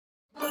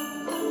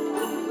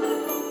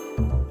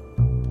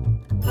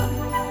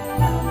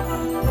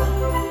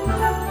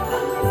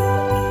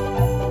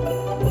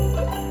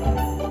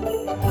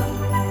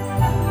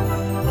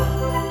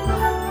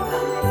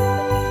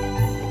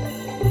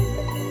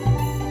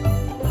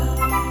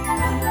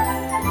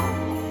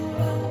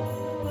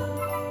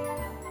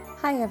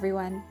Hi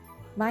everyone,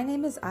 my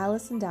name is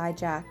Allison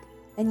Dyjach,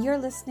 and you're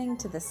listening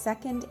to the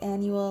second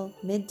annual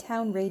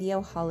Midtown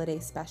Radio Holiday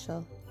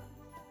Special.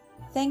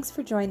 Thanks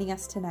for joining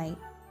us tonight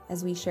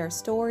as we share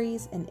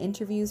stories and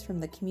interviews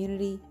from the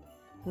community,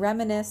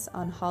 reminisce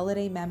on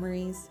holiday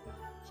memories,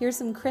 hear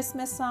some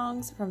Christmas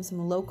songs from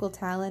some local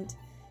talent,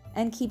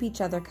 and keep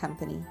each other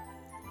company.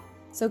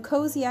 So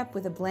cozy up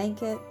with a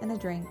blanket and a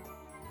drink.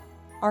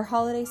 Our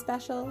holiday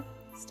special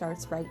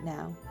starts right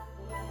now.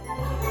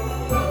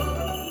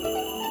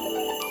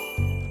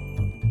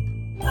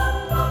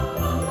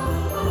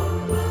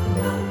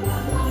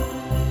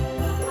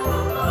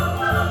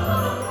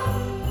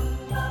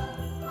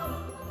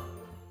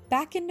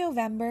 Back in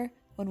November,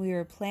 when we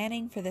were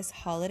planning for this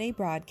holiday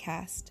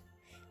broadcast,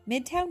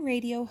 Midtown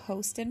Radio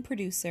host and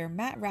producer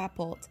Matt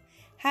Rappolt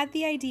had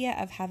the idea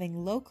of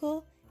having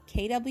local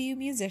KW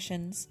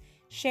musicians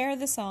share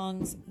the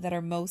songs that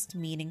are most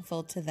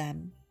meaningful to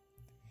them.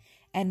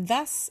 And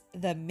thus,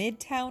 the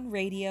Midtown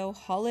Radio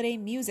Holiday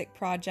Music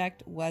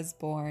Project was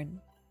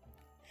born.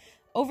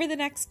 Over the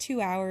next 2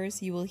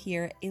 hours, you will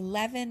hear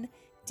 11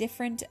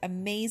 different,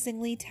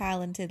 amazingly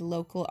talented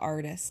local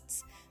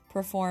artists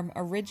perform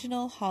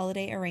original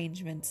holiday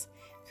arrangements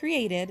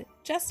created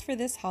just for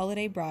this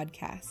holiday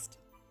broadcast.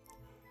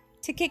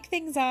 To kick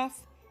things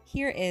off,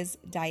 here is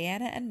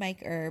Diana and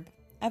Mike Erb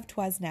of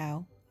 'Twas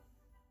Now.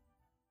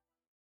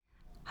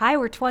 Hi,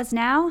 we're 'Twas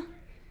Now.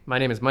 My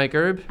name is Mike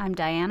Erb. I'm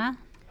Diana.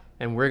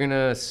 And we're going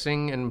to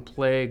sing and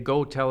play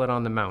Go Tell It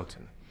on the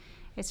Mountain.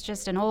 It's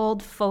just an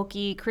old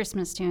folky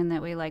Christmas tune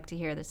that we like to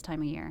hear this time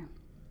of year.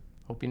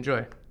 Hope you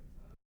enjoy.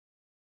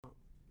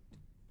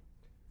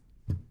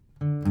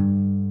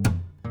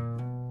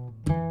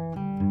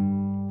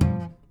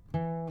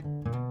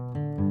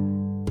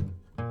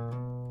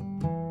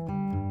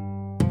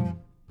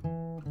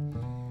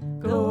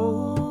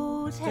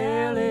 Go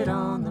tell it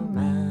on the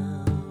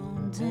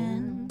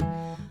mountain,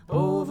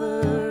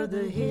 over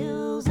the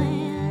hills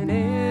and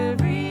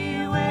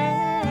everywhere.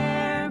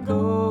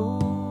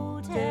 Go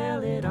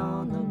tell it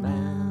on the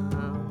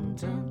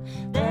mountain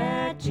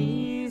that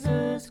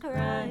Jesus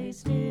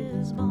Christ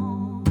is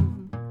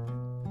born.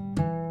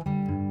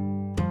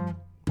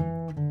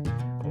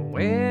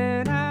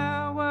 When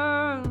I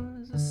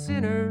was a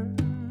sinner,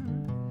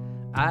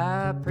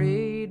 I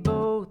prayed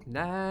both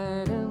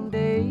night and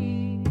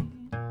day.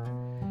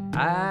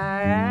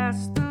 I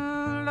asked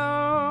the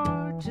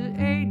Lord to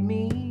aid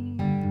me,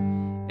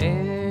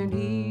 and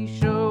He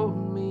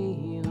showed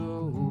me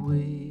the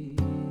way.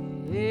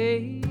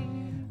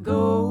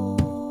 Go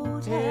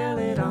tell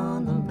it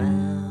on the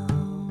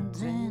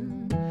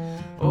mountain,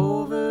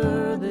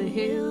 over the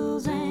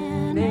hills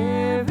and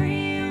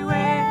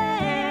everywhere.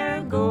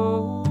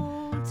 Go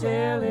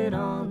tell it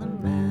on the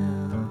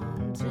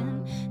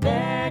mountain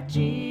that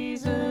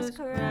Jesus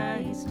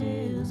Christ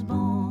is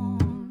born.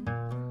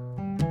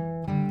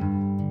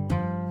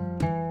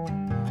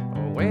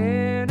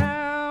 When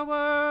I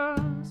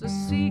was a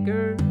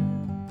seeker,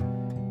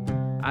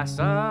 I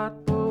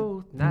sought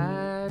both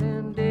night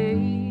and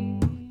day.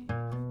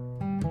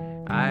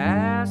 I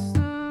asked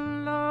the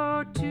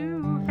Lord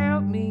to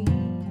help me,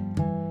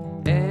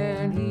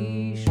 and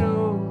He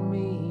showed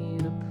me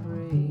to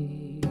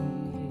pray.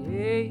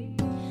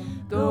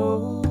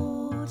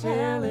 Go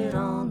tell it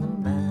on the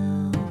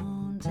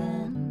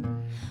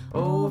mountain,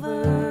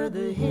 over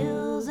the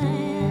hills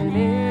and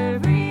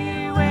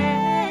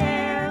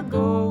everywhere.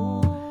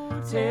 Go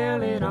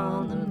tell it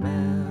on the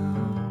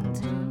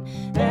mountain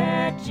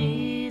that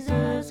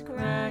Jesus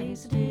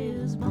Christ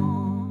is born.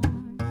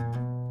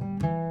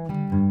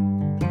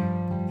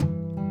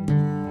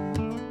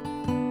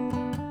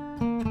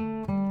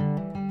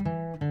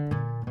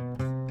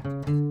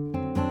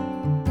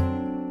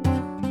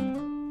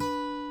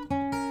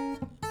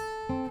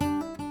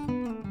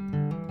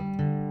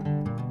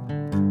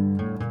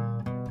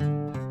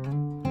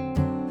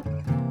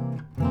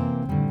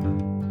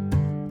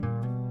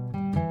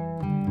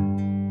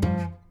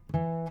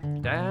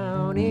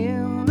 Down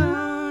in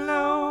the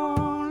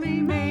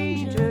lonely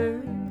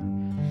manger,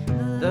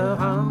 the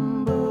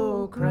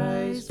humble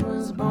Christ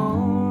was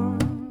born,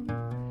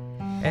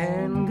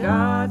 and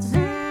God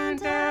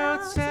sent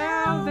out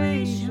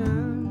salvation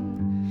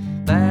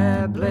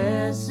that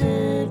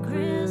blessed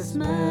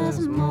Christmas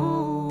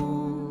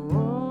morn.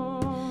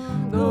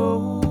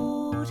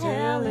 Go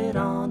tell it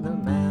on the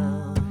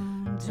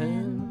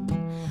mountain,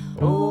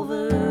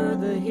 over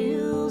the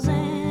hills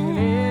and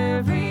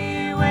everywhere.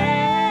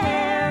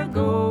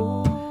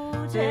 Go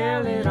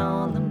tell it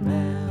on the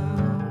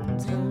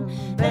mountain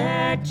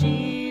that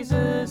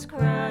Jesus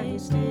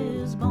Christ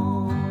is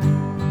born.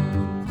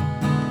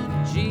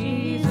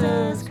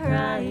 Jesus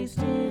Christ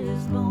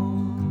is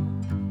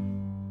born.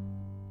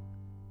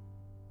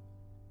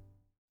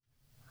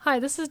 Hi,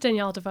 this is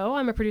Danielle DeVoe.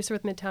 I'm a producer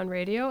with Midtown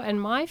Radio,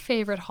 and my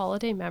favorite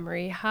holiday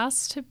memory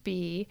has to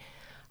be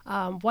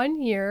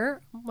one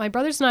year, my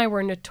brothers and I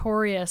were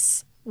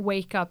notorious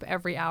wake up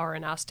every hour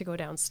and ask to go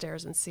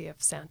downstairs and see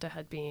if Santa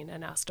had been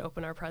and asked to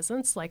open our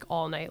presents like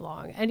all night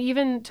long. And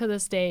even to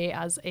this day,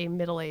 as a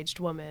middle-aged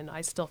woman,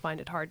 I still find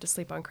it hard to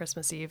sleep on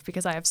Christmas Eve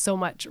because I have so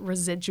much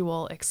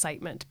residual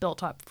excitement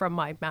built up from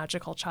my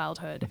magical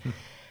childhood.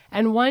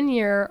 And one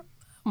year,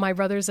 my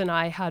brothers and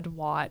I had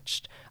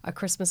watched A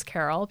Christmas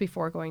Carol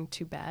before going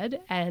to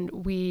bed,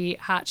 and we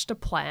hatched a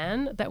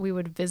plan that we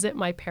would visit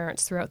my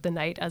parents throughout the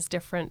night as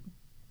different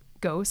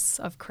ghosts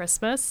of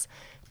Christmas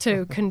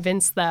to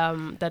convince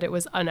them that it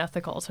was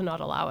unethical to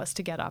not allow us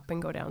to get up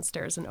and go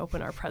downstairs and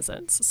open our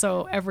presents.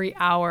 So every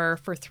hour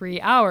for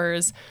 3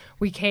 hours,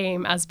 we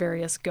came as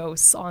various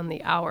ghosts on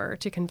the hour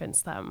to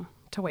convince them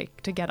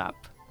to get up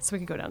so we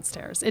could go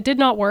downstairs. It did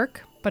not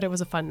work, but it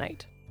was a fun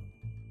night.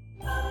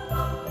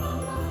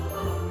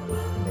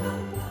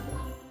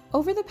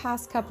 Over the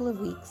past couple of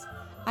weeks,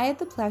 I had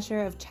the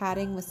pleasure of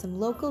chatting with some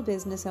local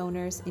business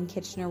owners in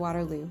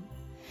Kitchener-Waterloo.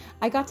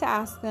 I got to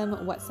ask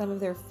them what some of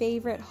their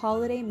favorite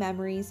holiday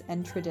memories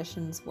and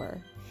traditions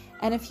were,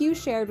 and a few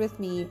shared with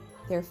me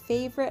their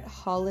favorite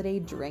holiday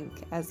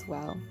drink as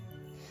well.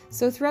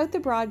 So throughout the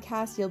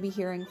broadcast, you'll be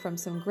hearing from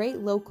some great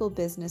local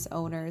business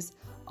owners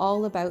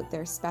all about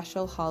their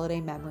special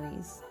holiday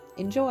memories.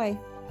 Enjoy!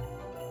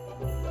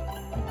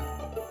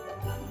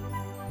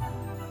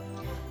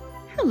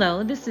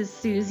 Hello, this is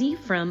Susie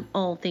from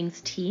All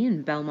Things Tea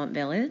in Belmont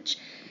Village.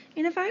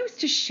 And if I was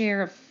to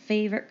share a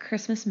favorite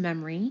Christmas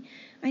memory,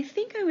 I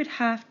think I would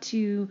have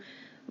to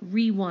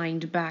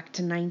rewind back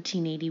to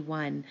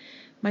 1981.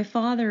 My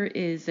father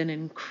is an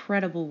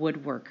incredible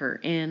woodworker,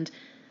 and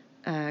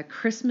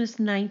Christmas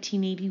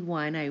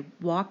 1981, I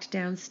walked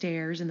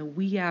downstairs in the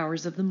wee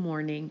hours of the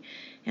morning,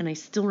 and I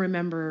still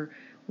remember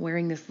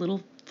wearing this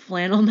little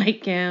flannel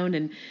nightgown,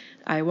 and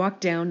I walked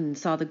down and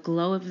saw the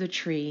glow of the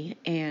tree,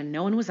 and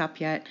no one was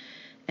up yet.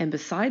 And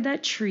beside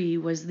that tree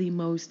was the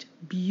most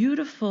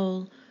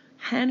beautiful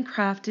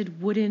handcrafted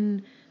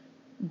wooden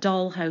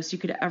dollhouse you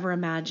could ever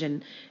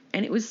imagine.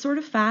 And it was sort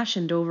of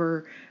fashioned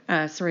around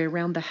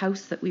the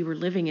house that we were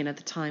living in at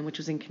the time, which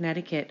was in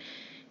Connecticut.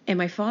 And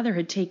my father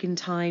had taken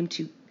time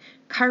to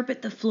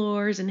carpet the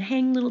floors and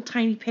hang little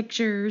tiny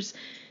pictures.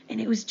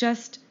 And it was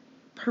just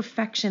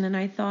perfection. And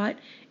I thought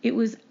it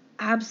was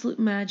absolute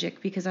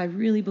magic because I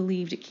really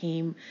believed it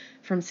came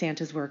from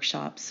Santa's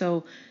workshop.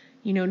 So,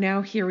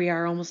 now here we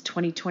are, almost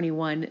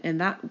 2021,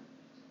 and that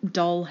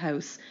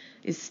dollhouse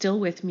is still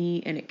with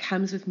me, and it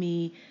comes with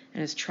me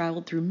and has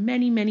traveled through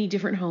many, many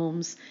different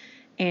homes.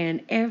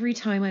 And every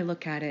time I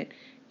look at it,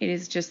 it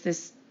is just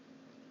this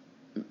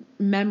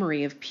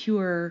memory of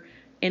pure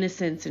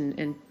innocence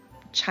and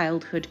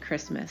childhood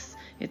Christmas.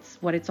 It's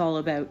what it's all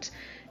about,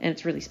 and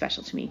it's really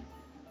special to me.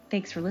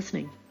 Thanks for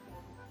listening.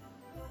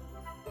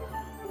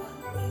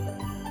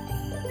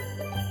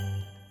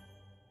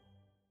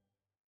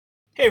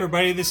 Hey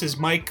everybody, this is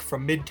Mike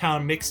from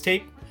Midtown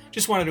Mixtape.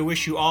 Just wanted to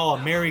wish you all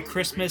a Merry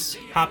Christmas,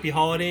 Happy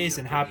Holidays,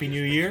 and Happy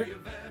New Year.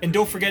 And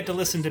don't forget to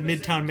listen to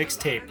Midtown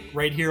Mixtape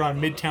right here on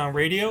Midtown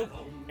Radio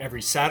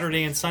every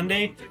Saturday and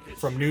Sunday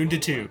from noon to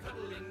 2.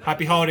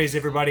 Happy Holidays,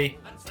 everybody.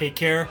 Take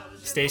care.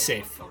 Stay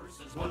safe.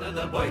 One of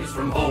the boys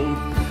from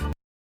home.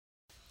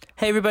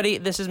 Hey everybody,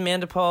 this is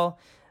Mandapal.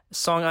 The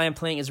song I am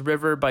playing is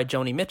River by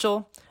Joni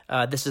Mitchell.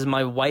 This is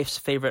my wife's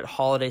favorite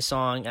holiday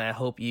song, and I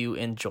hope you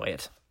enjoy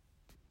it.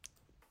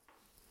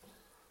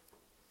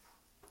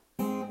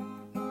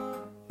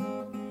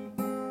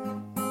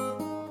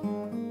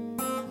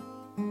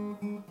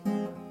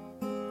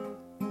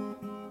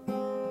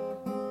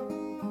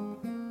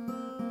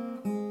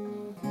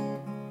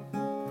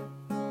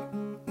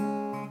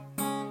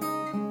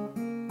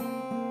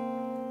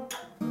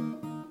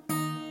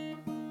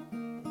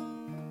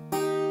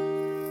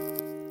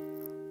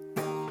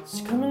 It's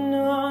coming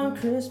on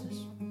Christmas,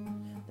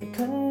 they're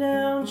cutting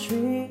down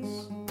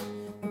trees,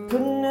 they're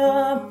putting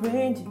up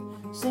reindeer,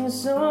 singing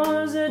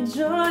songs of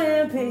joy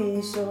and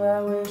peace. So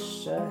I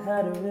wish I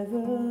had a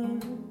river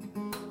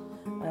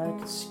I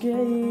could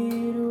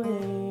skate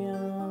away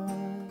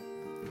on.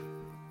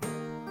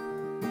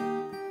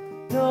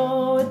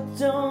 No, it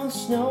don't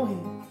snow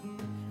here,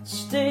 it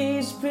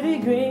stays pretty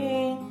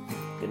green.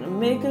 Gonna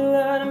make a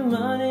lot of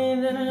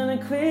money, then I'm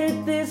gonna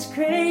quit this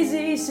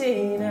crazy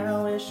scene.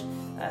 I wish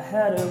I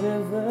had a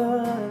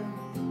river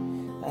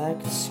I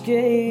could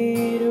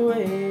skate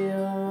away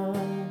on.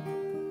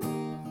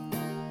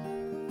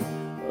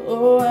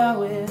 Oh, I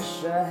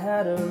wish I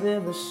had a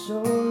river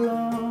so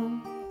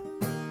long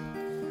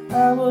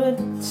I would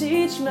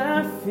teach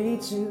my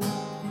feet to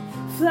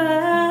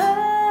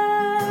fly.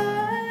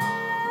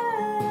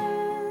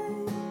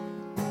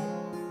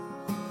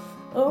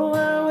 Oh,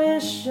 I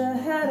wish I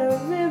had a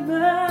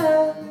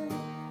river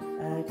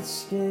I could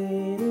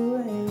skate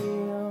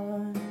away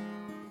on.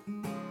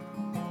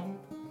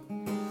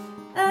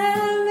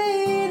 I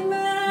made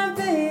my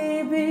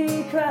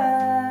baby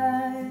cry.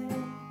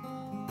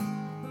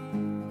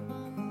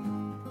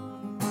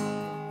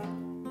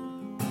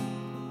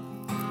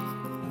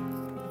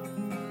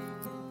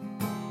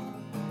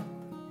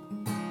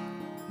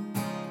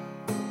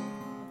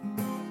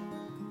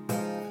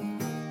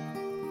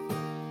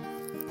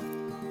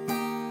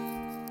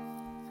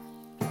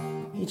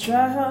 You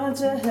try hard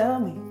to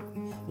help me,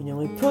 you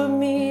know, it put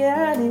me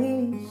at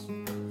ease.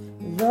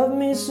 You love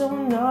me so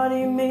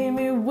naughty, made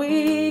me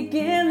weak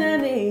in the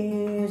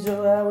knees.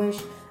 Oh, I wish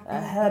I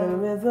had a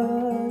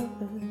river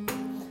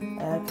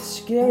I could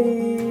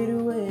skate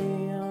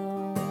away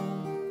on.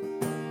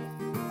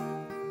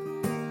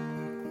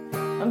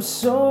 I'm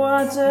so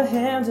hard to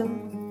handle,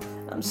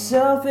 I'm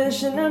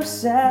selfish and I'm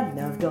sad.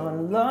 Now I've gone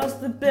and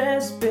lost the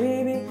best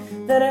baby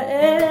that I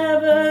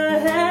ever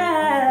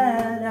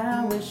had.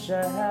 I wish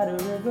I had a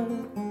river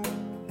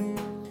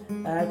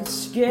I could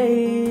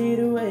skate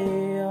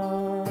away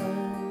on.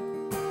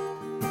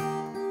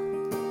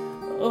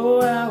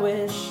 Oh, I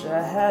wish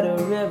I had a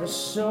river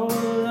so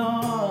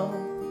long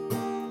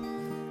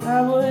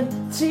I would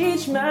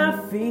teach my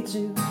feet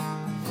to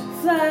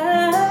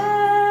fly.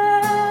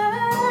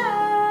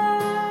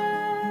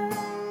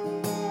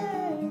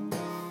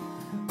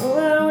 Oh,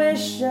 I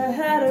wish I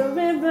had a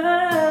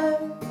river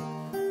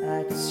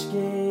I could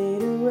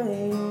skate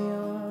away on.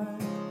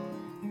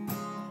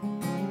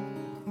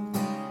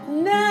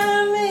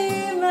 Now me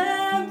and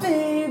my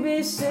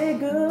baby say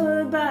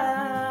goodbye.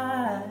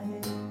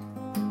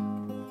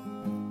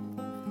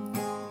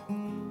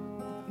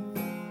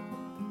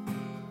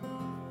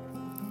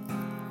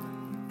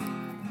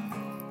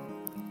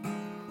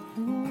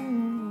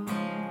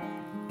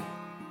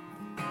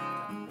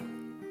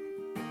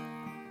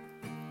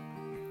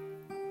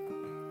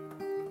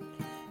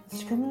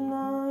 It's coming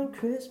on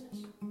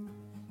Christmas,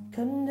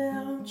 cutting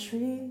down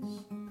trees,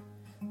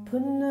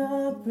 putting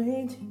up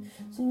reindeer,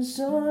 singing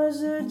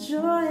songs of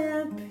joy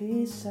and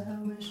peace. I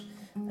wish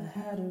I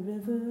had a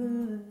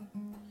river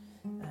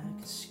I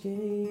could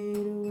skate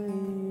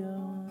away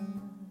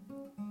on.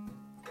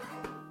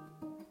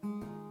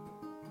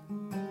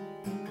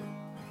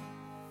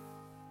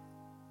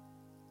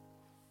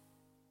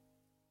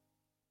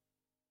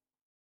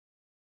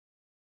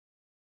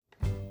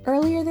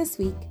 Earlier this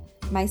week,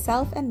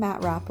 myself and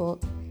Matt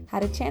Rappolt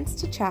had a chance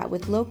to chat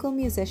with local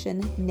musician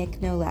Nick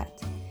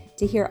Nolet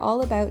to hear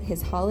all about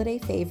his holiday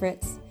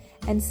favorites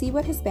and see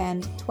what his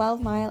band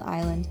 12 Mile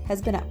Island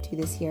has been up to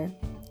this year.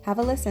 Have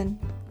a listen.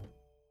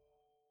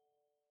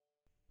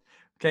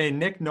 Okay,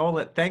 Nick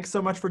Nolet, thanks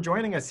so much for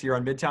joining us here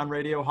on Midtown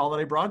Radio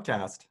Holiday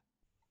Broadcast.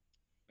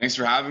 Thanks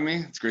for having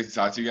me. It's great to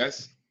talk to you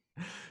guys.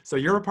 So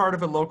you're a part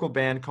of a local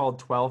band called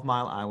 12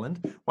 Mile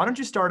Island. Why don't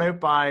you start out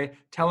by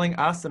telling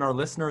us and our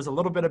listeners a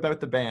little bit about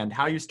the band,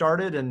 how you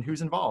started and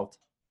who's involved?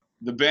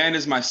 The band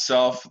is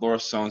myself, Laura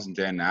Stones, and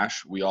Dan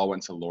Nash. We all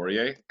went to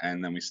Laurier,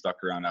 and then we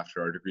stuck around after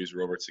our degrees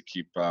were over to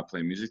keep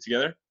playing music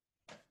together.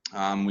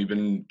 We've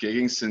been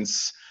gigging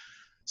since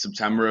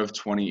September of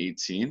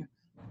 2018,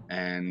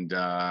 and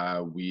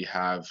we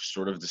have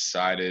sort of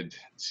decided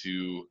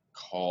to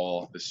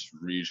call this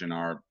region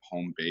our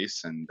home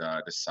base, and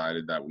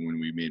decided that when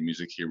we made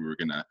music here, we were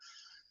going to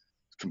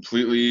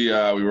completely,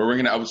 we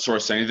weren't going to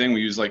outsource anything.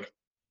 We use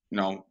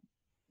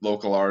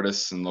local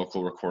artists and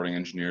local recording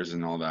engineers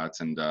and all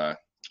that, and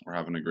we're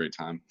having a great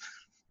time.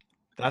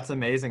 That's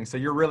amazing. So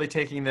you're really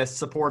taking this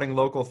supporting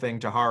local thing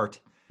to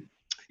heart.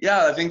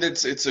 Yeah, I think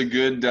it's a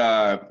good,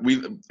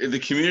 the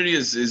community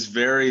is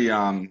very,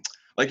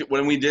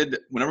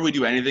 whenever we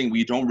do anything,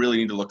 we don't really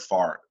need to look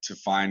far to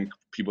find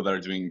people that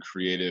are doing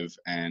creative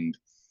and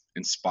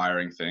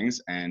inspiring things.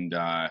 And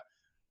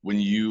when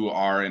you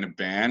are in a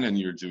band and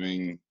you're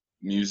doing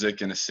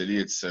music in a city,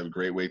 it's a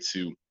great way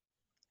to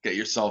get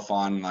yourself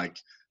on,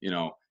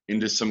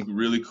 into some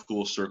really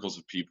cool circles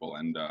of people.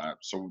 And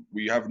so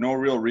we have no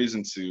real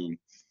reason to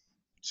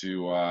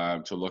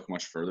look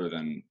much further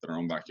than our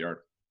own backyard.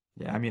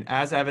 Yeah, I mean,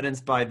 as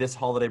evidenced by this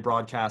holiday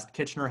broadcast,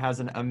 Kitchener has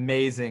an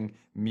amazing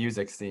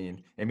music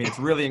scene. I mean, it's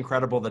really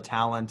incredible, the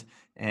talent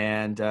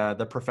and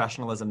the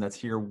professionalism that's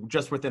here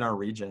just within our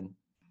region.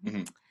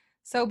 Mm-hmm.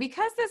 So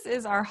because this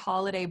is our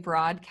holiday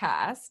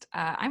broadcast,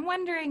 I'm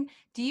wondering,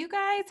 do you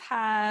guys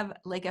have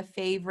like a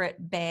favorite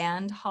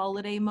band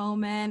holiday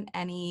moment?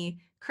 Any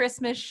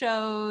Christmas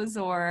shows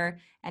or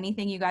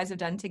anything you guys have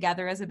done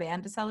together as a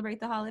band to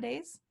celebrate the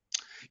holidays?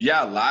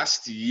 Yeah,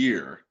 last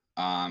year,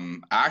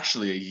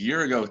 actually a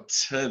year ago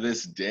to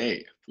this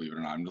day, believe it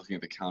or not, I'm looking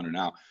at the calendar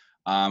now,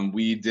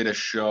 we did a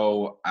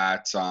show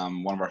at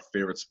one of our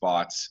favorite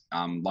spots,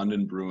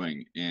 London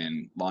Brewing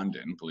in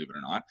London, believe it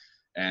or not.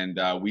 And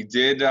we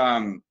did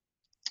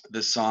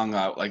this song,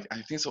 I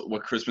think it's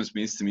What Christmas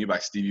Means to Me by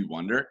Stevie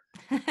Wonder.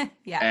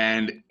 Yeah.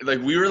 And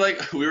we were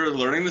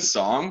learning the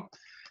song.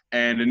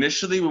 And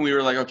initially when we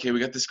were like, okay, we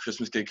got this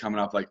Christmas gig coming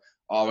up,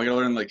 oh, we gotta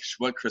learn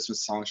what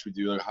Christmas song should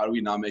we do? How do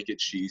we not make it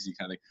cheesy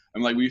kind of thing?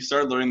 And we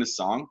started learning the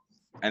song,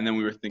 and then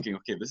we were thinking,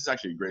 okay, this is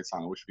actually a great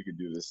song. I wish we could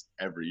do this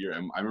every year.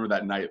 And I remember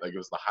that night, it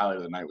was the highlight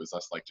of the night was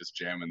us just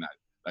jamming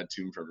that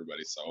tune for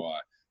everybody. So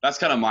that's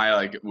kind of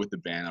my with the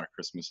band, our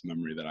Christmas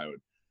memory that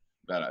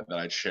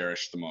I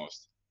cherish the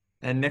most.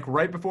 And Nick,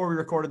 right before we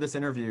recorded this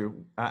interview,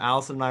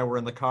 Allison and I were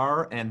in the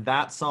car, and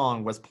that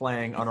song was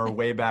playing on our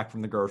way back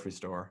from the grocery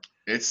store.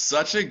 It's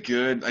such a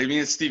good,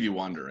 it's Stevie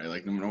Wonder,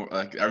 right?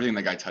 Everything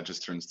that guy touches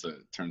turns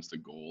to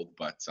gold.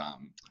 But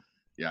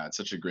yeah, it's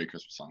such a great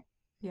Christmas song.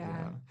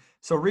 Yeah.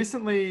 So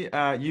recently,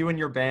 you and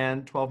your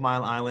band, 12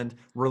 Mile Island,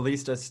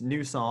 released a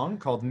new song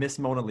called Miss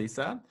Mona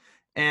Lisa.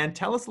 And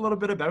tell us a little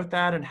bit about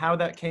that and how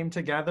that came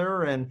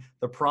together and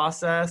the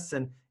process.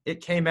 And it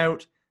came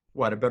out,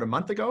 what, about a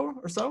month ago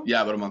or so?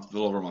 Yeah, about a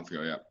little over a month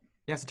ago, yeah.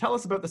 Yeah, so tell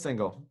us about the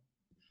single.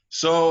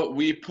 So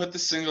we put the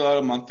single out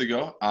a month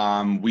ago.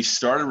 We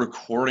started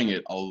recording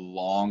it a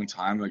long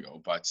time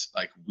ago, but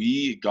like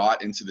we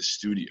got into the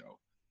studio,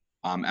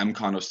 M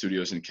Condo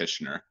Studios in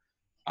Kitchener.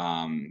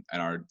 And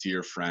our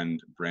dear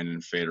friend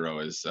Brandon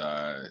Federo is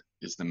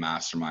the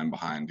mastermind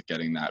behind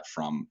getting that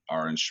from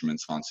our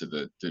instruments onto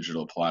the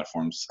digital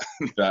platforms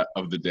that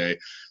of the day.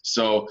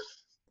 So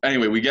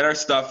anyway, we get our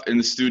stuff in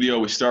the studio,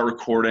 we start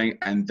recording,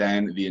 and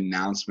then the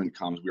announcement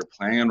comes. We were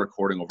planning on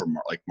recording over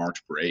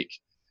March break,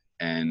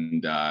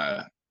 and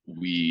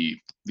the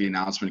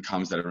announcement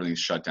comes that everything's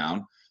shut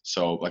down.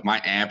 So like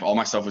my amp, all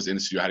my stuff was in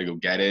the studio. I had to go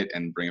get it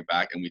and bring it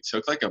back, and we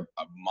took like a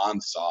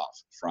months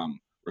off from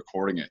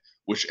recording it,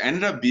 which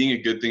ended up being a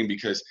good thing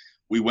because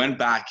we went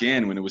back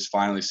in when it was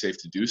finally safe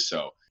to do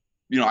so.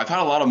 You know, I've had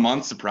a lot of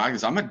months to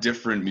practice. I'm a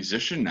different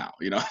musician now,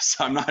 you know,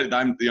 so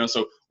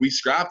so we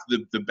scrapped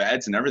the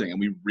beds and everything, and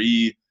we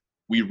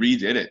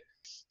redid it.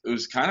 It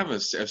was kind of a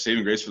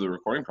saving grace for the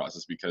recording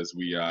process because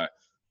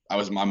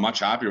I'm much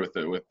happier with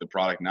the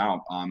product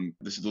now.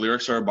 The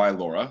lyrics are by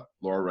Laura.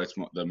 Laura writes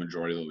the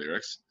majority of the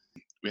lyrics.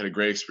 We had a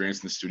great experience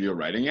in the studio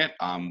writing it.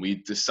 We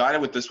decided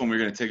with this one, we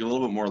were going to take a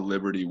little bit more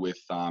liberty with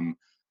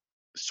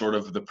sort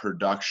of the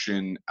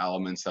production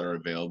elements that are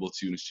available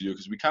to you in the studio,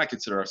 because we kind of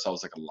consider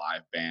ourselves like a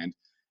live band.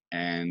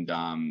 And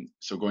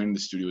so going to the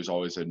studio is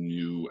always a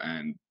new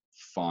and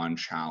fun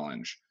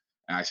challenge.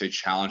 And I say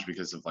challenge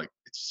because of like,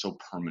 it's so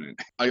permanent.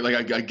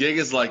 Like a gig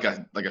is like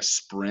a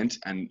sprint,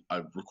 and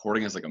a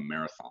recording is like a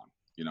marathon,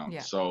 you know?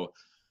 Yeah. So,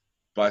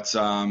 but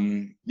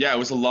yeah, it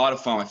was a lot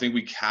of fun. I think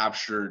we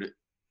captured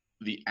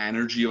the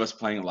energy of us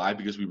playing it live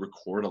because we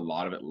record a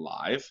lot of it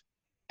live.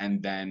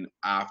 And then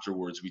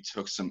afterwards, we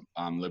took some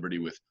liberty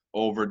with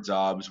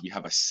overdubs. We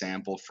have a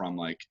sample from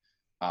like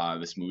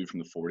this movie from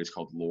the 40s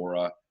called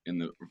Laura in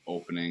the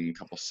opening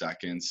couple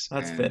seconds.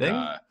 That's fitting.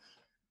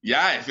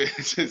 Yeah,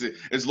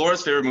 it's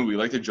Laura's favorite movie. We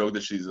like to joke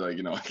that she's like,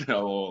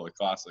 like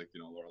classic,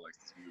 Laura likes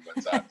this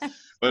movie.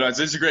 But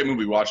it's a great movie.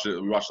 We watched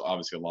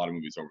obviously a lot of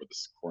movies over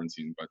this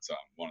quarantine, but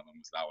one of them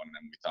was that one. And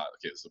then we thought,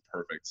 okay, it's the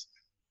perfect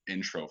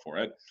intro for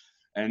it.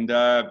 And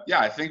yeah,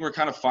 I think we're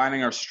kind of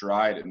finding our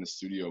stride in the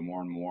studio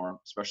more and more,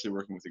 especially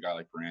working with a guy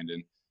like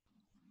Brandon.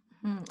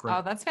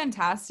 Oh, that's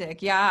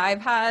fantastic. Yeah,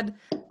 I've had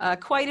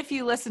quite a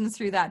few listens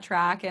through that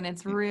track, and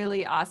it's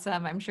really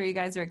awesome. I'm sure you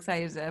guys are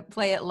excited to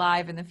play it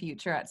live in the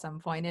future at some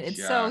point.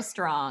 It's so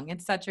strong.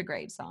 It's such a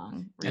great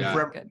song. Really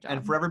good job.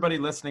 And for everybody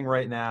listening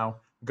right now,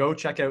 go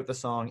check out the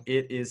song.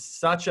 It is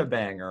such a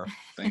banger.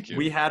 Thank you.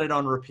 We had it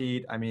on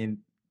repeat. I mean,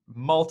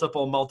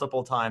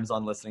 multiple times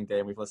on listening day,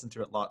 and we've listened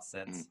to it lots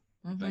since.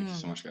 Thank you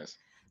so much, guys.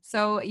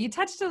 So you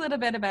touched a little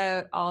bit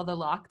about all the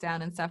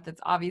lockdown and stuff that's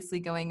obviously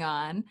going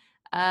on.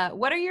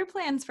 What are your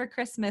plans for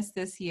Christmas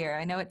this year?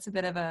 I know it's a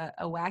bit of a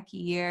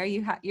wacky year.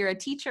 You're a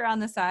teacher on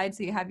the side,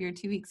 so you have your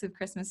 2 weeks of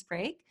Christmas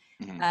break.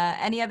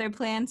 Any other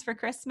plans for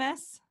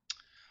Christmas?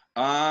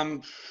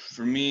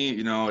 For me,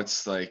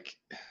 it's like,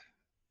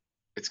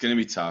 it's going to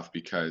be tough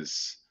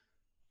because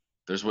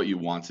there's what you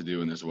want to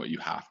do and there's what you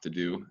have to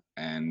do.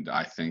 And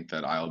I think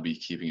that I'll be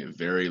keeping it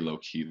very low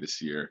key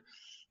this year.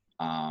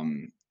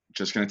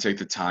 Just going to take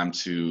the time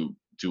to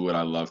do what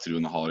I love to do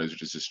in the holidays,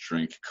 which is just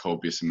drink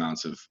copious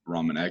amounts of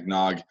rum and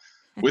eggnog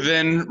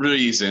within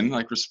reason,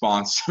 like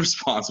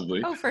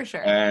responsibly. Oh, for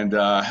sure. And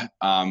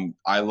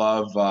I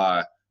love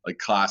like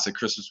classic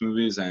Christmas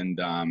movies. And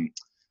I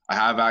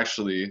have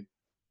actually,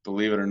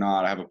 believe it or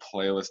not, I have a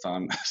playlist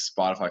on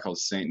Spotify called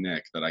Saint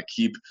Nick that I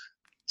keep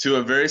to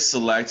a very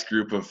select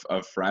group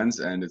of friends.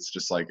 And it's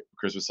just like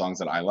Christmas songs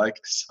that I like.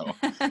 So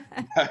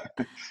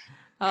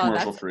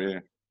commercial free.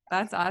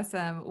 That's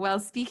awesome.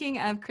 Well, speaking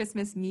of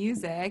Christmas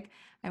music,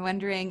 I'm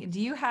wondering, do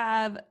you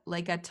have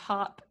like a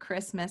top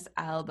Christmas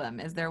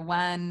album? Is there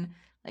one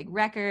like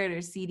record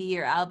or CD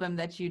or album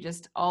that you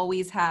just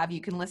always have?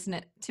 You can listen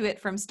to it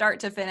from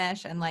start to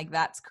finish, and like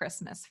that's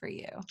Christmas for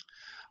you.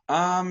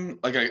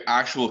 Like an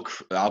actual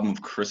album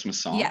of Christmas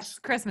songs. Yes,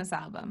 Christmas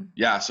album.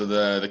 Yeah, so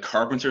the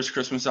Carpenters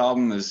Christmas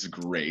album is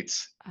great.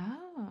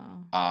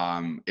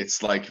 Oh.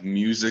 It's like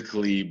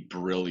musically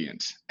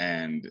brilliant,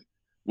 and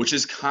which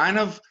is kind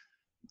of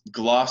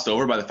glossed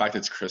over by the fact that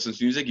it's Christmas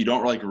music. You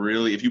don't like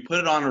really, if you put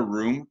it on a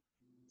room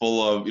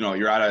full of,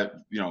 you're at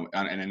in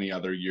any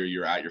other year,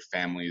 you're at your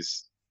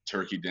family's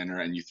turkey dinner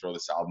and you throw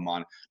this album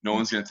on, no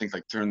one's going to think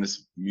like turn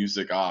this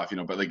music off,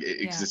 but like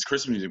it's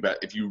Christmas music. But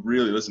if you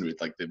really listen to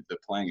it, like the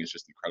playing is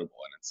just incredible.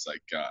 And it's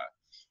like,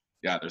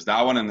 yeah, there's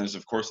that one. And there's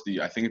of course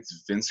I think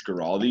it's Vince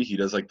Guaraldi. He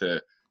does like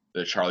the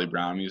Charlie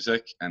Brown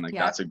music. And like,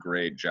 that's a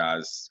great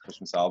jazz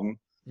Christmas album.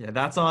 Yeah.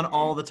 That's on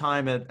all the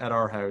time at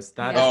our house.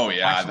 That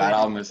that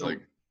album is like,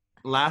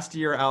 last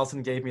year,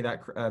 Allison gave me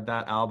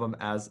that album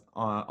as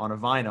on a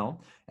vinyl,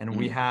 and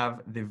we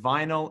have the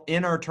vinyl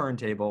in our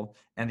turntable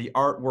and the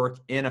artwork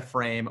in a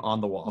frame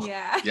on the wall.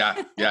 Yeah.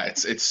 Yeah.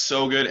 It's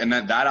so good, and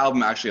that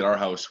album actually at our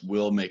house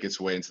will make its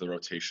way into the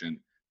rotation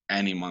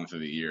any month of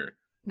the year.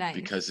 Nice.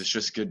 Because it's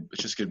just good.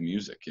 It's just good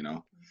music, you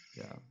know.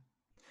 Yeah.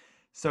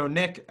 So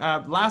Nick,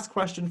 last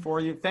question for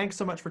you. Thanks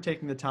so much for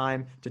taking the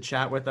time to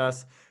chat with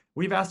us.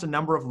 We've asked a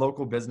number of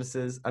local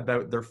businesses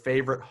about their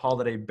favorite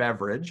holiday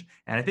beverage,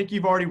 and I think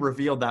you've already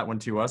revealed that one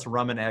to us,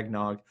 rum and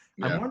eggnog.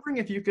 Yeah. I'm wondering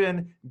if you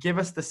can give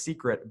us the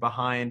secret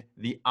behind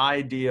the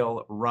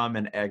ideal rum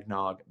and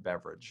eggnog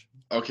beverage.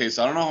 Okay,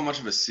 so I don't know how much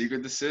of a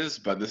secret this is,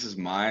 but this is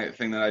my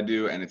thing that I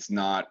do, and it's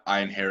not, I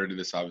inherited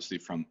this obviously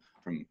from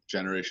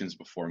generations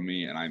before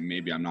me, and I'm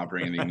not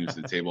bringing anything new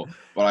to the table,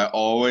 but I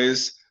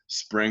always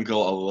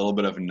sprinkle a little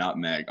bit of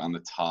nutmeg on the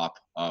top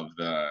of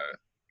the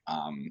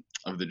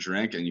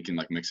drink, and you can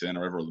like mix it in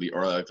or whatever,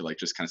 or if it like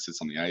just kind of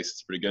sits on the ice,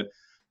 it's pretty good.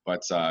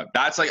 But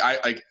that's like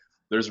I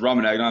there's rum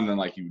and eggnog, and then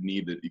like you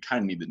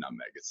kind of need the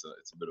nutmeg. It's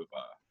a bit of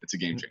it's a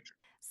game changer.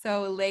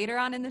 So later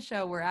on in the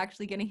show, we're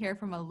actually going to hear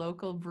from a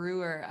local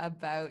brewer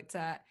about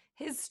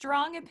his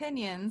strong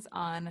opinions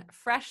on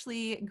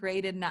freshly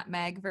grated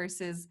nutmeg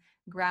versus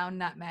ground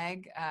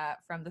nutmeg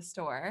from the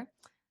store.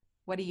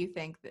 What do you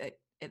think that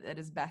it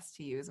is best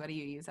to use? What do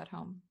you use at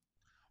home?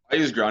 I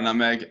use ground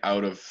nutmeg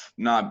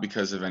not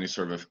because of any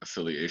sort of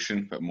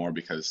affiliation, but more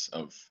because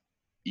of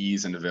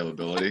ease and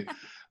availability.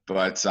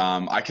 But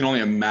I can only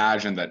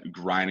imagine that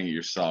grinding it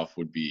yourself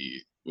would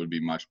be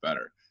much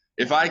better.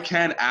 If I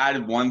can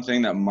add one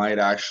thing that might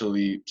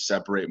actually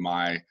separate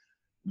my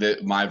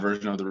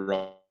version of the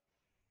rum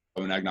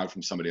and eggnog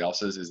from somebody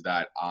else's is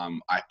that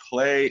I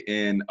play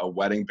in a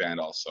wedding band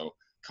also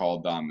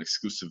called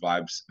Exclusive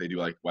Vibes. They do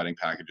like wedding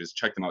packages.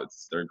 Check them out.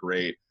 They're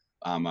great.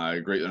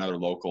 Another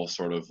local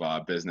sort of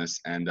business,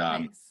 and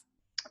nice.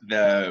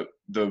 The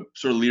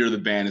sort of leader of the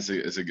band is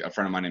a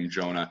friend of mine named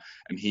Jonah,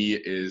 and he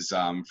is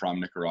from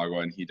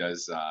Nicaragua, and he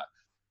does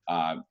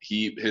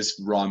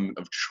his rum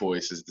of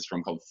choice is this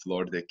rum called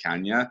Flor de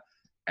Caña,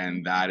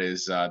 and that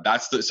is so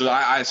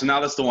now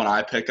that's the one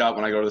I pick up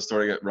when I go to the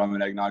store to get rum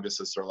and eggnog,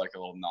 just as sort of like a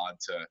little nod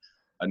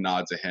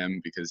to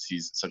him, because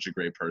he's such a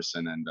great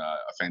person and a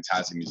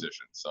fantastic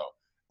musician. So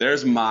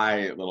there's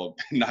my little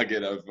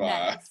nugget of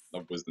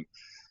wisdom.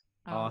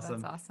 Oh,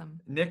 awesome. That's awesome.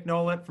 Nick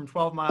Nolet from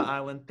 12 Mile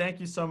Island, thank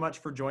you so much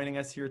for joining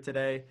us here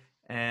today.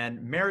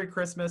 And Merry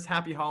Christmas,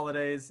 Happy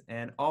Holidays,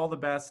 and all the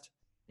best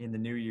in the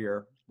new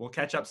year. We'll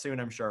catch up soon,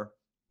 I'm sure.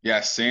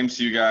 Yeah, same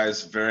to you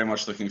guys. Very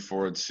much looking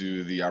forward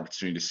to the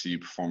opportunity to see you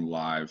perform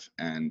live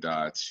and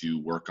to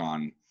work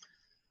on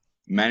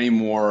many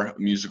more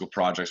musical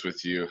projects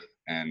with you,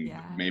 and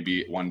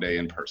maybe one day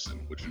in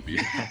person, which would be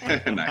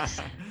nice.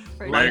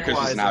 Merry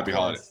Christmas and Happy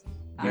Holidays.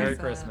 Merry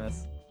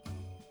Christmas.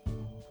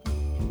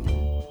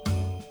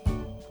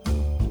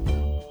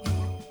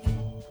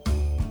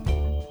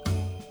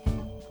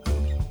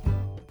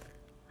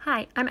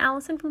 Hi, I'm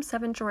Allison from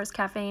Seven Shores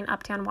Cafe in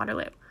Uptown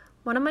Waterloo.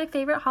 One of my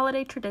favorite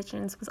holiday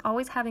traditions was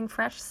always having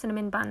fresh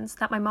cinnamon buns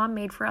that my mom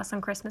made for us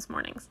on Christmas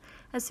mornings.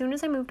 As soon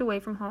as I moved away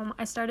from home,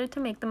 I started to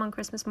make them on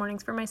Christmas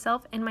mornings for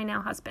myself and my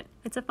now husband.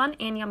 It's a fun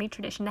and yummy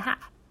tradition to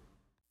have.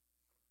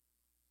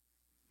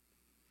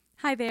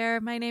 Hi there,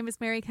 my name is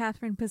Mary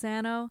Catherine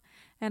Pisano,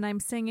 and I'm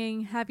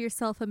singing Have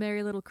Yourself a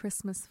Merry Little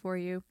Christmas for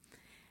you.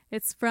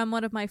 It's from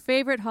one of my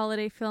favorite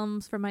holiday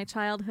films from my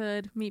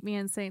childhood, Meet Me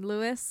in St.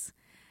 Louis.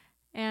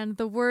 And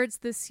the words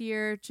this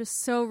year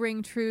just so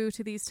ring true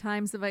to these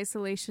times of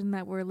isolation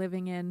that we're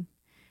living in.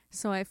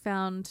 So I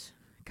found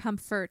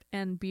comfort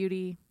and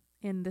beauty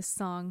in this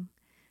song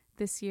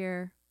this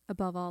year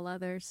above all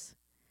others.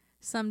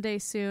 Someday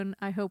soon,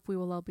 I hope we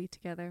will all be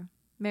together.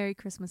 Merry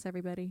Christmas,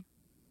 everybody.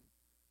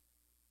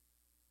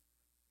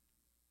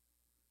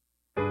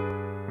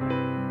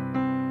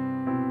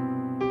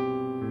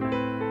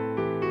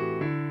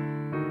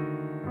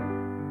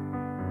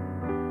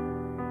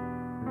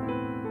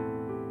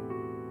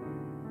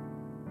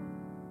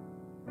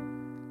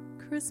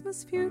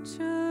 Christmas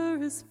future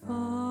is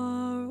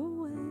far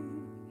away.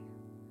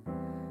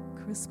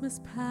 Christmas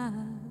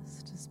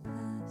past is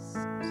past.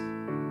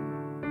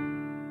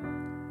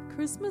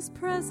 Christmas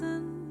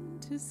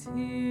present is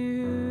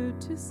here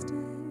to stay,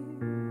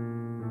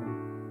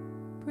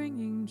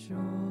 bringing joy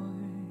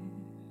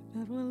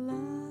that will last.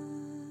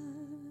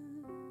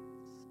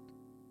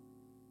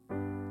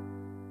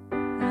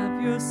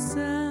 Have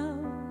yourself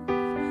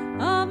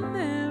a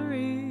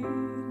merry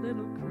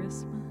little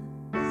Christmas.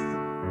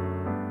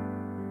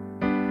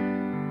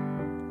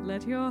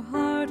 Let your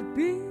heart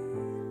be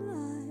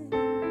light.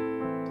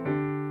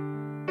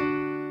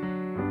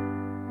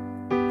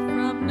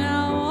 From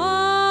now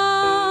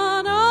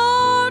on,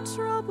 our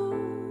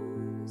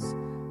troubles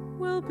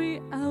will be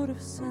out of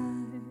sight.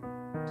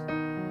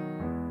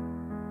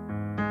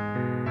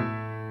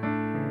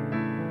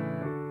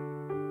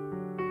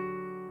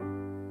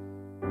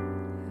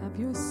 Have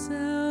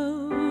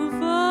yourself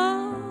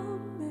a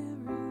merry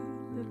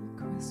little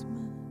Christmas.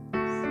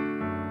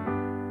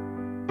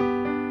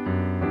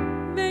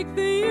 Make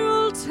the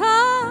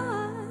Yuletide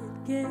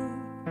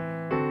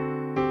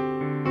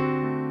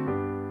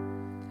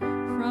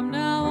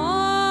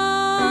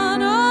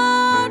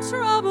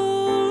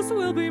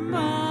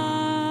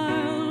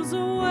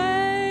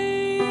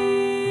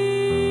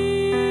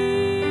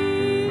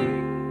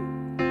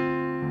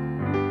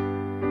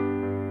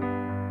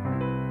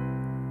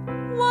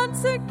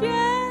once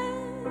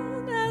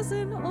again as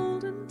in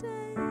olden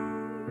days,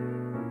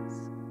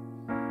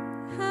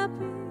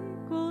 happy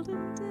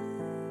golden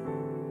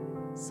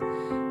days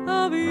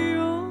of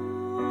yore.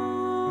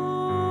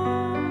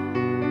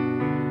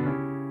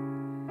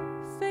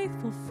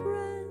 Faithful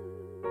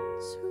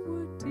friends who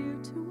were dear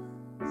to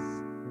us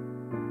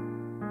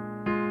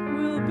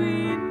will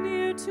be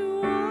near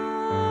to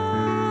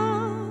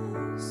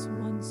us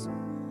once more.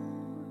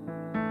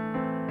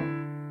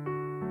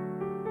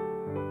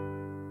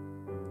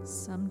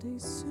 Someday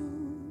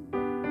soon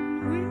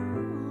we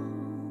all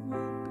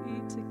will be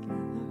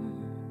together,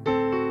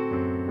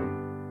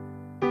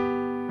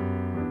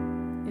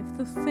 if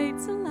the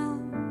fates allow.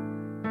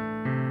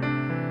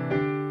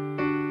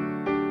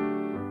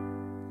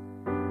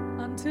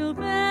 Until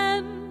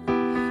then,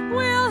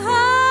 we'll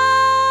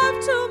have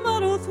to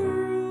muddle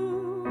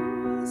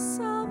through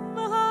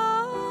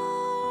somehow.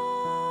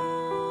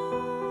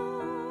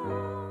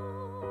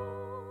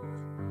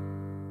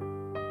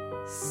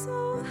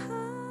 So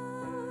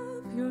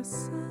have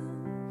yourself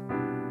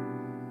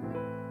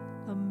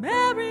a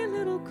merry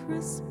little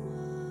Christmas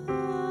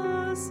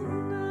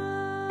now.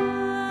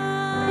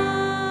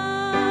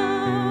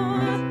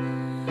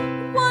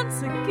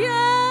 Once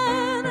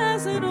again,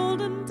 as in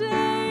olden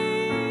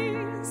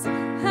days,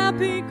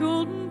 happy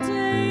golden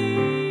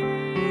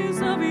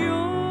days of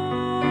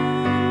yore.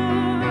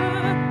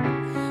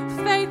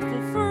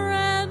 Faithful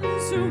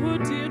friends who were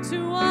dear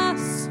to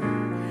us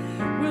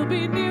will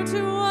be near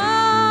to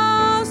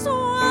us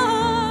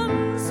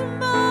once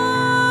more.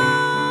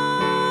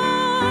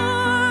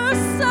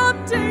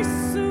 Someday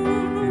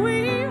soon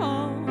we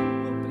all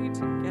will be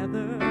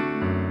together,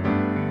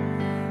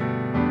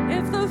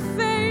 if the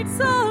fates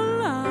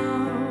allow.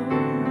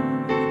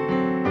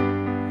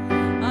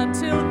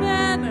 Until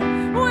then,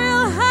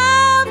 we'll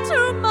have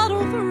to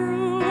muddle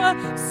through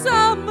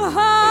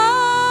somehow.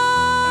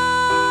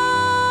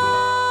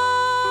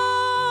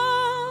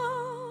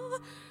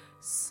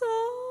 So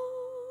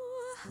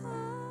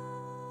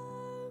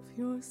have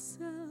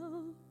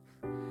yourself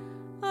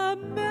a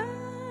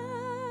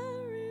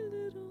merry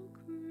little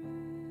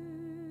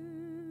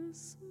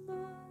Christmas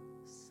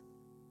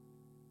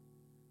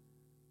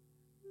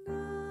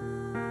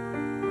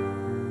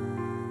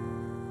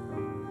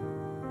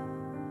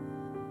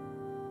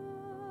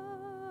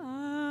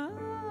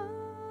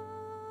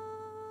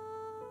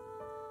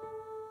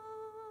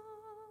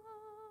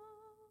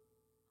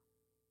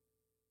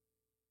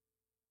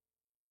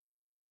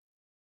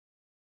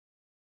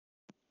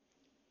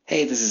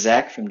Hey, this is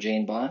Zach from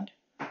Jane Bond.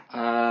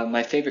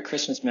 My favorite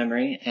Christmas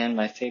memory and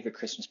my favorite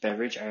Christmas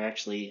beverage are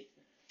actually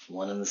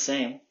one and the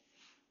same.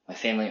 My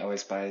family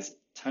always buys a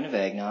ton of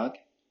eggnog,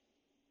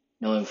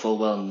 knowing full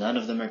well none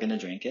of them are going to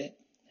drink it.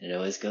 It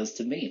always goes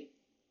to me.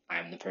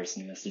 I'm the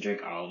person who has to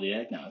drink all of the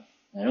eggnog.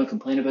 I don't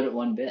complain about it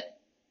one bit.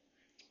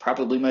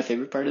 Probably my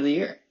favorite part of the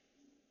year.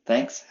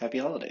 Thanks. Happy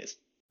holidays.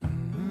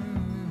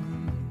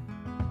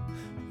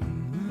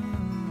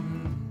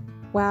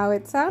 Wow,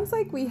 it sounds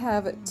like we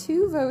have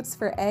 2 votes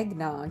for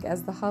eggnog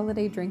as the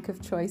holiday drink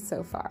of choice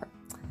so far.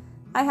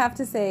 I have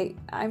to say,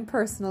 I'm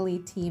personally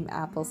team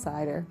apple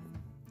cider.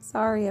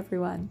 Sorry,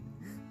 everyone.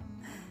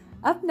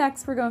 Up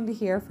next, we're going to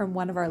hear from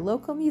one of our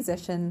local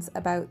musicians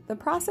about the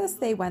process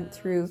they went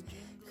through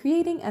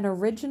creating an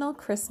original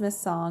Christmas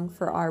song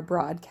for our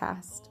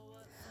broadcast.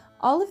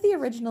 All of the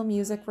original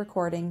music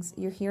recordings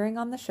you're hearing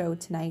on the show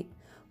tonight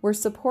were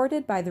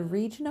supported by the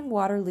Region of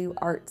Waterloo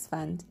Arts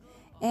Fund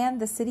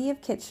and the City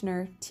of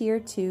Kitchener Tier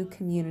 2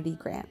 community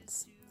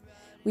grants.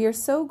 We are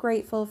so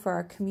grateful for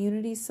our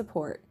community's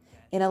support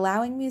in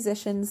allowing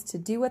musicians to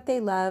do what they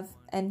love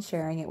and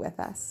sharing it with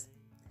us.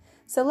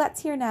 So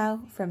let's hear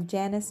now from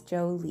Janice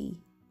Jo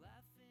Lee.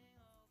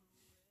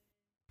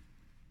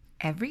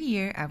 Every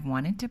year I've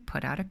wanted to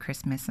put out a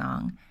Christmas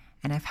song,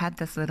 and I've had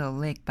this little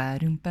lick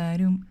ba-doom,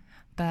 ba-doom,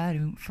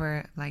 ba-doom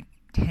for like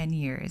 10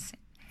 years.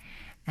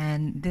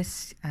 And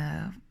this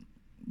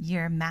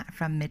year, Matt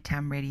from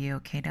Midtown Radio,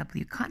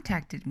 KW,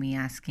 contacted me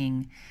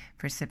asking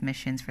for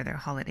submissions for their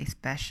holiday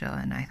special,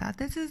 and I thought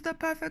this is the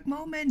perfect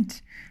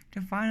moment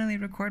to finally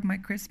record my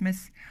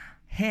Christmas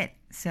hit.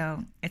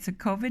 So it's a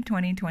COVID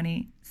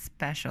 2020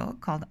 special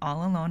called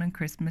All Alone on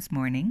Christmas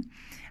Morning.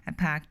 I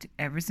packed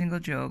every single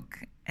joke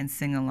and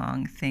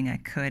sing-along thing I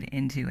could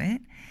into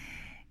it.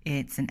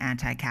 It's an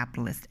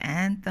anti-capitalist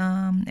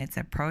anthem. It's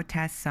a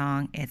protest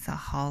song. It's a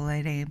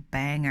holiday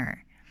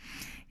banger.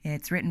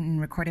 It's written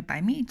and recorded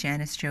by me,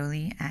 Janice Jo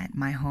Lee, at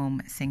my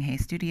home Sing Hey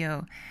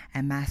studio,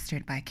 and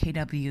mastered by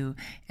KW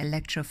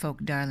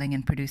electro-folk darling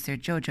and producer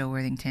Jojo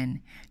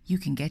Worthington. You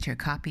can get your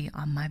copy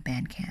on my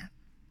Bandcamp.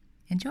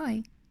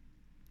 Enjoy!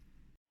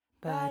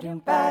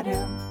 Ba-doom,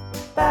 ba-doom,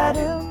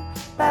 ba-doom,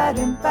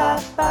 ba-doom,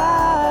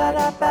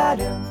 ba-ba-da,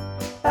 ba-doom,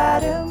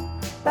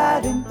 ba-doom,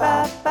 ba-doom,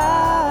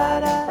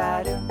 ba-ba-da,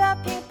 ba-doom. The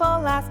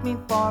people ask me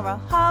for a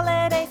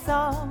holiday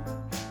song,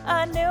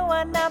 a new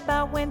one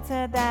about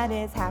winter that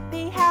is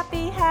happy,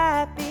 happy,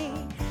 happy.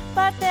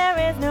 But there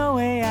is no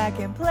way I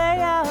can play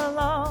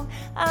along.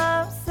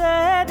 I'm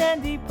sad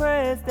and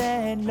depressed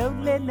and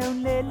lonely,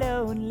 lonely,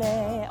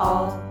 lonely.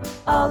 All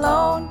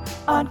alone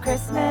on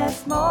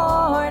Christmas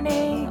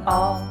morning,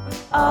 all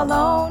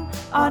alone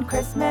on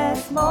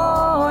Christmas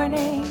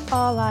morning.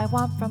 All I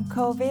want from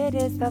COVID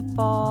is the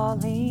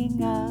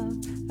falling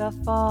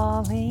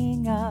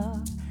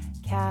of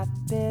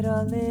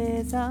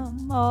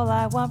capitalism. All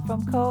I want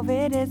from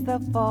COVID is the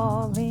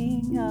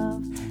falling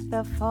of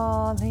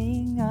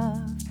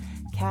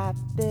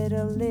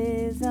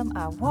capitalism.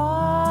 I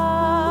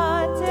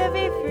want to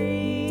be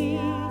free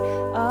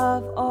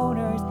of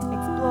owners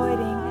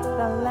exploiting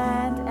the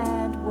land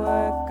and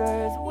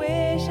workers.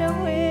 Wish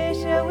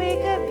we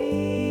could be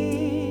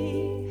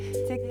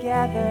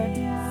together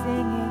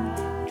singing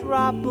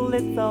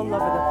droplets all over the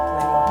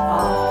place.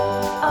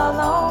 All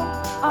alone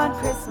on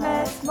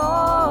Christmas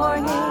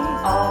morning,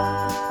 all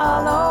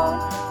alone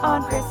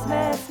on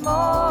Christmas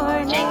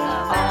morning,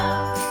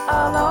 all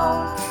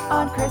alone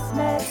on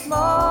Christmas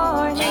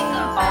morning,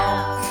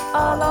 all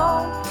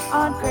alone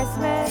on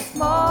Christmas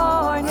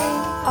morning.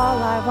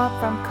 All I want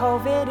from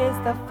COVID is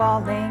the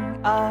falling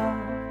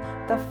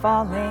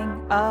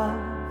of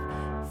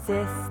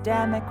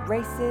systemic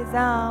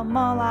racism.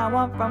 All I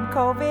want from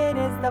COVID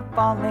is the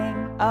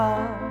falling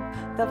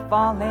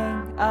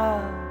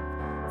of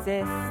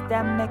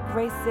systemic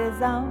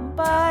racism.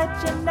 But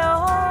you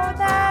know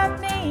that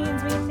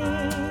means we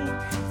need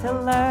to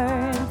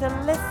learn to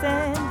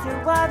listen to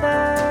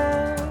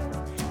others.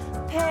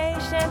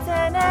 Patience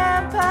and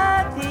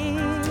empathy.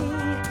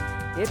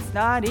 It's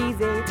not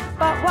easy,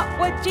 but what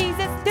would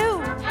Jesus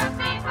do?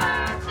 Happy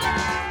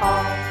birthday!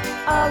 All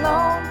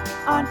alone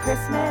on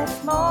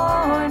Christmas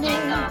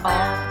morning,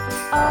 all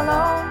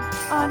alone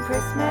on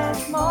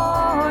Christmas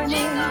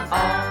morning,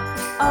 all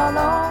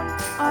alone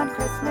on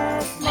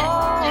Christmas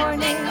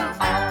morning,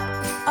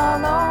 all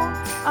alone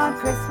on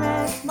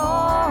Christmas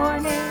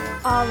morning.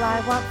 All I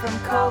want from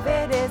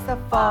COVID is the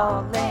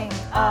falling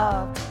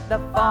of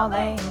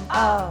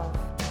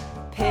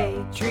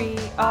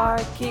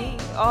patriarchy.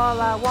 All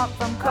I want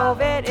from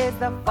COVID is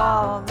the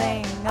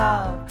falling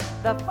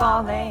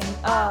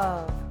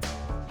of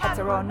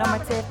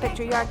heteronormative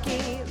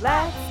patriarchy.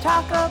 Let's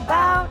talk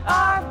about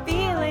our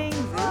feelings.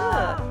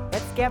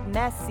 Let's get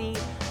messy.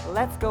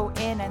 Let's go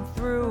in and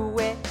through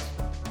it.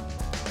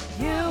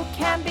 You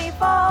can be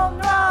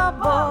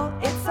vulnerable.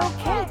 It's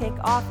okay. Take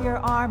off your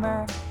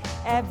armor.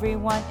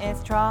 Everyone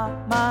is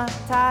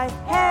traumatized.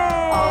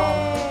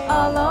 Hey!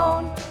 All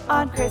alone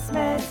on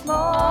Christmas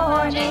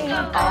morning.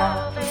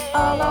 All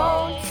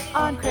alone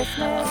on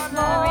Christmas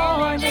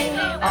morning.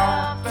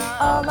 All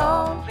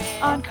alone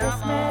on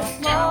Christmas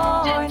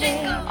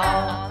morning.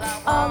 All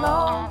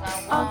alone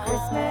on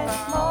Christmas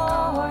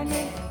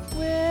morning.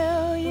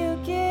 Will you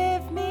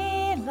give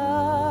me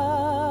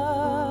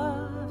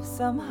love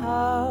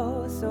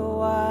somehow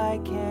so I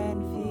can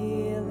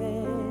feel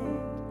it?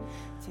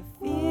 To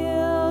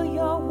feel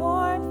your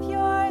warmth,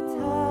 your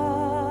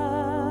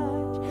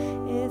touch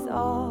is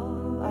all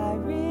I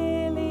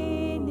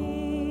really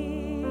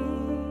need.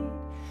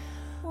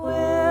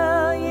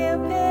 Will you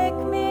pick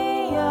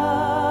me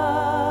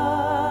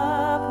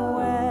up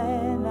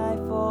when I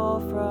fall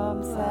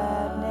from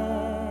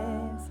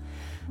sadness?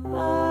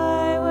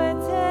 I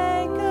would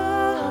take a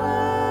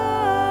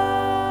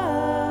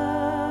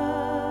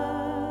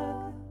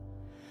hug,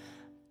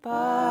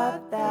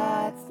 but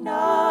that's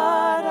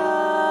not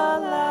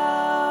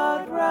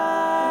allowed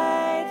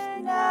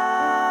right now.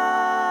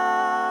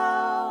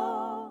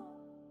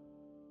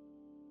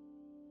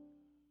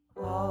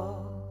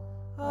 All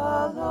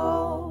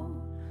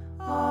alone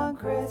on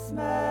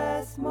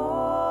Christmas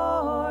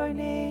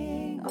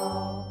morning,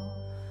 all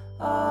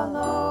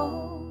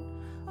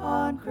alone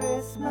on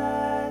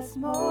Christmas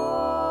morning.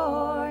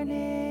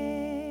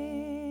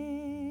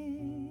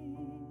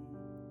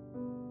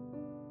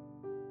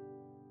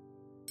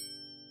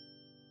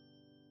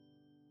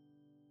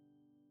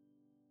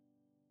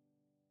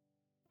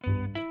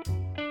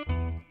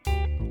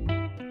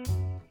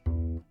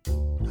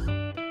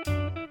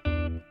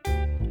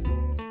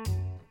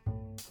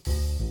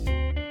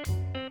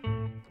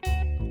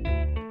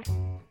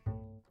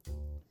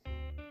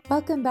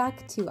 Welcome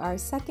back to our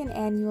second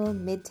annual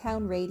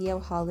Midtown Radio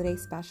Holiday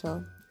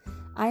Special.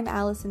 I'm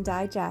Allison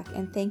Dyjach,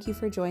 and thank you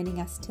for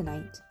joining us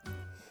tonight.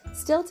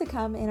 Still to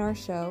come in our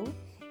show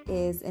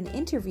is an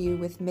interview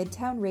with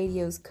Midtown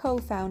Radio's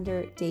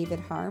co-founder David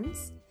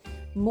Harms,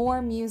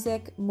 more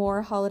music,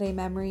 more holiday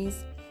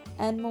memories,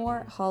 and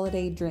more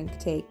holiday drink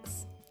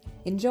takes.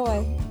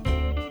 Enjoy!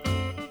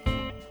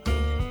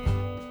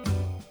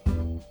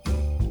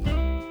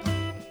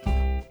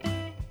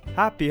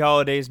 Happy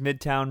holidays,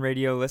 Midtown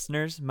Radio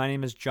listeners. My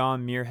name is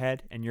John Muirhead,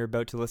 and you're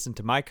about to listen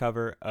to my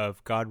cover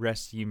of God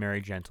Rest Ye Merry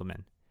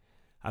Gentlemen.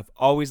 I've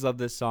always loved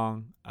this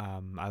song.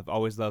 I've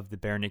always loved the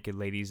Bare Naked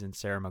Ladies and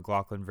Sarah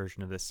McLachlan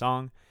version of this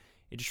song.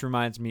 It just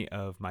reminds me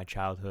of my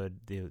childhood,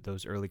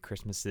 those early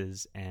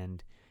Christmases,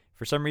 and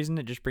for some reason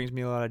it just brings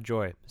me a lot of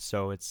joy.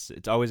 So it's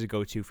always a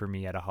go-to for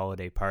me at a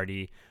holiday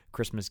party,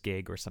 Christmas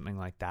gig, or something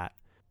like that.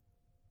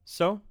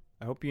 So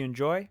I hope you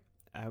enjoy.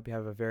 I hope you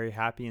have a very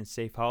happy and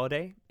safe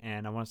holiday,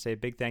 and I want to say a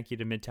big thank you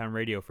to Midtown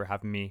Radio for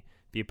having me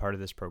be a part of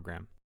this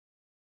program.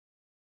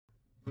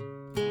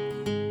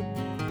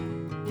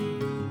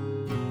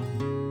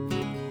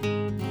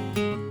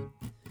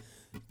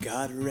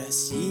 God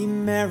rest ye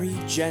merry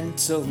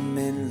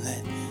gentlemen,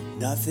 let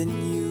nothing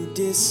you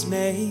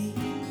dismay.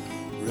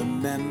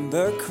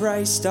 Remember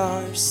Christ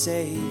our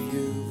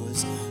Savior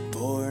was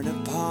born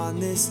upon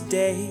this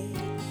day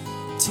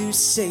to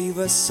save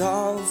us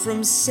all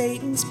from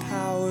Satan's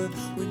power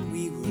when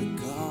we were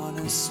gone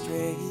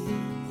astray.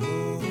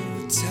 Oh,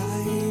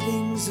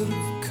 tidings of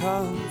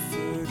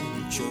comfort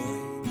and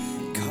joy,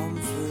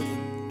 comfort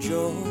and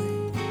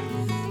joy,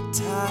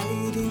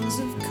 tidings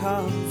of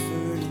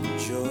comfort and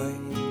joy.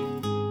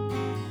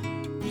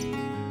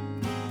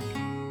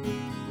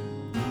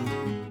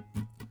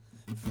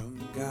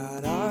 From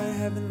God our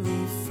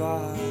Heavenly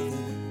Father,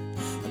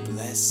 a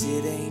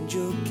blessed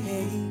angel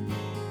came,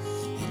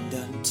 and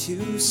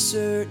unto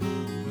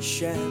certain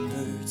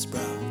shepherds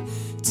brought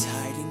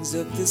tidings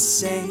of the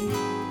same,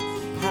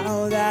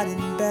 how that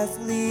in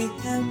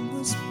Bethlehem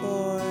was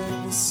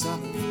born the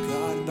Son of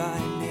God by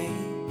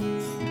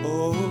name.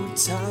 Oh,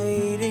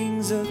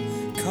 tidings of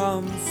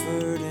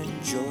comfort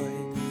and joy,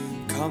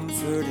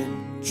 comfort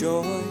and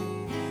joy,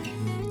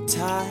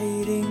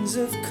 tidings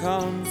of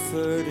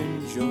comfort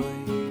and joy.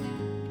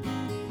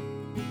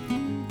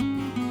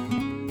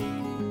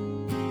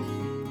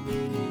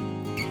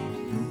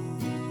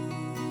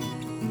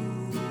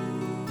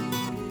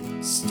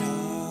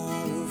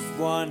 Star of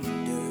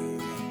wonder,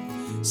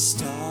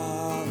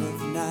 star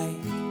of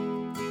night,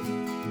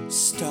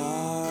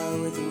 star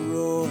with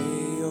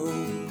royal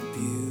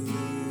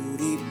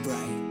beauty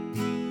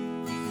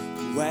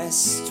bright,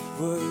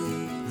 westward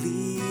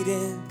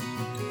leading,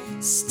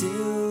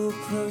 still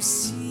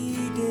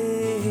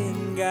proceeding,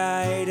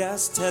 guide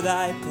us to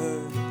thy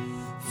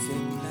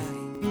perfect light.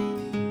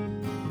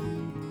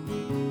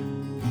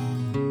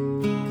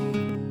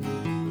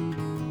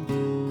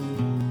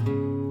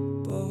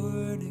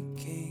 Born a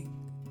king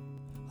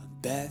on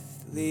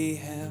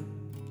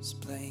Bethlehem's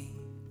plain,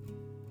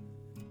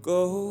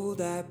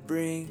 gold I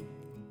bring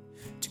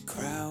to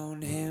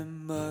crown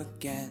him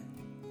again,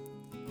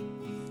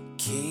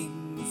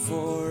 King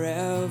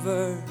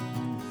forever,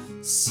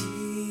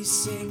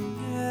 ceasing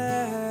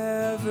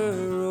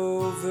never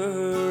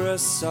over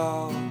us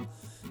all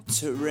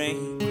to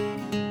reign.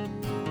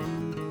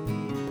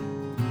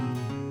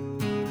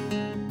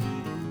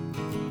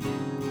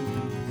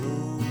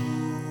 Oh,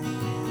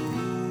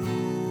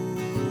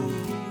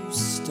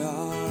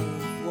 star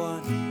of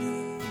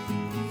wonder,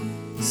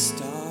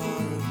 star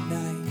of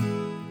night,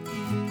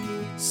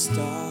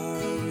 star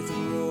with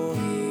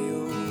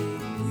royal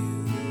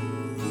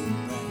beauty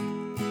bright,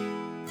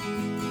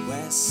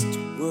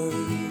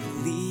 westward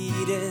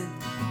leading,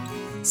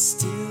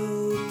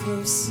 still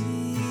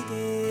proceeding,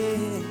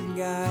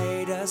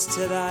 guide us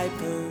to thy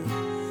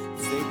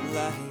perfect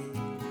light.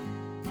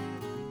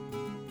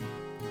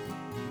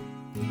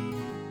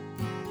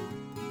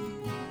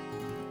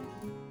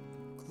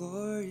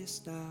 Glorious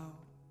now,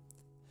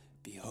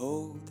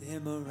 behold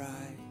him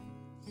arise,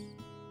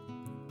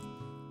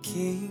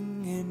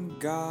 King and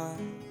God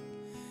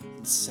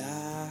in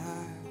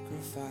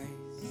sacrifice.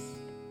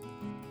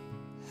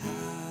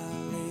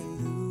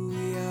 Hallelujah,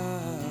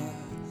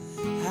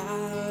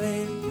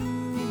 hallelujah,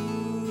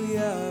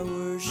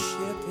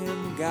 worship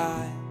him,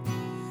 God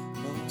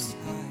most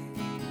high.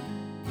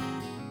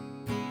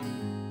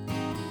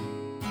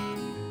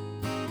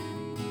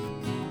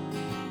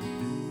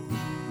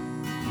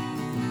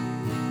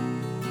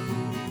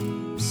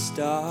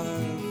 Star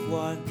of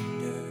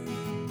wonder,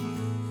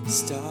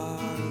 star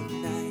of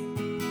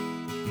night,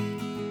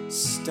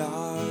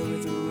 star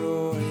with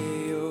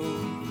royal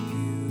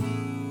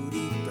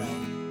beauty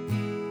bright,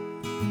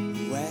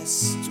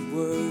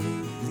 westward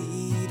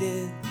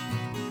leading,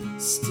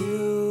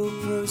 still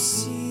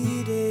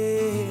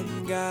proceeding,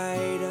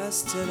 guide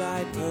us to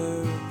thy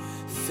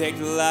perfect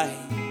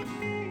light.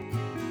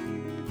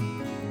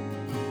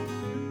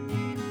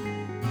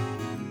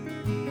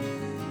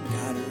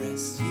 God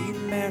rest ye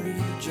merry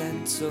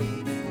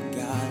gentlemen,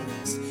 God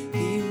rest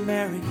ye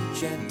merry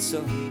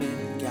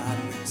gentlemen, God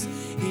rest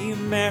ye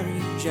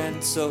merry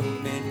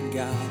gentlemen,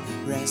 God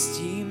rest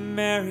ye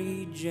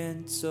merry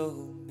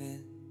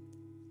gentlemen.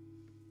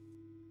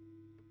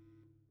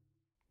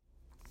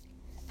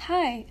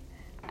 Hi,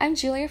 I'm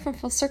Julia from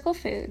Full Circle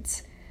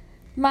Foods.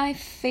 My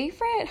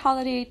favorite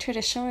holiday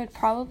tradition would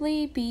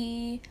probably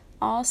be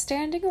all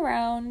standing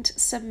around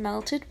some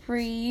melted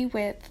brie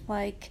with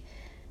like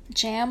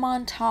jam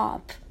on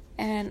top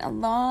and a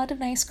lot of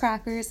nice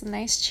crackers and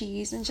nice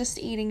cheese and just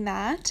eating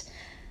that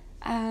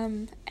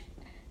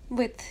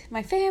with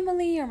my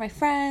family or my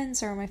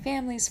friends or my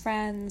family's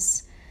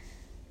friends.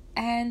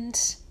 And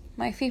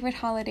my favorite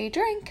holiday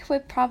drink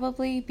would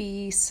probably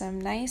be some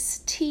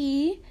nice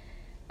tea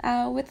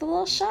with a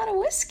little shot of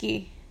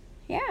whiskey.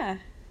 Yeah,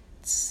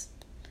 it's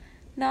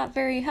not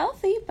very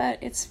healthy, but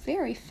it's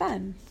very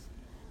fun.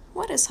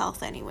 What is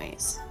health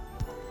anyways?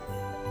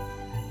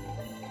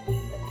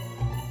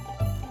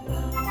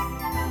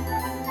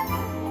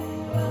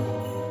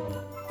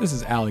 This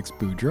is Alex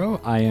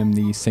Boudreau. I am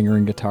the singer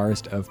and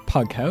guitarist of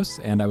Pughouse,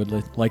 and I would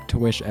like to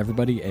wish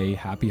everybody a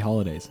happy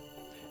holidays.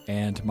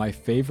 And my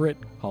favorite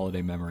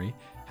holiday memory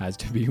has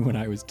to be when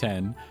I was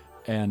 10,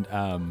 and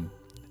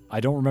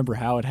I don't remember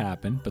how it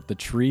happened, but the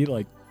tree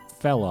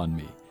fell on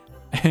me.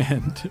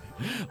 And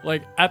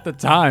at the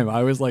time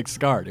I was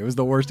scarred. It was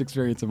the worst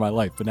experience of my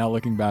life, but now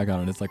looking back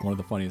on it, it's one of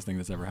the funniest things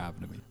that's ever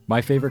happened to me.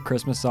 My favorite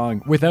Christmas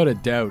song, without a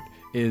doubt,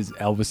 is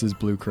Elvis's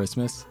Blue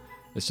Christmas.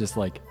 It's just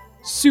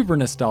super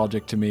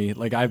nostalgic to me.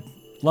 I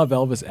love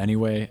Elvis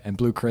anyway, and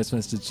Blue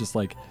Christmas is just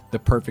the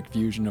perfect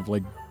fusion of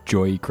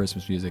joy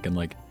Christmas music and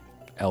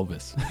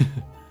Elvis.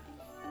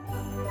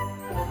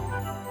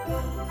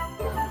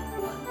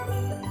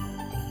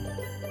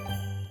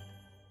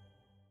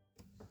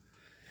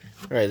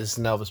 All right, this is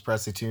an Elvis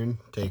Presley tune.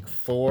 Take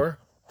 4.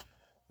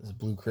 This is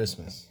Blue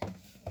Christmas.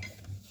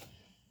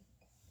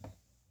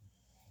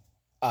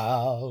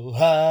 I'll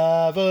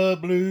have a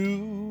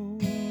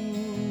blue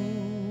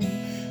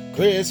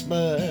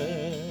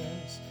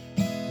Christmas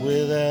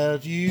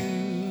without you.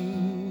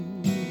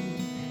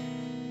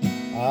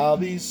 I'll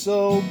be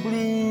so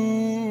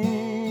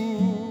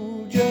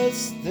blue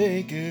just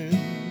thinking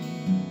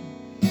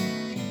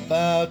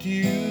about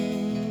you.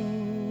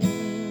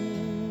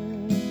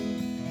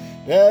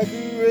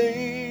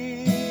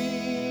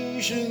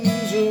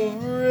 Decorations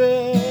of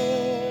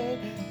red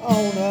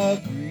on our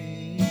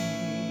green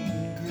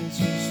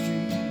Christmas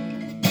tree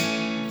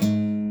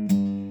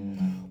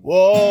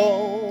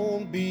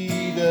won't be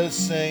the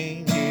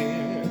same,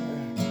 dear,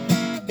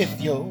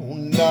 if you're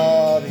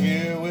not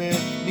here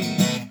with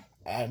me.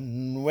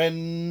 And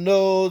when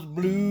those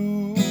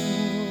blue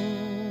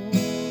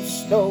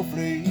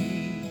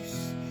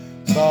snowflakes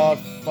start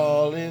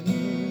falling,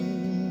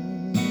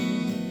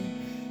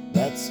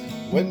 that's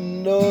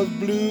when those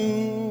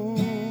blue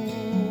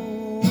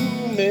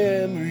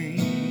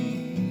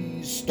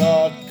memories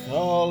start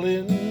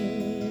calling.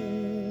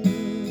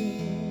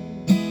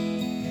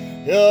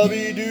 You'll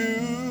be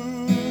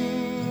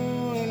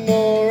doing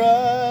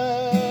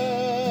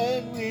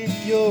alright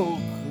with your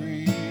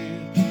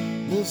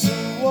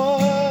Christmas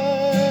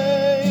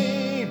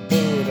white,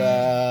 but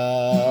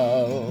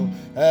I'll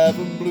have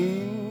a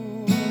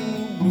blue,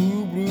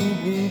 blue, blue,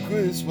 blue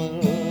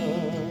Christmas.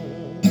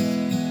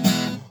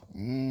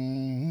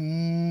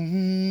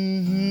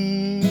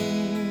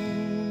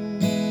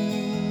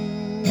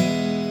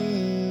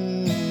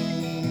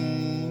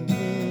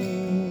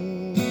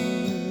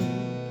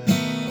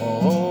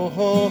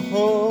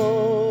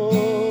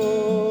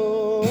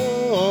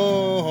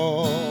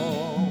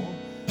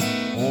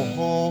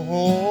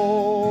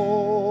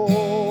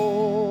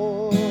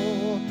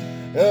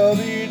 I'll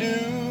be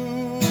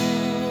doing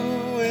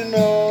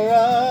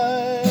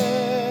alright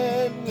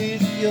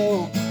with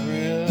your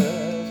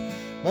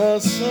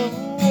Christmas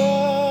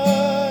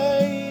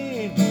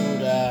white,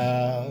 but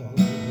I'll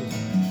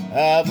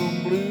have a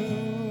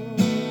blue,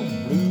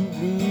 blue,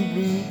 blue,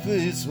 blue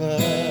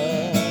Christmas.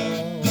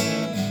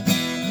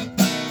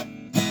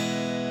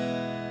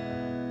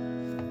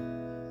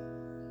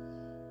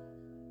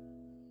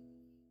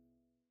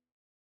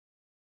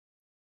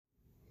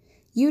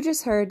 You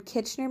just heard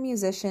Kitchener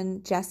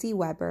musician Jesse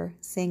Weber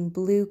sing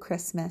Blue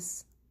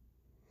Christmas.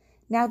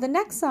 Now the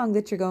next song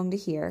that you're going to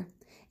hear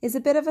is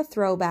a bit of a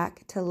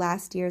throwback to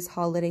last year's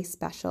holiday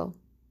special.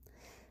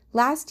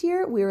 Last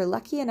year we were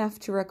lucky enough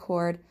to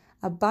record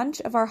a bunch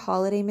of our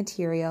holiday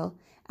material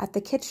at the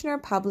Kitchener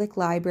Public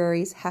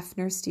Library's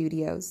Hefner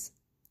Studios.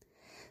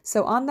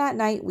 So on that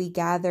night we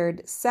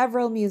gathered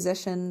several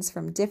musicians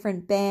from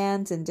different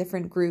bands and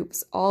different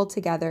groups all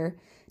together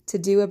to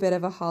do a bit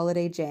of a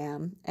holiday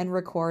jam and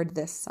record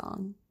this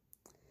song.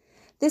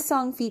 This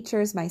song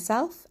features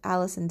myself,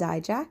 Allison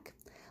Dyjach,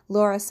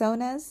 Laura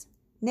Sonez,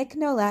 Nick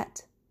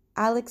Nolet,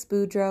 Alex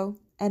Boudreau,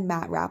 and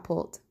Matt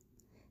Rappolt.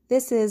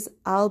 This is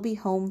I'll Be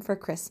Home for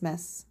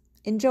Christmas.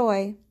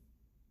 Enjoy!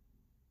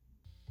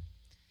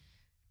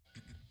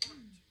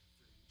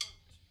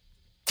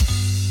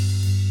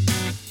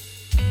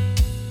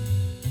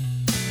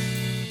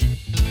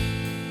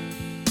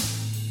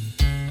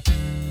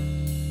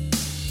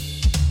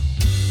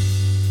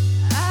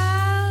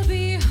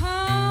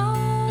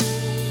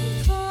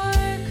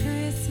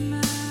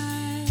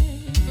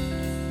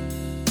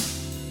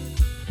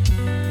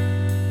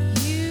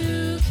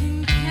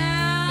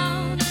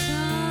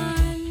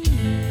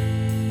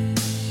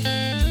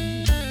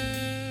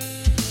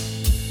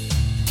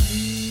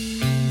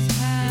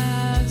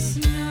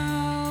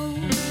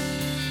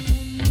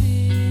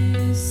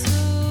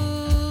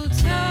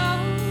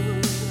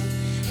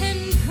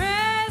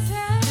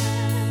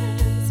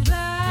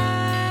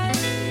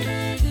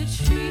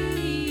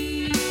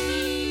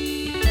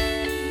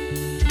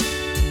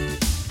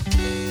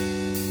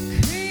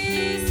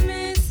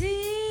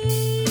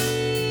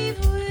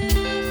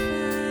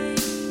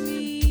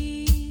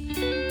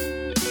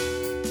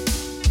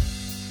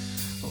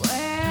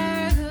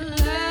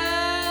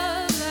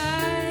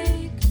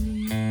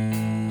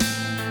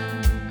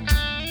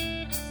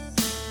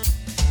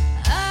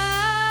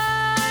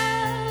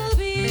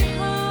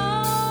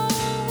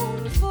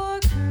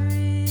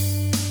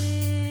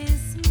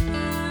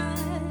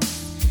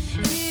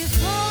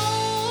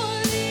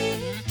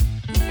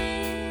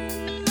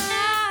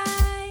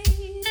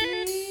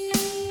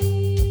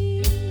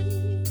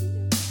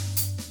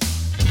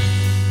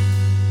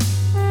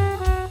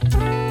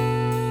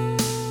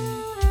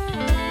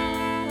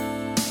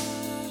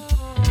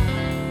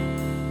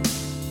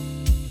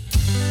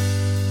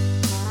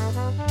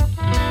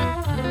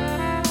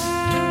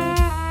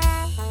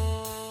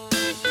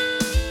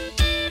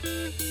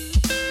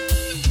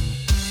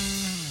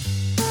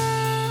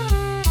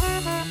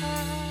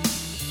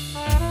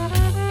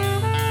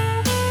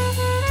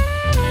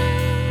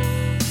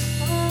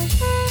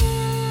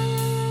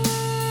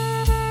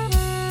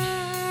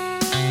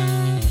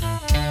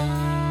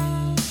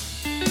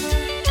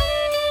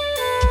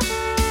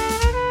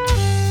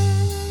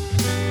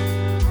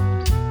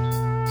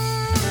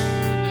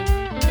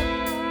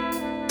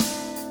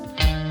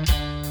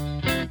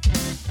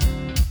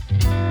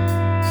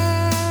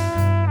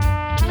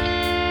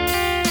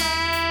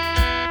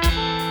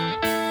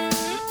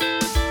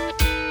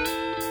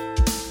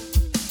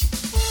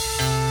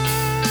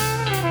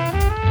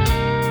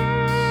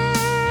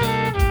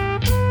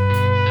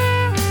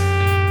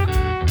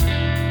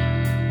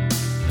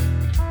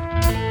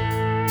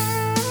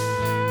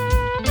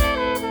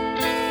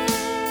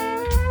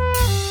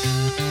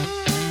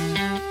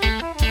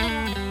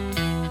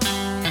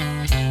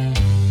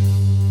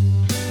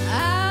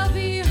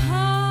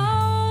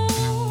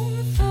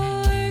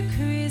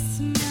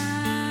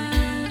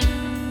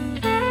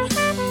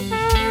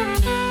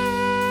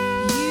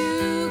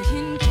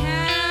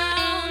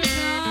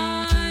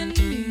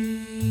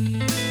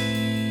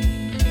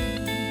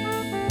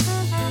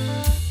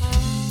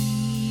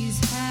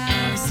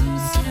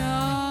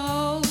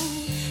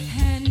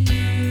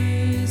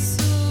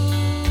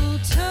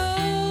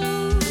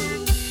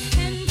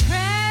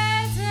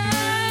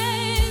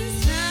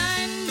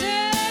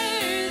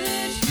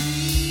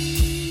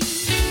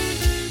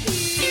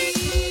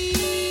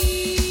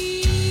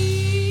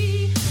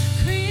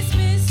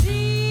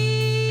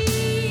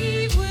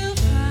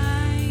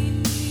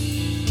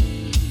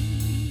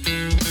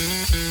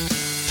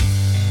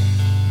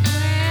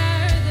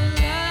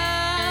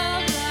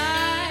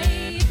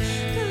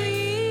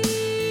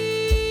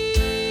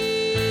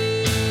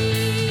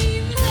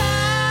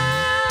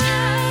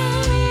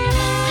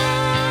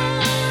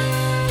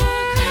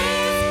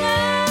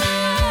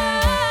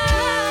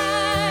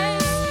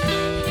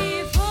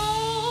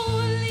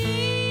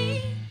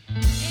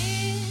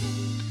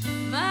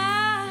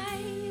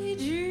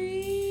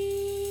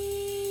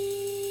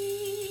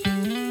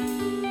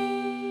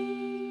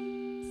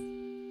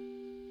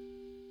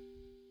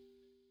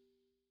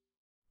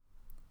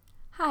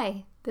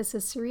 Hi, this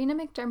is Serena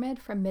McDermott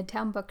from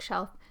Midtown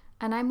Bookshelf,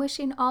 and I'm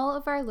wishing all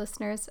of our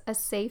listeners a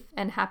safe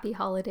and happy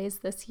holidays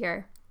this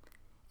year.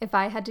 If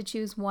I had to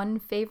choose one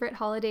favorite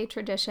holiday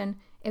tradition,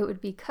 it would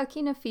be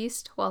cooking a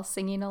feast while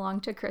singing along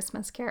to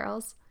Christmas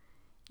carols.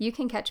 You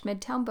can catch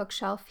Midtown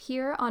Bookshelf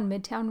here on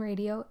Midtown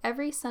Radio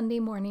every Sunday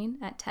morning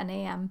at 10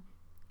 a.m.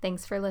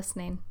 Thanks for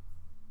listening.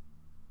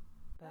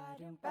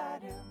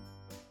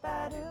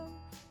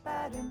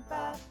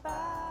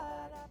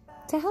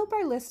 To help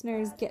our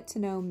listeners get to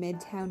know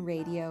Midtown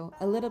Radio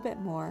a little bit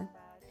more,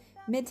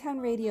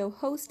 Midtown Radio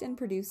host and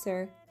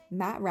producer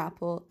Matt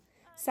Rappolt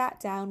sat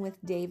down with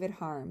David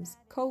Harms,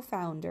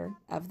 co-founder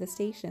of the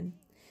station,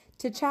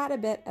 to chat a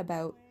bit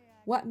about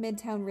what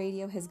Midtown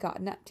Radio has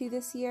gotten up to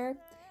this year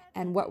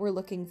and what we're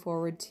looking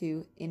forward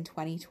to in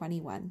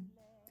 2021.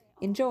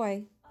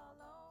 Enjoy!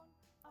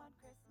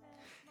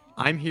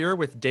 I'm here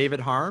with David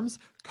Harms,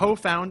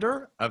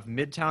 co-founder of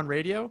Midtown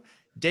Radio.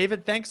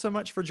 David, thanks so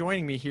much for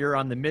joining me here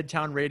on the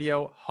Midtown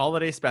Radio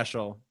Holiday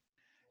Special.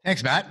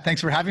 Thanks, Matt.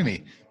 Thanks for having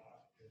me.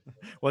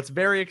 Well, it's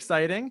very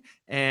exciting,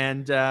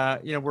 and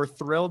we're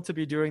thrilled to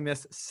be doing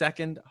this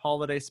second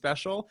holiday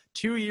special.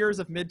 2 years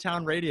of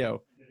Midtown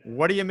Radio.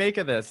 What do you make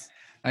of this?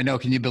 I know.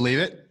 Can you believe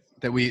it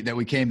that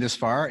we came this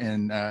far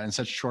in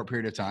such a short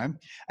period of time?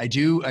 I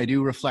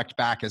do reflect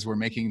back as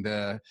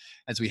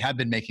we have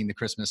been making the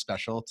Christmas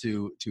special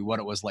to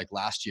what it was like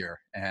last year,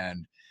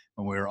 and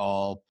when we were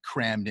all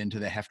crammed into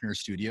the Hefner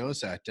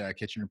studios at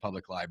Kitchener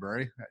Public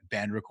Library,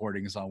 band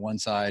recordings on one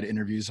side,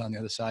 interviews on the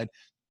other side.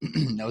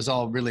 It was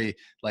all really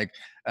like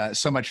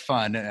so much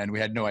fun, and we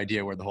had no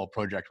idea where the whole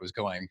project was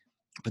going.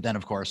 But then,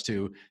 of course,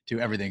 to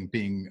everything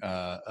being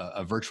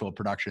a virtual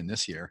production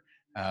this year,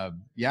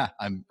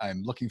 I'm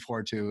looking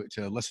forward to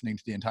listening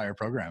to the entire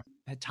program.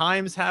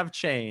 Times have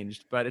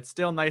changed, but it's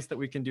still nice that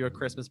we can do a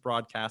Christmas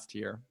broadcast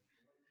here.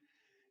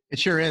 It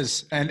sure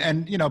is,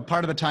 and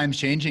part of the times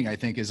changing, I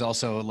think, is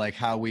also like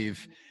how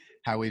we've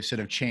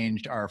sort of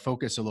changed our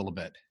focus a little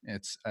bit.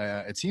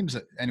 It seems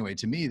anyway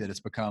to me that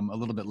it's become a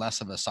little bit less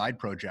of a side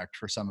project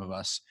for some of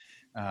us,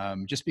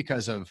 just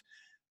because of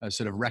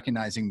sort of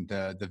recognizing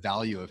the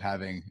value of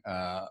having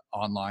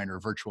online or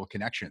virtual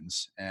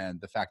connections,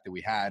 and the fact that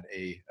we had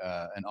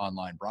an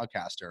online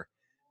broadcaster.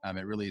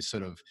 It really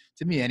sort of,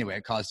 to me anyway,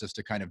 it caused us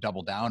to kind of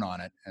double down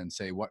on it and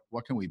say,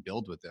 what can we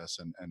build with this,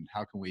 and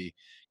how can we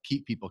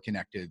keep people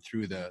connected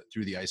through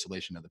the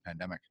isolation of the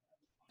pandemic?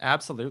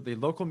 Absolutely.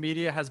 Local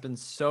media has been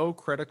so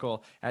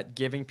critical at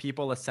giving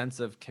people a sense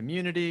of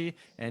community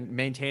and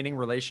maintaining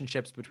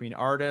relationships between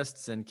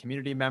artists and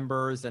community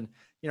members, and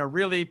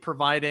really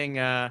providing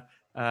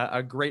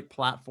a great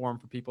platform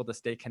for people to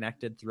stay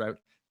connected throughout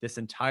this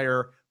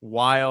entire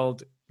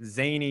wild,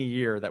 zany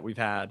year that we've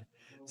had.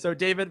 So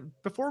David,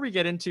 before we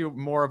get into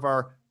more of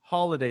our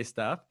holiday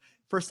stuff,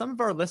 for some of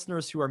our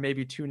listeners who are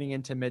maybe tuning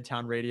into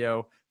Midtown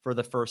Radio for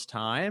the first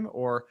time,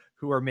 or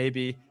who are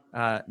maybe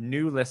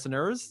new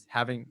listeners,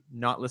 having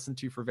not listened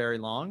to for very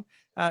long,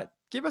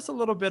 give us a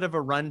little bit of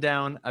a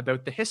rundown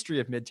about the history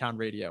of Midtown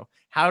Radio.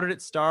 How did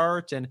it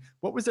start, and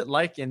what was it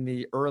like in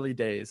the early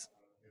days?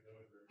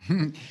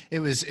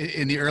 It was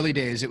in the early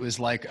days. It was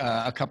like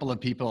a couple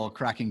of people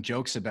cracking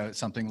jokes about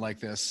something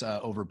like this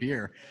over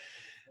beer.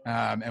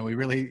 And we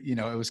really,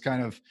 it was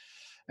kind of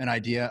an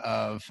idea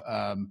of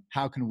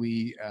how can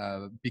we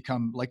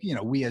become like,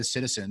 we as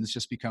citizens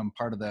just become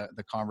part of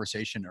the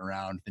conversation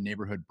around the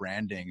neighborhood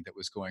branding that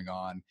was going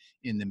on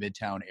in the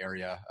Midtown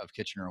area of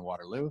Kitchener and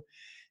Waterloo.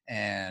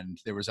 And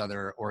there was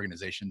other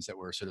organizations that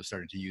were sort of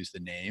starting to use the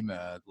name,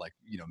 like,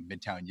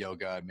 Midtown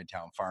Yoga,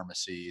 Midtown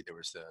Pharmacy. There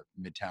was the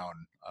Midtown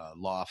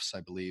Lofts,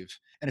 I believe,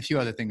 and a few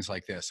other things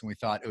like this. And we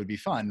thought it would be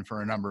fun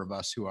for a number of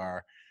us who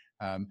are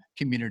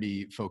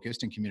community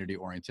focused and community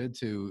oriented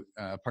to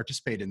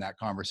participate in that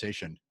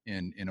conversation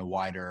in a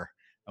wider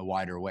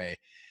way.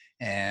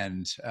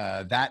 And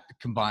that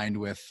combined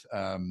with,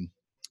 a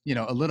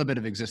little bit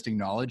of existing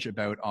knowledge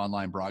about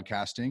online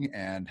broadcasting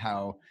and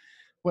how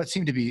what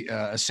seemed to be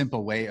a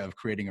simple way of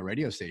creating a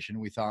radio station.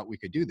 We thought we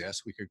could do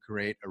this. We could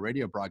create a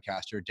radio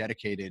broadcaster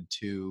dedicated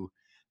to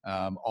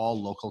all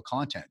local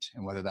content,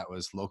 and whether that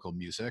was local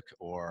music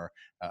or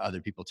other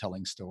people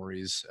telling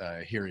stories,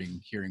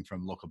 hearing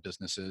from local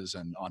businesses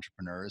and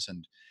entrepreneurs,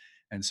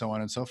 and so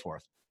on and so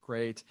forth.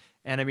 Great.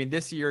 And I mean,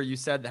 this year you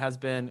said has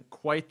been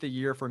quite the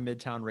year for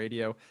Midtown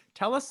Radio.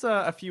 Tell us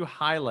a few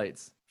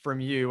highlights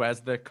from you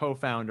as the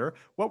co-founder.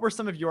 What were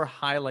some of your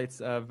highlights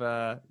of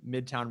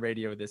Midtown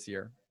Radio this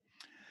year?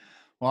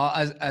 Well,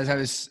 as I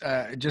was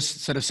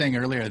just sort of saying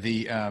earlier,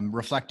 the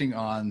reflecting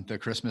on the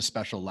Christmas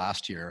special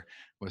last year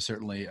was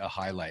certainly a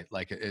highlight.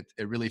 Like it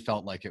really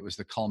felt like it was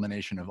the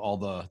culmination of all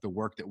the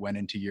work that went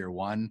into year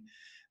one.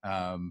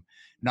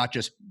 Not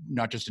just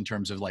in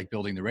terms of like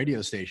building the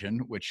radio station,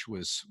 which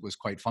was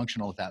quite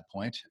functional at that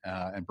point,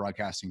 and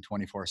broadcasting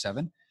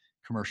 24/7,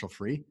 commercial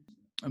free,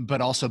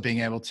 but also being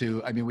able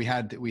to, I mean, we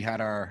had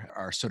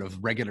our sort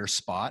of regular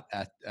spot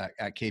at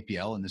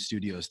KPL in the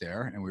studios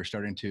there, and we were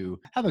starting to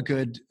have a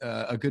good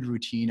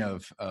routine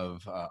of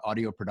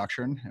audio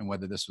production, and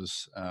whether this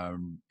was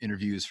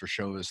interviews for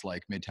shows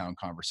like Midtown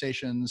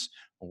Conversations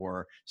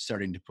or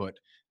starting to put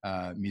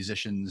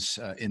musicians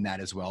in that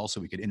as well, so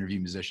we could interview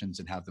musicians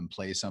and have them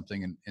play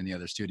something in the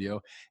other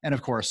studio. And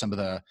of course, some of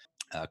the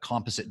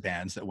composite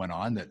bands that went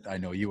on that I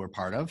know you were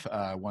part of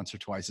once or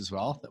twice as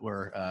well, that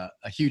were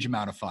a huge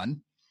amount of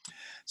fun.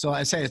 So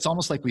I say it's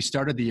almost like we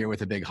started the year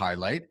with a big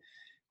highlight.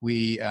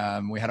 We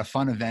had a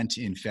fun event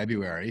in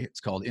February. It's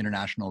called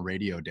International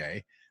Radio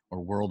Day,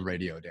 or World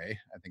Radio Day,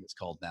 I think it's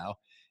called now.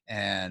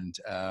 And,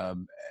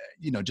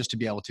 just to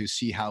be able to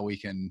see how we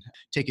can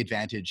take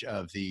advantage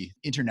of the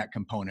internet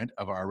component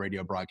of our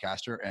radio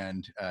broadcaster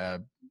and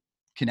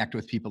connect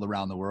with people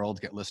around the world,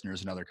 get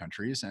listeners in other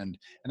countries. And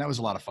that was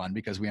a lot of fun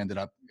because we ended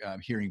up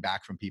hearing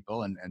back from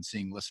people and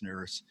seeing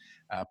listeners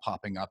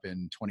popping up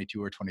in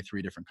 22 or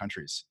 23 different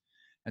countries.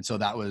 And so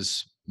that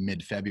was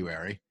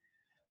mid-February.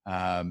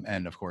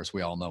 And of course,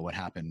 we all know what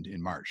happened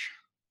in March.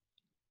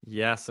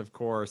 Yes, of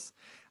course.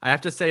 I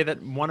have to say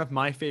that one of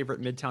my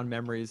favorite Midtown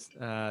memories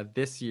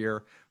this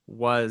year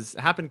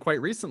happened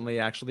quite recently,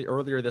 actually,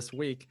 earlier this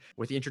week,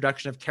 with the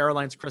introduction of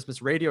Caroline's Christmas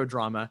radio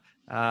drama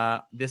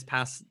this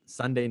past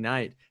Sunday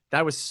night.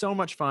 That was so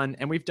much fun.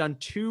 And we've done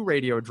 2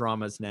 radio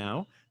dramas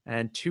now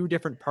and 2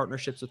 different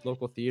partnerships with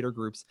local theater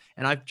groups.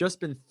 And I've just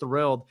been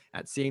thrilled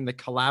at seeing the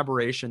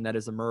collaboration that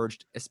has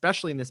emerged,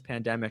 especially in this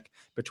pandemic,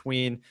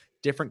 between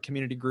different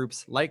community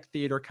groups like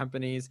theater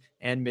companies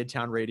and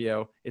Midtown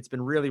Radio. It's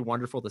been really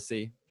wonderful to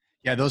see.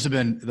 Yeah, those have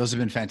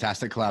been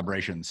fantastic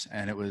collaborations,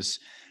 and it was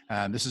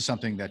this is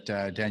something that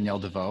Danielle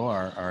DeVoe,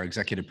 our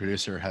executive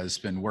producer, has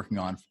been working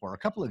on for a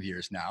couple of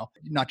years now.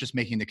 Not just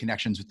making the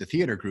connections with the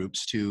theater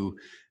groups to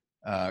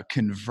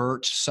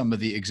convert some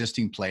of the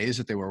existing plays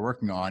that they were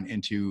working on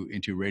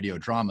into radio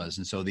dramas,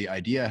 and so the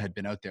idea had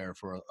been out there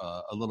for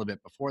a little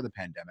bit before the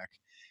pandemic.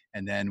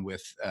 And then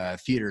with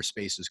theater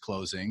spaces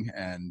closing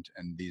and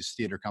these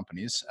theater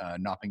companies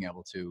not being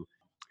able to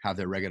have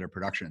their regular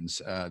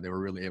productions, they were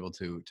really able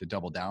to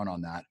double down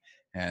on that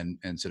and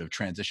sort of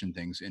transition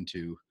things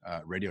into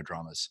radio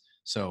dramas.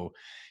 So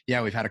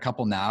yeah, we've had a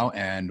couple now,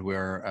 and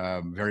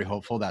we're very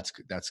hopeful that's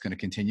going to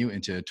continue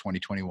into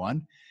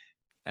 2021.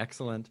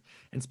 Excellent.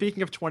 And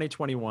speaking of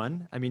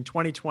 2021, I mean,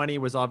 2020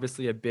 was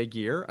obviously a big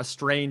year, a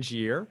strange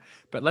year,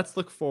 but let's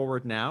look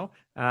forward now.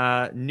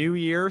 New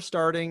year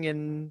starting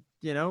in,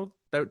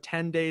 about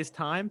 10 days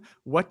time.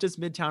 What does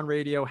Midtown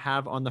Radio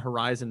have on the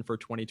horizon for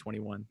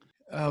 2021?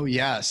 Oh,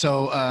 yeah.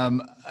 So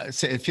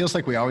it feels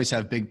like we always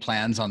have big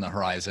plans on the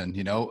horizon.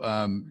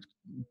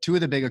 2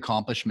 of the big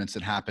accomplishments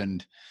that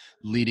happened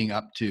leading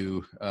up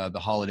to the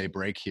holiday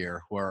break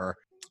here were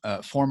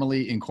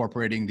formally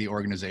incorporating the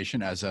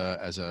organization as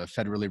a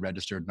federally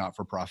registered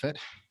not-for-profit.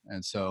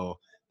 And so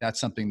that's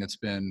something that's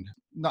been,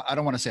 I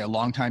don't want to say a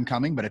long time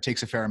coming, but it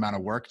takes a fair amount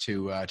of work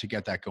to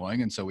get that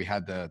going. And so we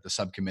had the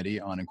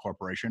subcommittee on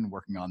incorporation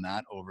working on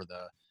that over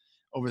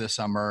the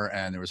summer,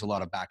 and there was a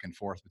lot of back and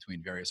forth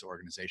between various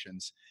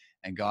organizations,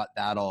 and got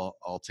that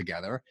all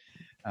together.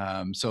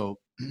 So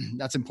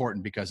that's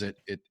important because it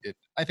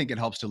I think it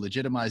helps to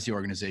legitimize the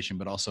organization,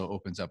 but also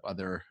opens up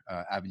other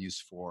avenues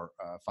for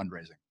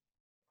fundraising.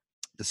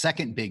 The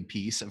second big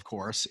piece, of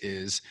course,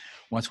 is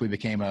once we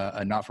became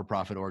a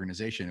not-for-profit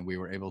organization, we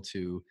were able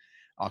to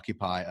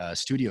occupy a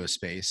studio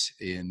space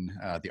in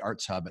the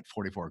Arts Hub at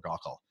 44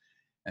 Gaukel.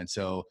 And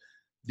so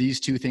these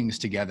 2 things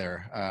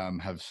together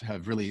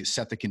have really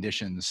set the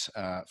conditions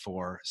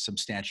for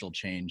substantial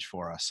change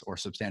for us, or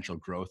substantial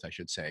growth, I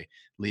should say,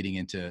 leading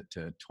into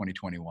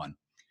 2021.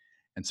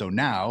 And so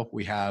now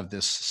we have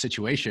this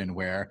situation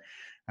where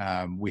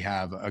we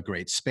have a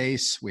great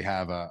space, we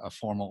have a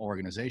formal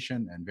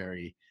organization, and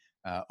very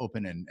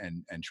open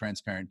and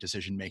transparent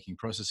decision-making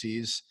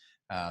processes.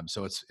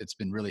 So it's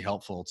been really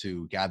helpful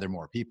to gather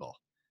more people.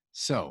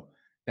 So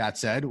that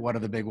said, what are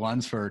the big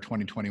ones for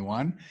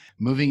 2021?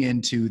 Moving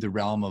into the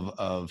realm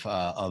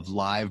of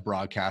live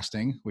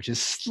broadcasting, which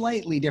is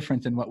slightly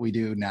different than what we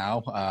do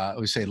now.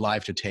 We say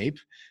live to tape.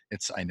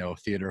 I know,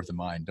 theater of the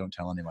mind, don't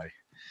tell anybody.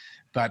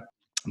 But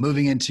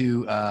moving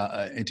into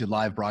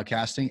live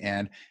broadcasting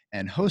and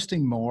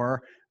hosting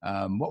more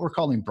what we're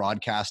calling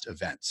broadcast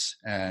events.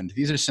 And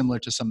these are similar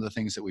to some of the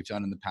things that we've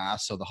done in the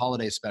past. So the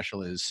holiday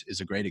special is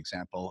a great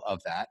example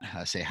of that.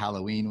 Say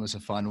Halloween was a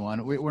fun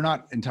one. We're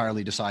not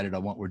entirely decided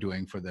on what we're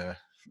doing for the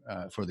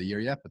year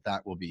yet, but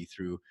that will be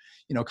through,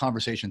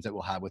 conversations that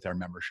we'll have with our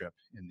membership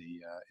in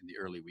the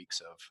early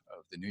weeks of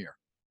the new year.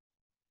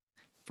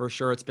 For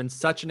sure. It's been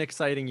such an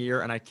exciting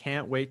year, and I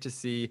can't wait to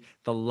see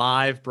the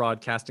live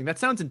broadcasting. That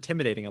sounds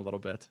intimidating a little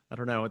bit. I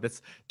don't know.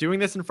 Doing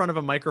this in front of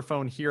a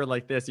microphone here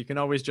like this, you can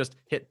always just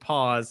hit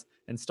pause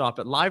and stop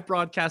it. Live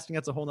broadcasting,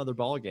 that's a whole nother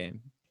ball game.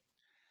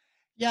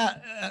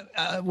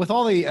 Yeah, with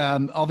all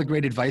the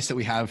great advice that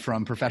we have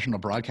from professional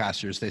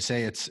broadcasters, they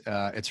say it's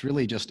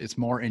really it's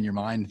more in your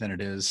mind than it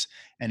is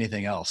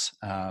anything else.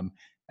 And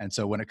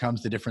so when it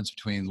comes to the difference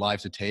between live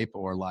to tape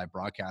or live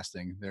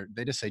broadcasting,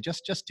 they just say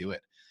just do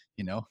it.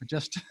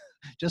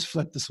 Just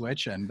flip the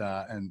switch and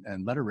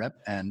let her rip,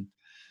 and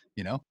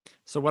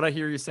So what I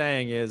hear you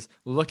saying is,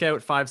 look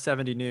out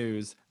 570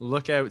 News,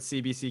 look out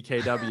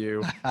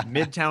CBCKW,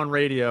 Midtown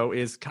Radio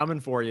is coming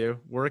for you.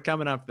 We're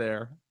coming up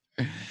there.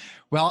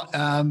 Well,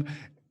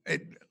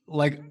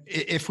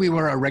 if we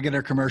were a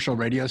regular commercial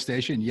radio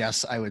station,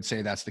 yes, I would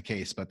say that's the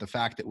case. But the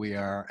fact that we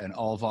are an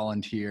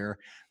all-volunteer,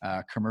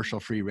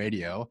 commercial-free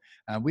radio,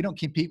 we don't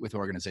compete with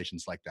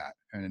organizations like that.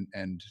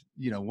 And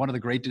one of the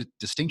great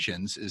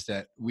distinctions is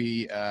that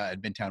we at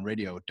Midtown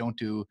Radio don't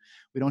do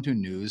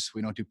news,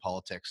 we don't do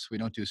politics, we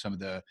don't do some of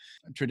the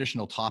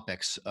traditional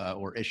topics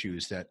or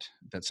issues that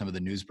some of the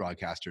news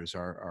broadcasters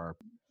are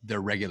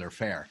their regular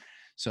fare.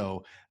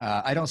 So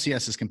I don't see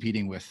us as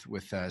competing with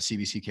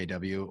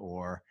CBC-KW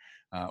or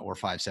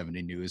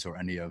 570 News or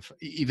any of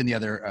even the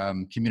other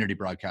community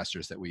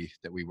broadcasters that we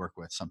work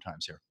with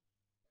sometimes here.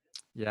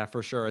 Yeah,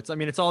 for sure. It's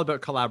all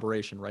about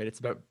collaboration, right? It's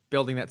about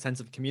building that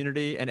sense of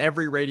community, and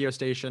every radio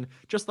station,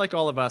 just like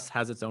all of us,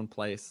 has its own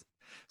place.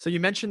 So you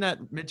mentioned that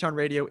Midtown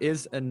Radio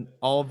is an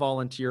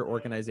all-volunteer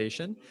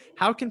organization.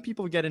 How can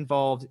people get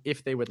involved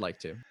if they would like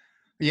to?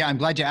 Yeah, I'm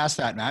glad you asked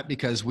that, Matt,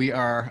 because we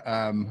are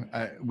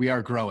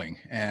growing,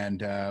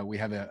 and we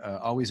have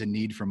always a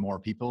need for more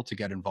people to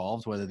get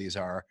involved, whether these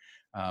are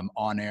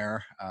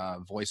on-air,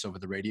 voice over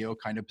the radio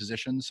kind of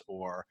positions,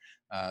 or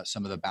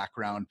some of the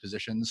background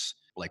positions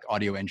like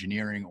audio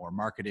engineering or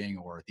marketing,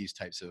 or these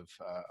types of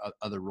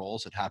other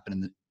roles that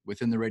happen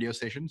within the radio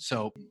station.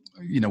 So,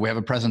 we have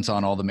a presence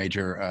on all the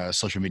major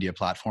social media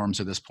platforms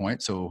at this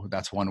point. So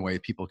that's one way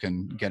people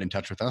can get in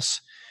touch with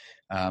us.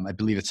 I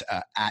believe it's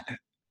at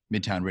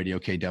Midtown Radio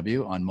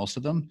KW on most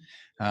of them.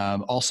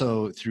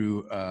 Also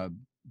through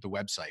the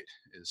website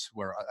is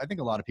where I think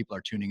a lot of people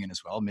are tuning in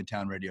as well,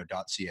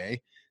 midtownradio.ca.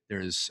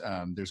 There's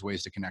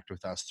ways to connect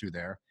with us through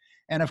there.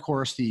 And of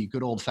course, the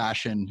good old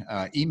fashioned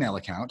email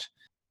account,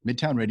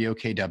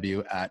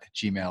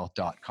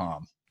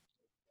 midtownradiokw@gmail.com.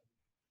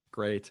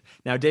 Great.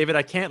 Now, David,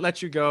 I can't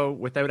let you go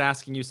without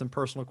asking you some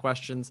personal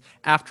questions.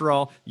 After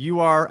all,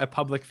 you are a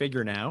public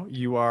figure now.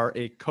 You are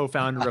a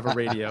co-founder of a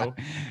radio.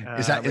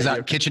 Is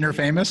that Kitchener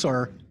famous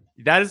or?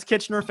 That is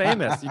Kitchener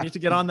famous. You need to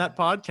get on that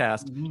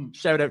podcast.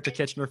 Shout out to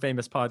Kitchener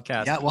famous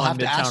podcast. Yeah, we'll have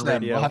to ask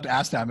them. We'll have to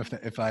ask them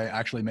if I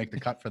actually make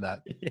the cut for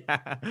that.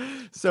 Yeah.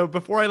 So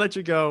before I let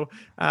you go,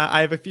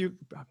 I have a few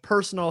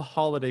personal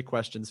holiday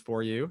questions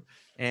for you,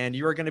 and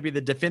you are going to be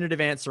the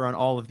definitive answer on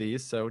all of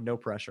these. So no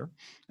pressure.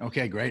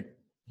 Okay, great.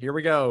 Here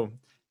we go.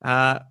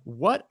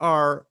 What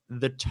are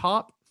the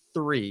top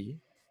 3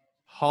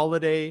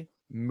 holiday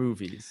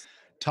movies?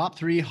 Top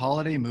 3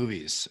 holiday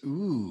movies.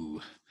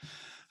 Ooh.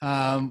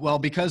 Well,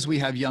 because we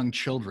have young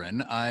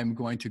children, I'm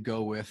going to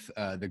go with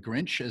The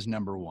Grinch as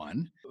number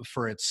 1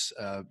 for its,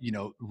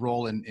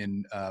 role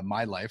in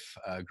my life,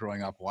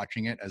 growing up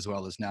watching it, as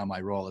well as now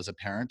my role as a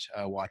parent,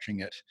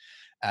 watching it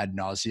ad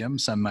nauseum,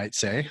 some might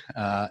say.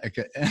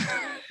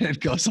 It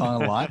goes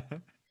on a lot.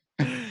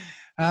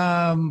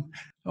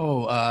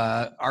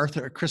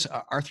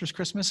 Arthur's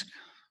Christmas.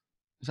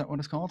 Is that what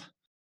it's called?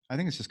 I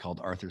think it's just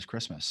called Arthur's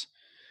Christmas.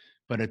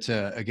 But it's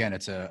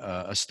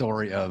a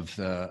story of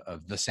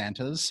the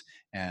Santas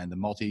and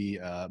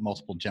the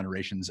multiple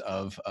generations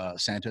of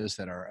Santas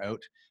that are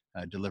out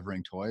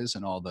delivering toys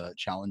and all the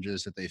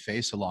challenges that they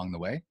face along the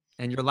way.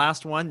 And your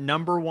last one,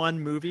 number 1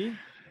 movie?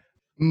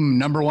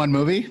 Number 1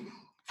 movie,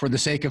 for the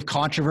sake of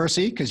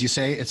controversy, because you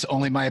say it's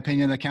only my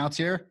opinion that counts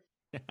here.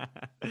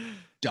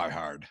 Die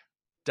Hard.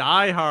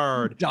 Die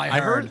Hard. Die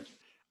Hard.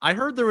 I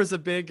heard there was a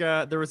big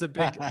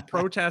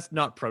protest.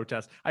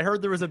 I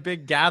heard there was a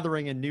big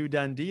gathering in New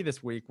Dundee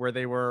this week where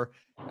they were.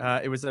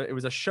 It was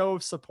a show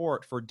of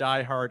support for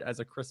Die Hard as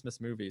a Christmas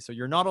movie. So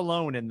you're not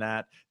alone in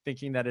that,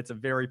 thinking that it's a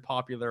very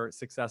popular,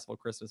 successful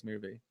Christmas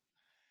movie.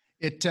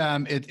 It's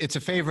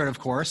a favorite, of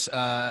course.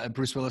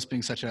 Bruce Willis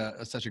being such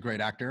a great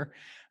actor,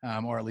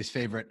 or at least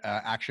favorite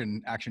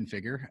action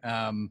figure.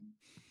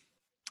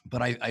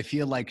 But I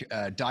feel like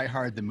Die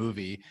Hard the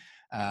movie,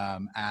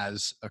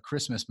 as a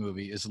Christmas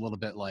movie, is a little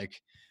bit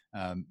like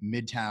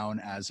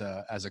Midtown as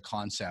a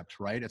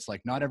concept, right? It's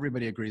like not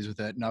everybody agrees with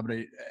it.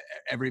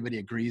 Everybody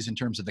agrees in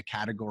terms of the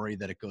category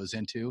that it goes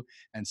into,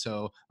 and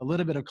so a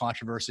little bit of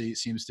controversy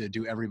seems to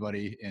do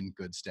everybody in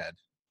good stead.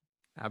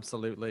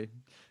 Absolutely.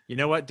 You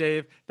know what,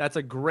 Dave? That's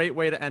a great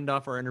way to end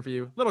off our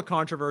interview. Little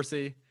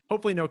controversy.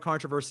 Hopefully, no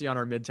controversy on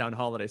our Midtown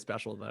holiday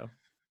special, though.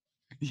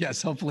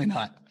 Yes, hopefully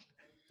not.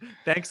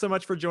 Thanks so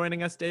much for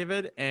joining us,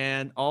 David,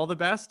 and all the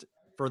best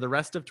for the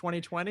rest of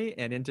 2020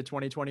 and into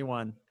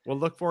 2021. We'll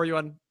look for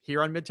you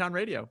here on Midtown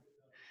Radio.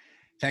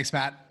 Thanks,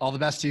 Matt. All the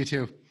best to you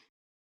too.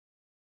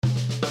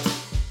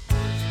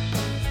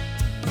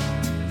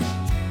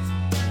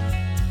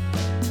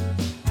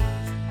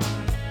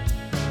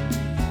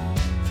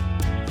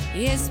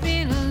 It's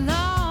been a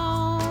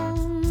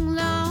long,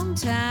 long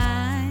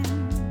time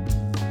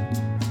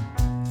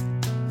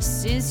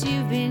since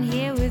you've been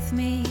here with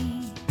me.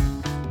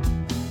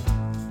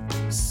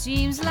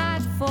 Seems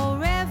like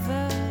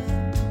forever,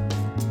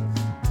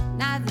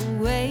 not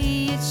the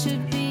way it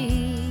should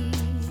be.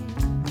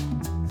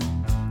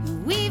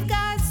 We've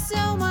got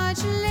so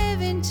much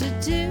living to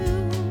do,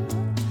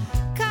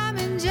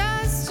 coming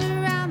just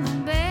around the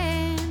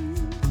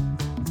bend.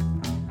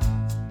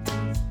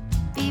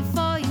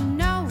 Before you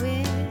know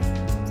it,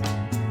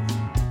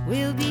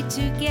 we'll be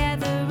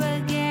together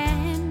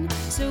again.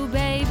 So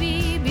baby,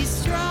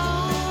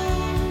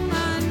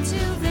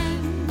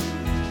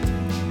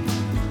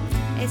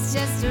 It's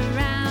just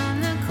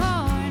around the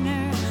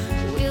corner.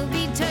 We'll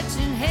be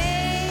touching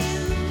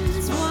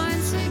hands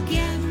once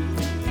again,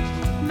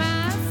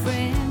 my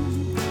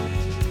friend.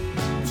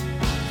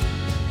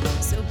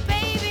 So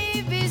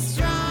baby, be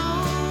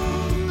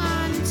strong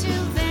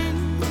until then.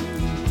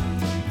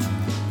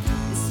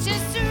 It's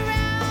just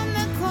around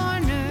the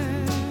corner.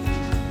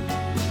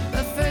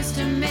 But first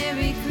a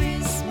Merry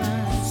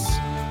Christmas,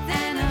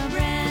 then a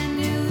brand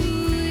new year.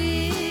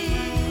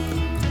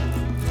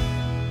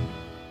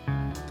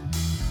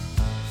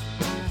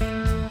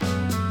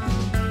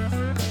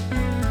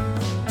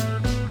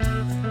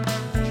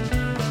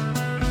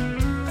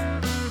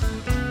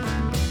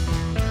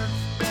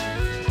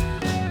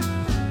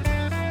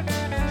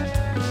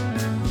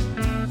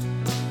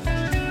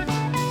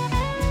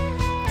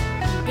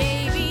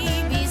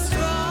 Baby, be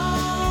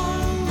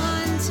strong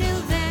until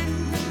then.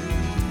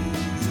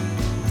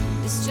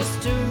 It's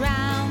just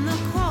around the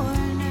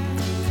corner.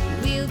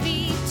 We'll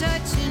be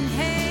touching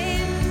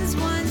hands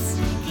once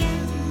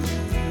again,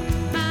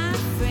 my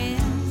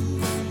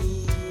friends.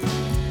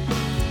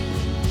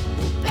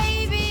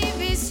 Baby,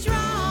 be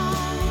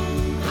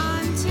strong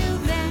until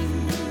then.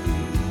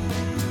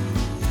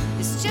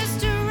 It's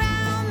just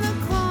around the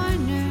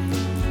corner.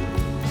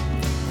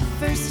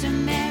 First a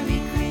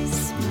Merry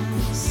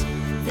Christmas,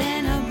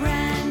 then a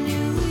brand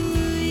new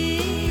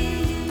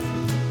year.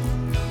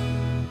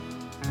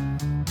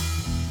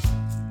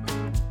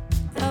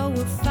 Though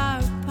we're far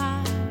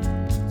apart,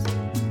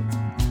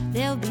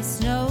 there'll be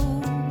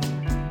snow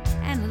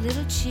and a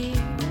little cheer.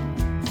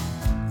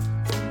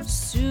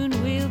 Soon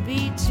we'll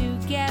be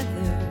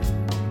together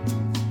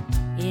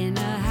in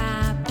a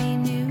happy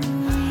new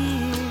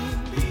year.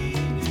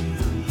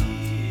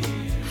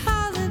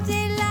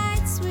 Holiday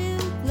lights will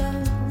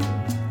glow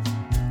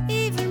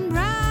even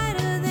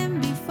brighter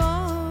than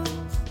before,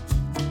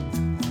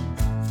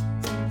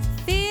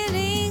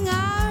 filling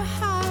our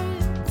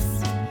hearts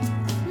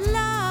with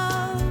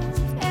love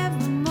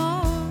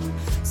evermore.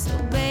 So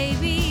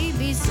baby,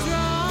 be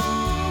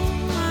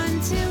strong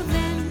until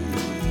then.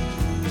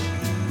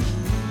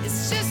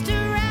 It's just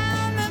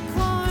around the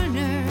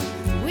corner.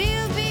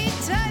 We'll be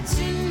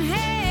touching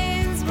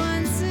hands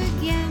once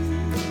again,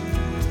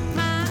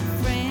 my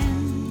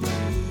friend.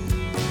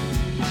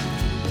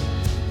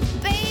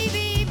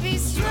 Baby, be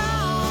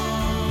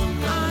strong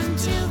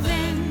until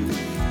then.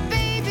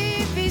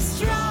 Baby, be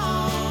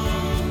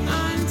strong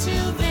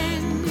until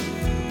then.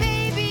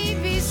 Baby,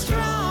 be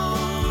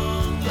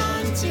strong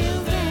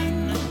until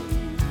then.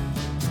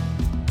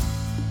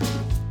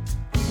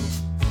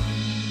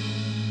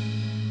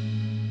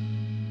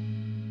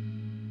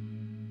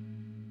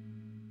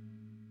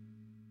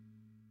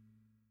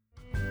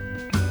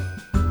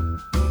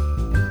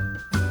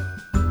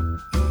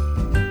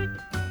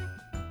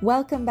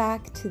 Welcome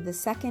back to the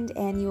second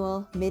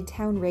annual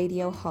Midtown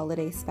Radio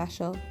Holiday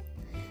Special.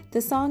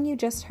 The song you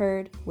just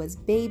heard was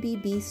Baby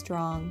Be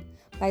Strong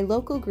by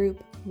local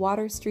group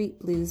Water Street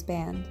Blues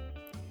Band.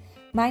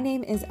 My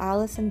name is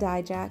Allison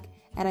Dyjach,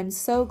 and I'm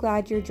so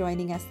glad you're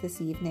joining us this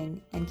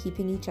evening and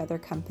keeping each other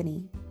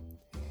company.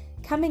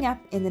 Coming up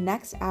in the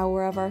next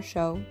hour of our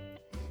show,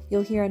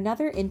 you'll hear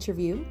another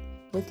interview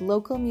with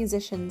local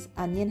musicians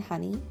Onion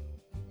Honey,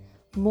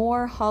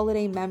 more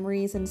holiday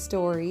memories and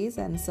stories,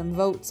 and some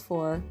votes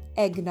for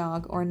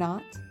eggnog or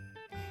not,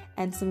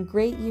 and some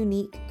great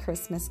unique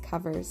Christmas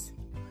covers.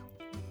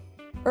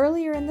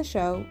 Earlier in the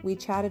show, we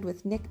chatted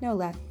with Nick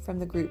Nolet from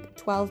the group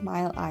 12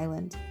 Mile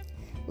Island.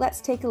 Let's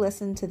take a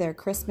listen to their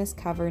Christmas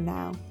cover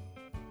now.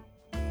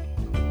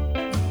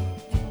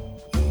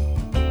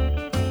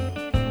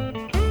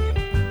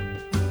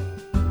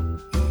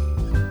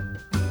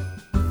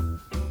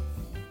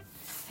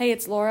 Hey,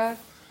 it's Laura.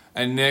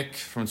 And Nick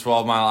from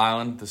 12 Mile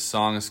Island. The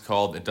song is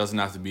called It Doesn't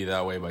Have to Be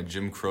That Way by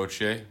Jim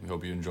Croce. We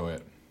hope you enjoy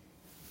it.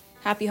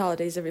 Happy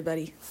holidays,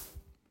 everybody.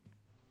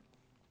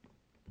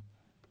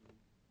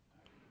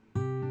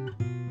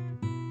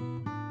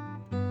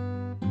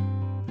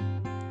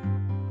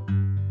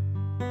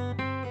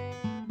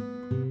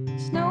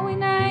 Snowy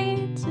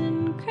nights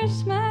and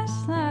Christmas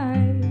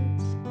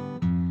lights,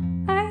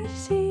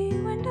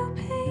 icy window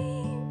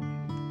pane,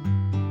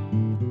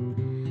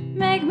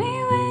 make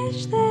me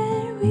wish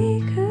that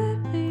we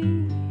could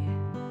be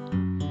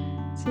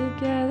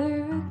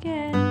together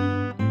again.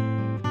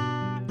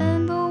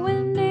 And the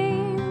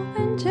windy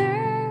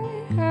winter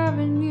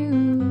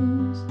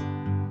avenues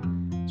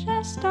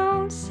just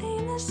don't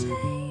seem the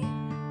same,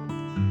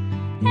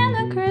 and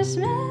the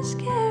Christmas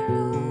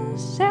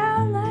carols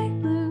sound like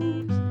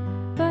blues,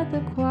 but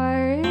the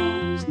choir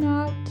is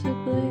not to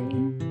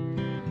blame.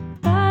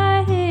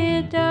 But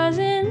it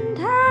doesn't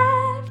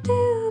have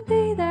to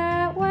be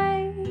that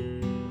way.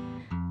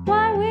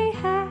 What we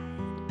had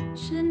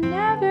should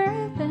never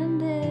have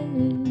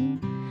ended.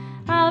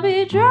 I'll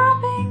be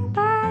dropping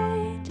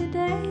by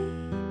today,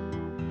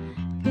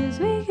 'cause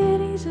we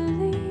could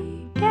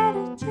easily get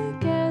it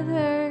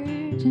together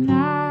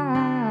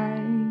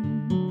tonight.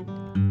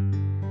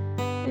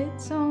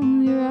 It's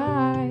only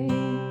right.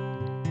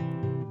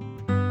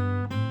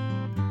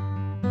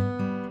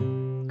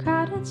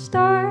 Crowded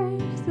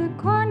stars, the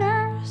corner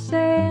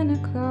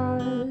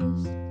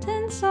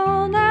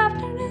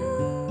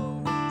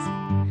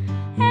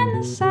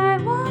and the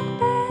sidewalk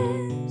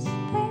bends,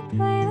 they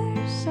play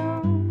their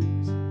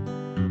songs,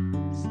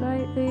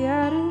 slightly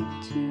out of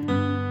tune,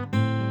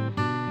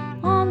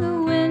 on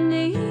the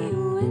windy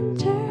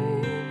winter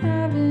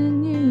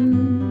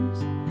avenues.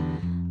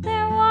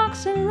 There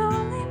walks a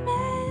lonely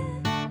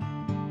man,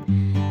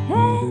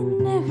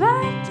 and if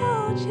I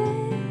told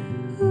you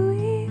who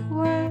he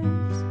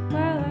was,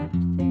 well, I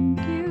think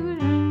you'd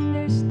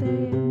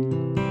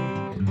understand.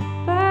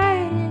 But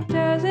it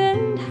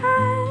doesn't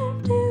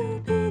have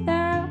to be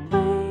that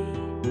way.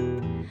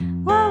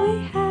 What we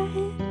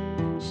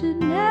had should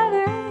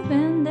never have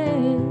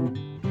ended.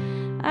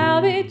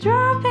 I'll be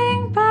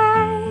dropping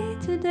by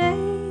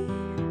today,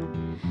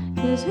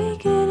 'cause we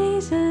could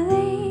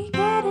easily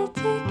get it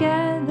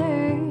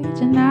together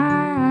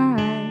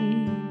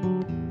tonight.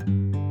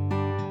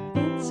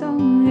 It's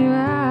only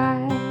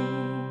right.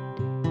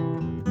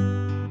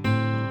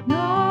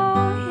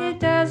 No, it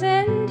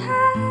doesn't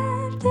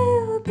have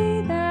to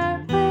be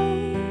that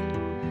way.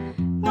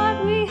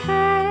 What we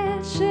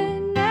had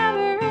should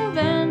never have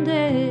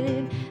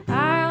ended.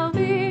 I'll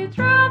be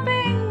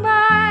dropping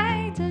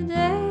by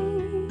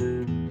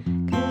today,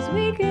 'cause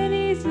we could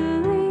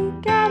easily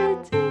get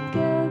it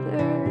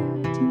together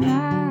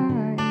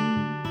tonight.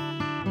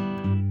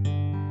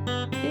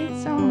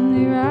 It's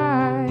only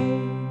right.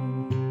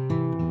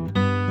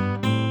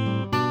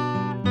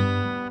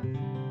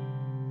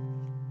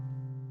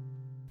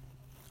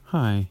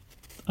 Hi,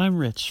 I'm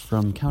Rich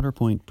from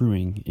Counterpoint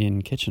Brewing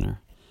in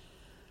Kitchener.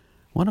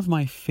 One of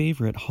my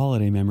favorite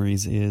holiday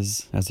memories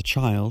is, as a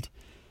child,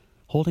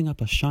 holding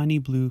up a shiny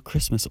blue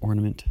Christmas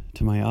ornament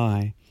to my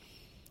eye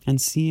and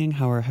seeing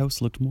how our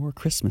house looked more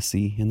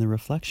Christmassy in the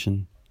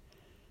reflection.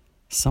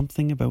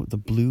 Something about the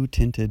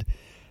blue-tinted,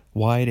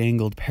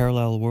 wide-angled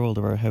parallel world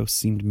of our house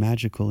seemed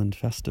magical and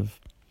festive.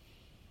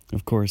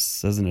 Of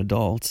course, as an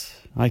adult,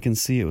 I can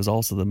see it was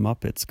also the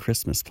Muppets'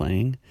 Christmas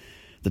playing,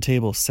 the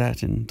table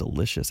set in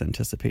delicious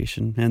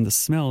anticipation, and the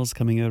smells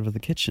coming out of the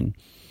kitchen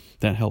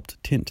that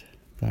helped tint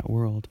that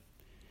world.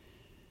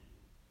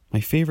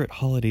 My favorite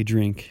holiday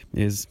drink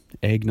is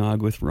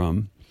eggnog with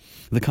rum,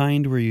 the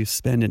kind where you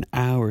spend an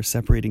hour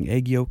separating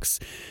egg yolks,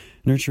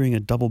 nurturing a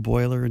double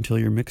boiler until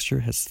your mixture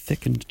has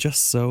thickened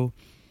just so,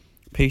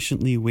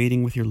 patiently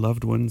waiting with your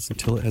loved ones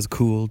until it has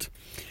cooled,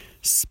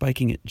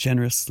 spiking it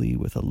generously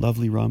with a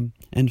lovely rum,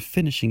 and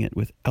finishing it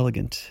with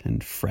elegant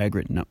and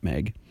fragrant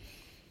nutmeg.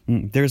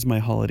 There's my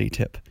holiday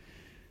tip.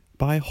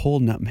 Buy whole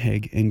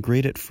nutmeg and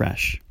grate it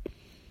fresh.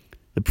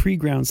 The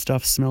pre-ground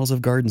stuff smells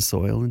of garden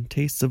soil and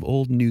tastes of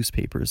old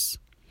newspapers.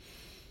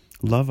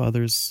 Love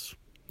others,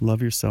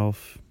 love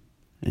yourself,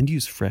 and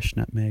use fresh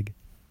nutmeg.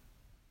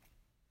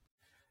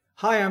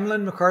 Hi, I'm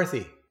Lynn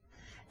McCarthy.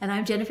 And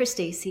I'm Jennifer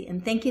Stacy,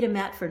 and thank you to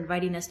Matt for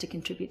inviting us to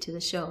contribute to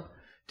the show.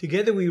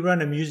 Together we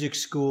run a music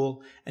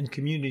school and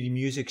community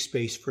music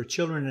space for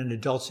children and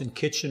adults in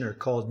Kitchener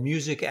called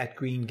Music at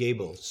Green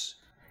Gables.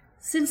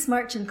 Since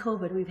March and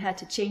COVID, we've had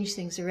to change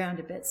things around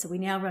a bit, so we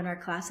now run our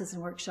classes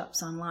and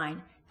workshops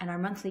online, and our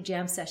monthly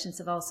jam sessions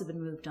have also been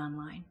moved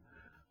online.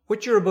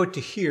 What you're about to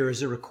hear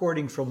is a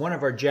recording from one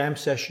of our jam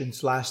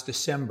sessions last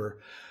December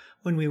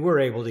when we were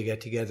able to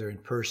get together in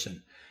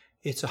person.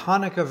 It's a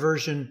Hanukkah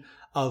version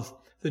of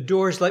The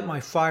Doors Light My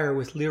Fire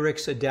with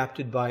lyrics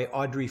adapted by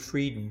Audrey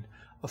Frieden,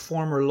 a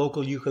former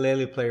local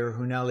ukulele player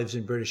who now lives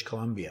in British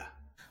Columbia.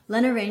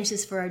 Len arranged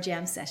this for our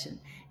jam session,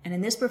 and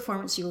in this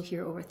performance you'll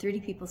hear over 30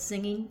 people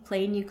singing,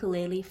 playing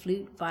ukulele,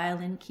 flute,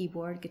 violin,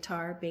 keyboard,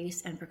 guitar,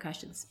 bass, and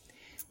percussions.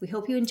 We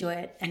hope you enjoy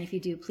it, and if you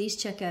do, please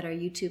check out our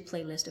YouTube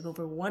playlist of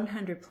over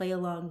 100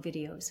 play-along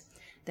videos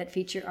that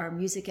feature our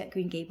Music at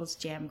Green Gables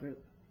jam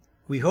group.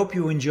 We hope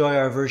you enjoy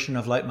our version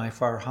of Light My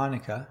Fire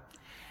Hanukkah,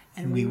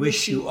 and we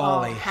wish you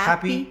all a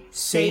happy,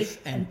 safe,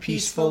 and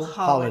peaceful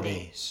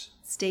holidays.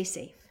 Stay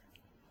safe.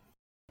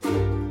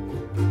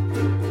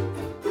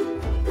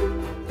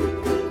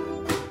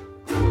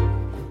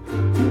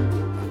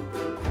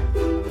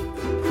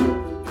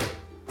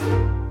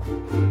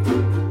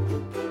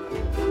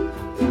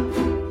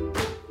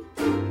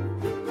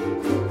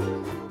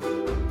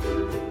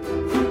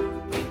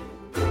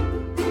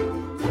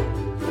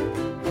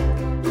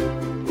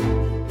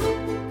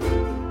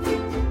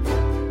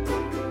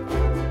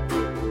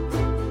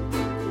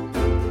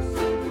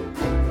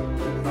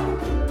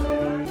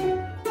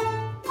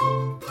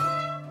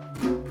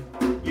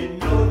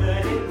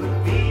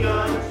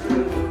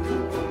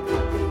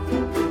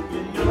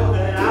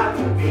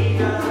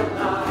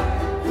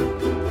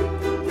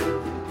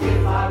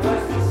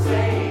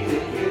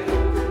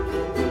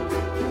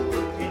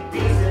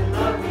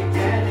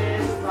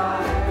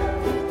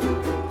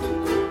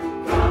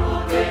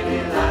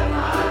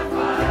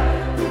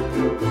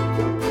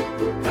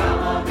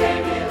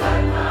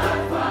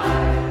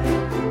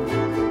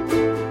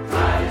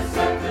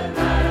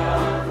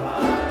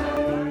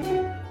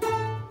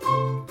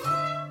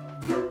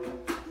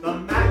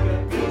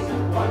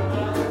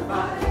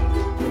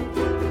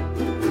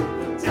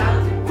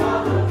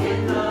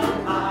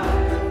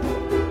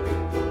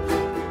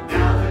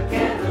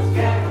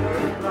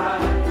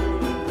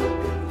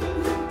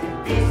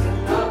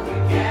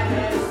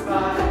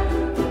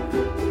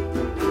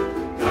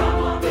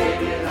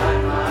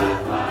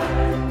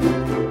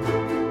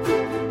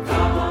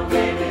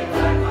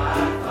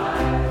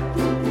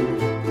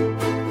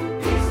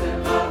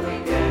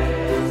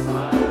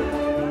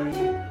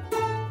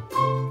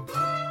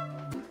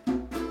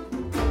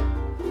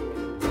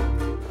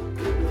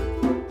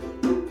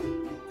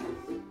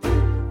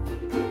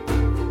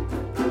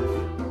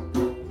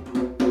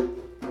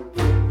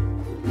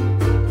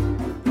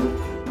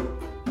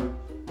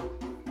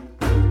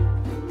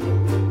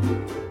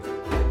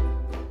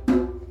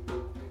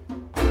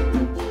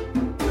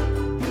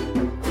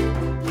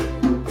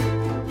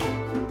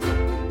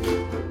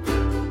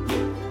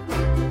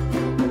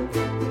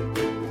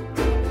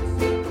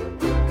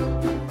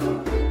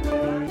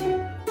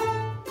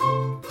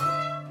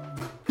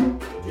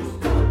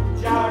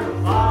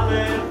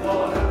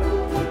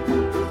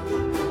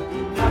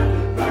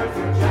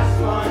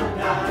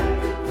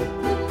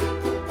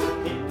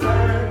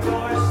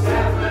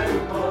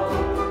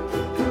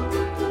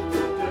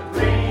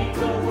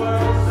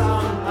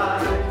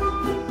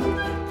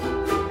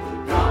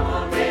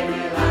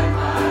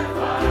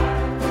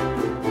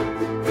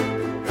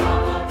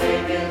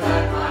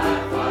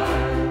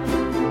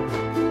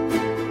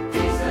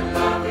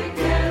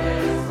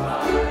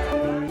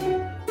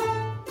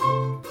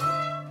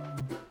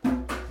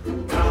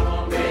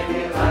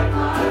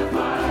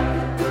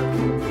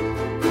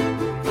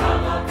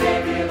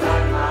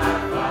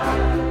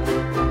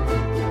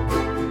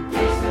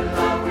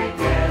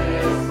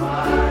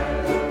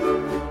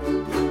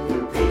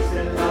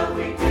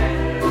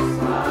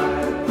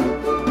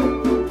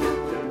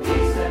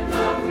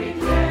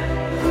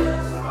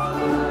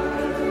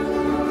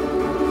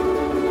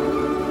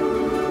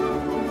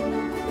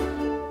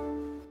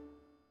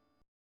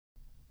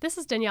 this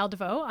is Danielle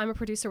DeVoe. I'm a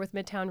producer with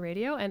Midtown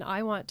Radio, and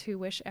I want to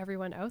wish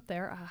everyone out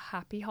there a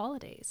happy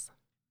holidays.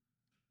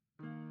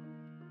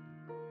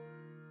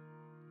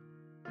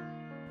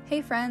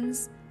 Hey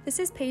friends, this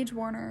is Paige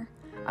Warner.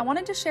 I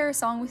wanted to share a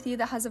song with you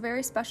that has a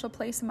very special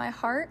place in my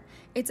heart.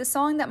 It's a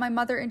song that my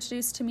mother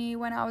introduced to me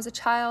when I was a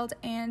child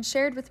and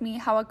shared with me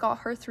how it got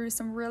her through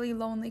some really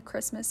lonely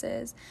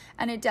Christmases,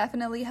 and it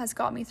definitely has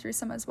got me through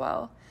some as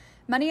well.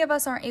 Many of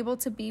us aren't able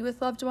to be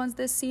with loved ones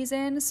this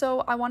season,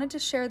 so I wanted to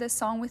share this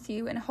song with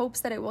you in hopes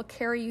that it will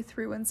carry you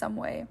through in some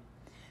way.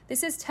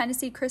 This is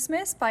Tennessee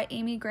Christmas by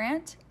Amy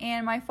Grant,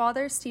 and my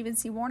father, Stephen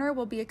C. Warner,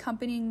 will be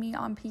accompanying me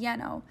on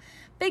piano.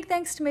 Big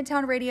thanks to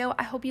Midtown Radio.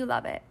 I hope you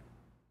love it.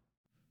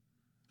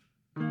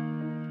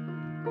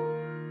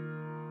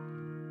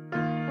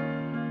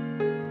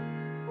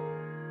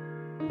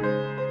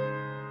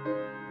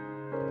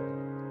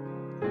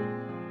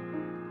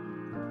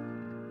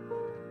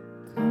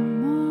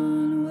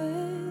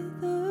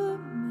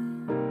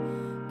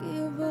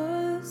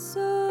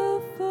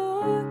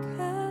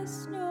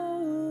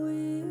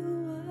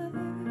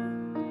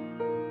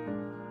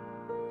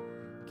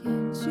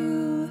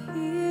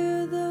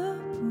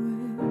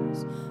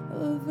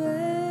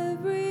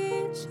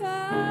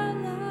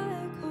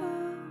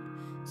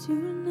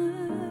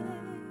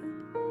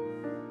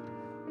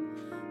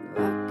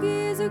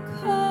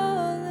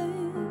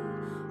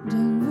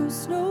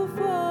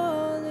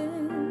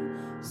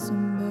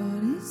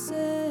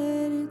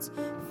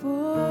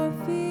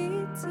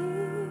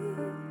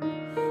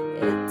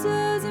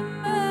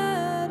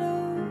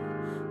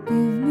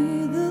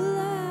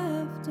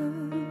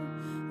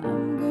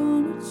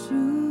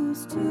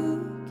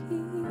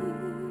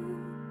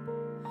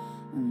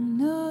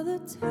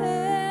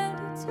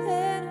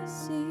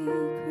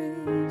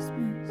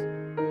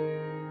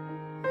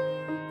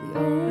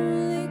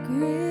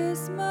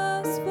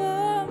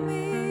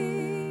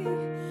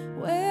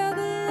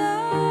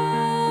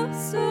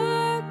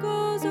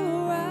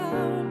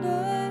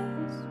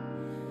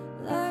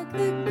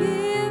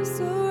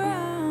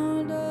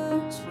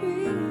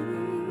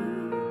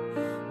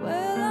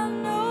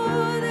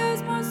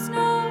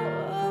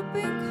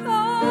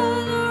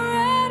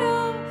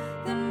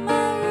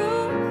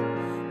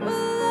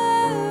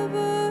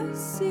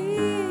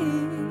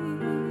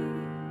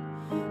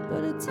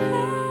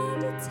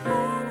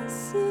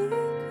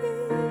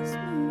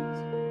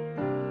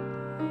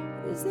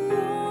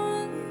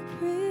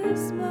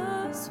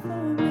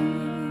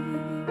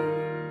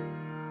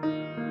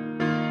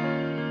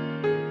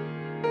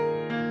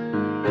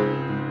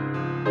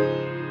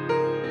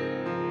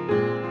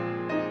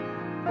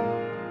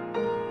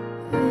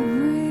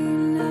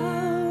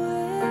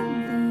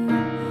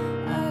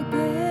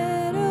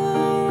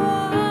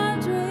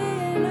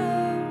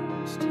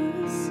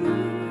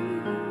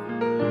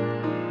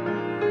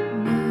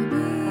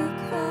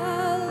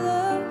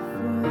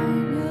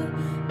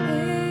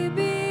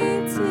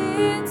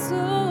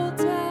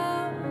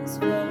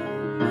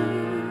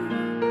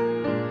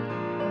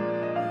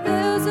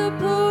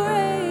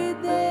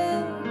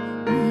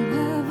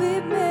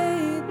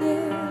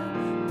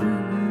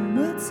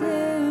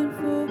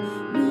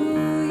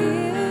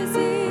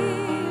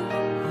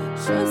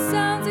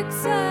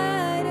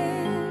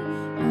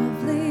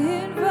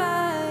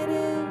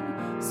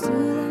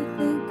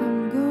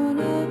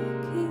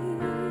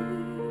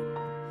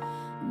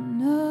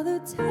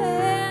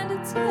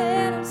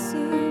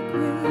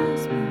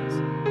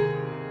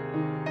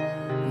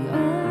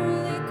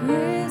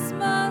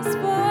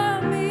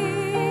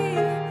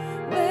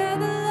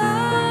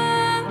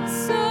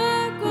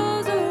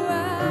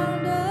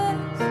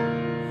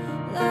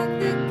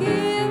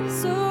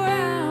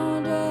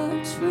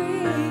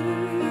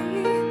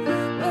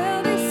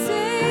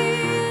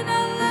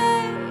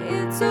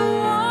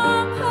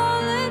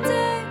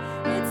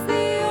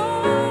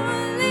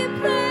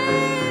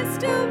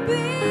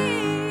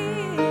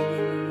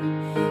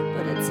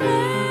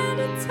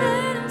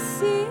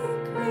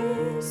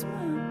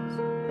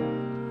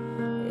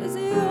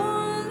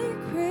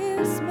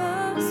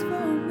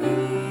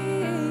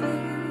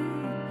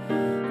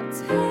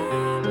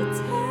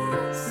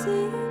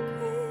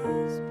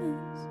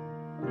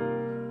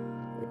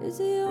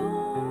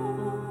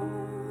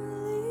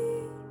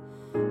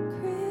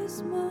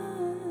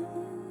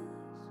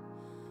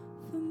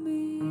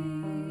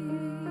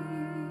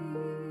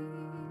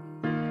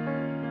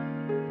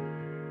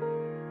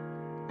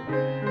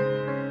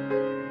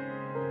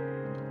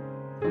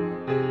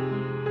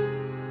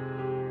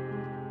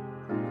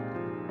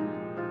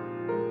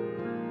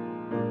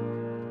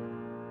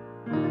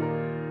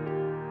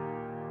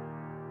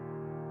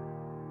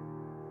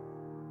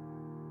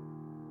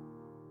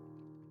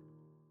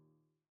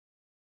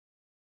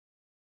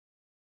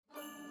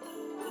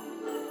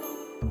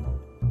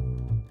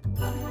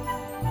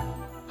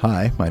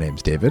 Hi, my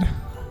name's David.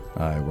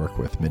 I work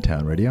with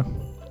Midtown Radio.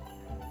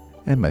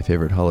 And my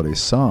favorite holiday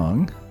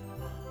song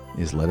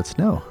is Let It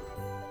Snow,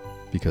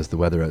 because the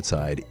weather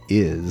outside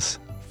is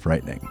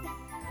frightening.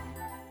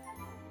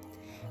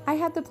 I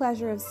had the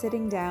pleasure of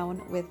sitting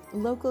down with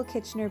local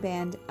Kitchener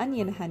band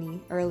Onion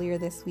Honey earlier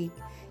this week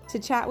to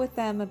chat with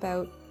them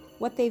about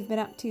what they've been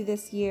up to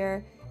this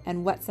year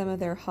and what some of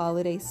their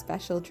holiday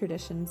special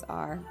traditions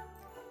are.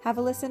 Have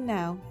a listen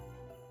now.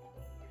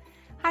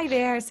 Hi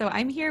there. So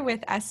I'm here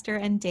with Esther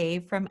and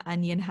Dave from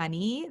Onion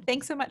Honey.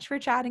 Thanks so much for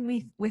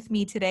chatting with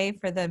me today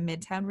for the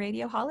Midtown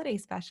Radio Holiday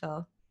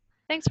Special.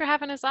 Thanks for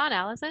having us on,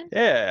 Allison.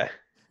 Yeah.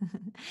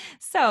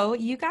 So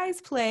you guys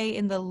play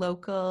in the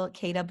local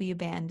KW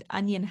band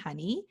Onion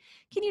Honey.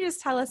 Can you just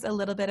tell us a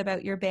little bit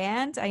about your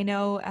band? I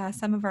know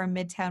some of our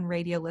Midtown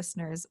Radio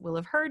listeners will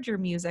have heard your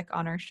music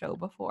on our show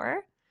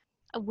before.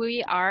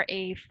 We are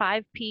a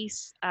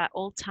 5-piece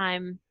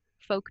old-time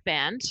folk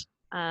band.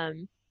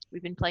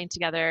 We've been playing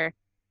together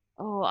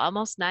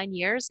almost 9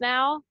 years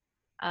now,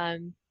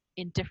 in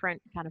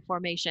different kind of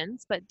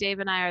formations, but Dave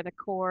and I are the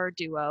core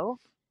duo.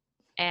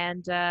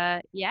 And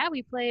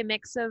we play a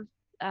mix of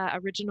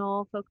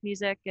original folk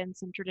music and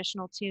some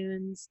traditional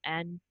tunes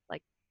and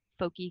like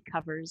folky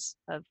covers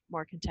of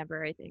more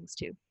contemporary things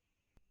too.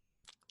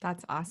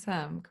 That's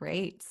awesome.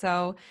 Great.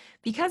 So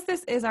because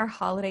this is our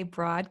holiday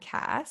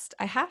broadcast,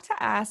 I have to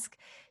ask,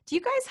 do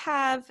you guys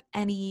have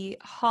any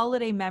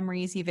holiday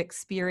memories you've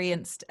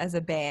experienced as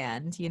a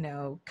band? You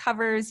know,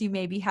 covers you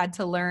maybe had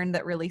to learn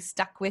that really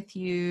stuck with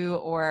you,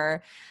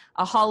 or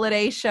a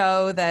holiday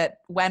show that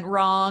went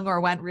wrong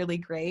or went really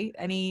great?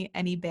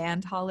 Any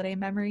band holiday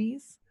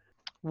memories?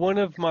 One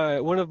of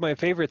my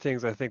favorite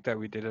things I think that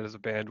we did as a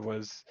band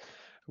was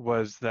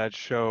that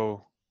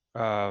show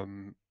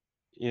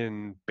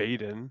in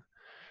Baden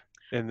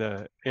in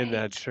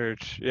that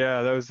church.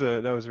 Yeah, that was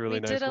a really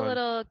nice one. We did a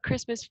little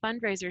Christmas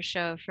fundraiser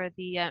show for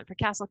the for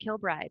Castle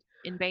Kilbride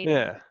in Baden.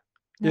 Yeah.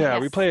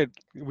 Yes.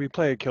 We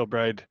play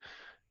Kilbride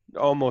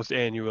almost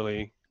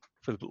annually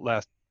for the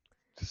last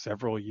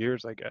several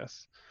years, I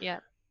guess. Yeah.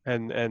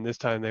 And this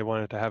time they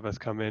wanted to have us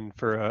come in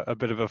for a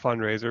bit of a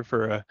fundraiser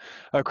for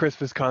a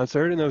Christmas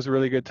concert, and that was a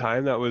really good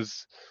time. That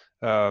was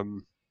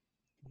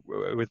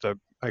with the,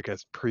 I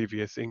guess,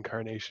 previous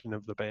incarnation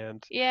of the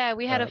band. Yeah,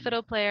 we had a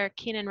fiddle player,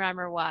 Keenan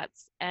Reimer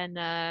Watts, and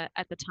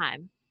at the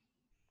time,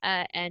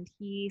 and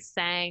he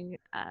sang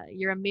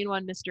 "You're a Mean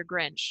One, Mr.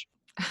 Grinch."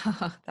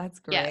 Oh, that's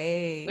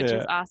great. Which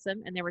is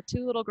awesome. And there were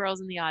 2 little girls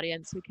in the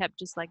audience who kept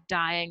just like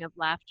dying of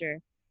laughter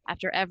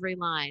after every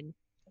line.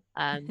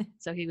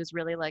 So he was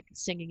really like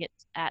singing it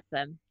at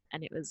them,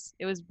 and it was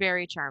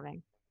very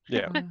charming.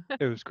 Yeah,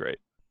 it was great.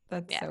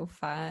 That's so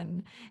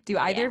fun. Do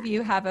either of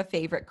you have a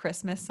favorite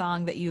Christmas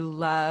song that you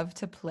love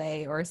to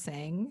play or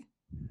sing?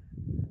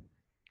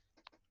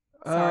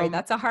 Sorry,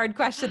 that's a hard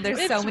question.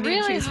 There's so many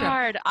really to choose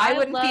hard. from. I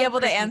wouldn't be able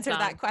Christmas to answer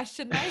songs. that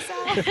question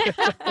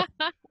myself.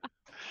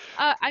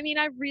 I mean,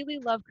 I really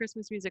love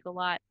Christmas music a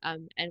lot,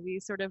 and we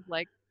sort of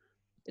like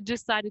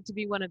decided to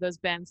be one of those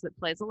bands that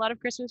plays a lot of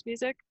Christmas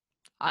music.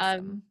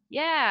 Awesome.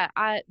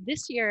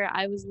 This year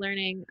I was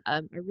learning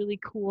a really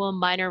cool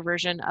minor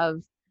version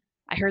of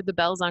I Heard the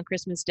Bells on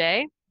Christmas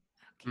Day.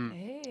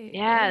 Okay.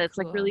 Yeah, very it's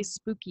like really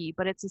spooky,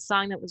 but it's a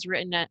song that was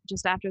written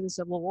just after the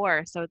Civil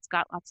War. So it's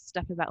got lots of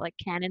stuff about like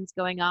cannons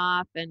going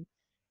off and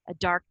a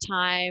dark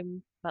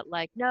time, but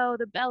like, no,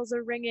 the bells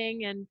are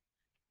ringing and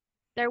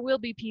there will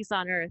be peace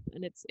on earth.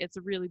 And it's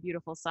a really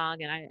beautiful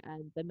song.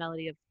 And the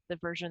melody of the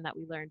version that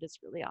we learned is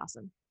really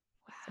awesome.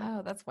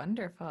 Wow, that's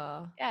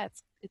wonderful. Yeah,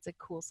 it's a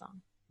cool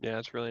song. Yeah,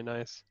 it's really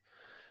nice.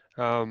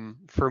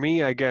 For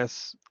me, I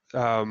guess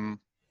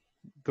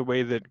the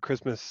way that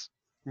Christmas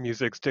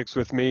music sticks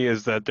with me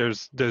is that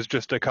there's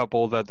just a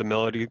couple that the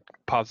melody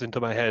pops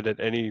into my head at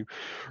any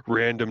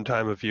random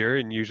time of year,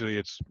 and usually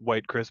it's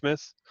White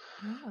Christmas.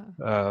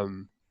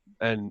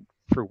 And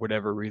for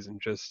whatever reason,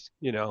 just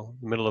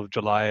middle of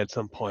July at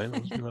some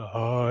point,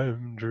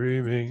 I'm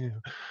dreaming.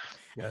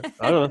 Yeah,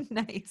 I don't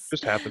know. Nice.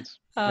 Just happens.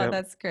 Oh,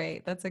 that's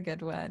great. That's a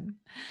good one.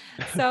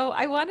 So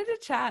I wanted to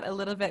chat a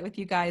little bit with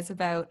you guys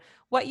about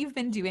what you've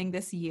been doing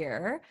this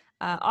year.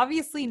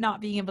 Obviously,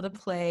 not being able to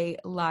play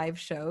live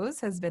shows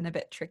has been a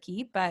bit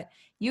tricky, but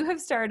you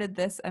have started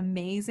this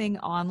amazing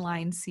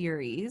online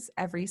series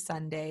every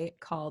Sunday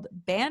called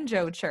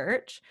Banjo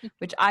Church,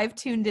 which I've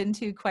tuned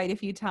into quite a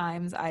few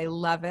times. I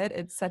love it.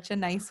 It's such a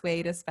nice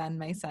way to spend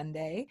my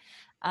Sunday.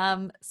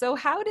 So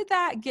how did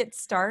that get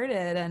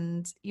started,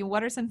 and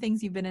what are some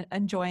things you've been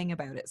enjoying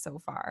about it so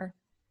far?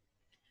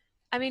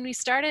 I mean, we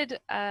started,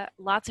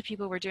 lots of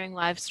people were doing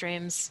live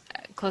streams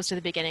close to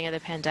the beginning of the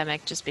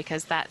pandemic, just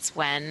because that's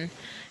when,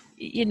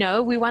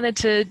 we wanted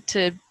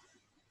to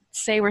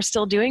say we're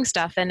still doing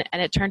stuff, and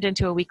it turned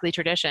into a weekly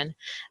tradition.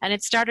 And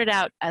it started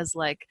out as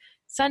like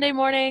Sunday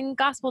morning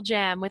gospel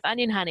jam with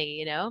Onion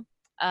Honey,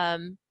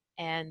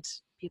 and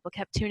people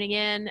kept tuning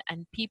in,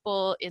 and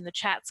people in the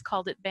chats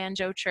called it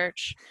Banjo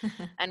Church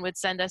and would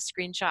send us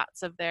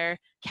screenshots of their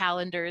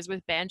calendars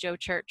with Banjo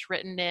Church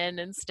written in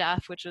and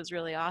stuff, which was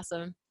really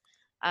awesome.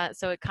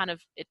 So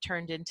it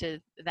turned into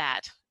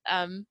that.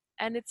 And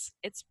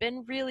it's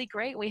been really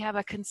great. We have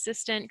a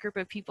consistent group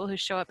of people who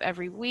show up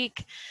every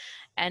week,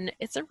 and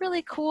it's a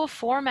really cool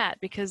format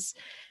because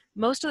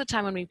most of the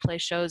time when we play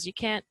shows, you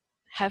can't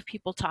have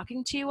people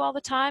talking to you all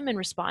the time and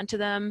respond to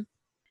them.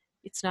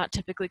 It's not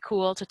typically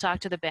cool to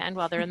talk to the band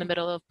while they're in the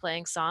middle of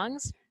playing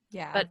songs.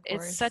 Yeah, but of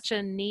it's course. such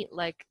a neat,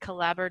 like,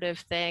 collaborative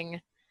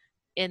thing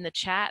in the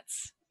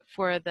chats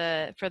for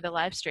the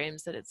live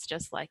streams, that it's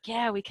just like,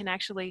 yeah, we can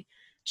actually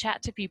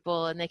chat to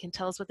people and they can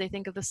tell us what they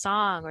think of the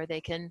song, or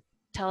they can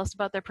tell us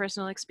about their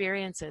personal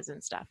experiences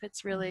and stuff.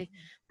 It's really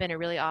been a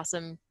really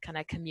awesome kind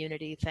of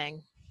community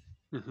thing.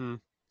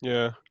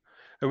 Yeah,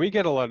 and we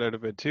get a lot out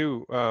of it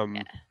too.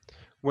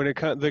 When the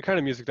kind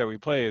of music that we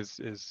play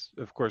is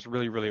of course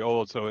really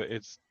old, so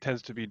it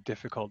tends to be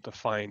difficult to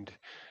find,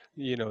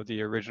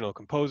 the original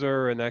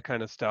composer and that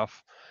kind of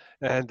stuff.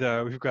 And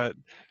we've got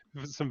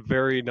some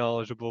very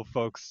knowledgeable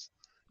folks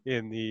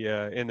in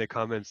the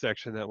comment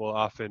section that will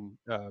often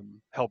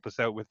help us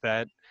out with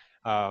that,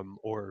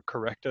 or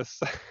correct us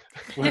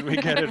when we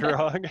get it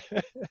wrong.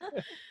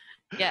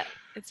 Yeah,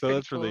 it's So pretty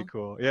that's really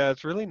cool. Yeah,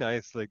 it's really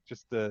nice, like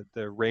just the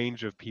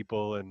range of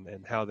people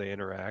and how they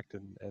interact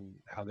and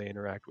how they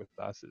interact with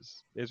us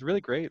is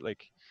really great.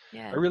 Like,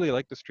 Yeah. I really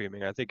like the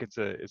streaming. I think it's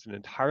an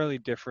entirely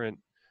different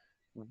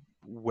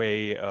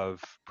way of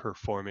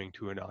performing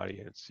to an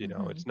audience.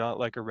 It's not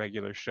like a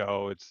regular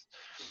show.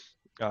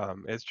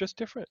 It's just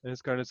different, and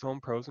it's got its own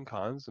pros and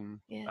cons, and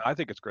Yeah. I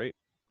think it's great.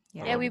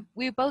 Yeah,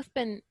 we've both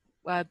been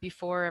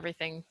before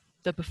everything.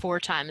 The before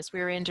times, we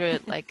were into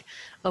like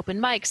open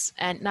mics,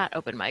 and not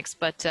open mics,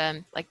 but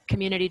like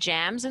community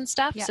jams and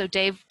stuff. Yeah. So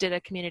Dave did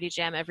a community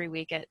jam every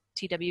week at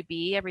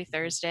TWB every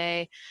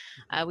Thursday.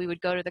 We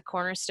would go to the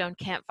Cornerstone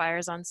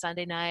campfires on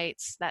Sunday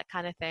nights, that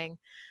kind of thing.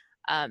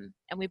 And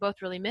we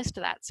both really missed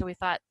that. So we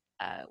thought,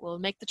 we'll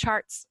make the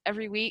charts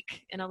every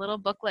week in a little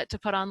booklet to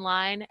put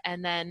online,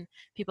 and then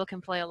people can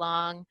play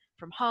along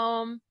from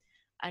home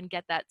and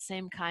get that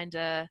same kind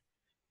of,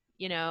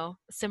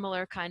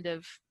 similar kind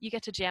of, you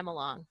get to jam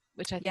along,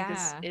 which I think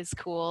is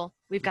cool.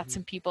 We've got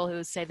some people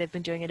who say they've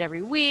been doing it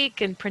every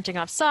week and printing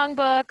off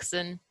songbooks,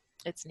 and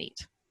it's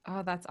neat.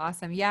 Oh, that's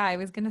awesome. Yeah, I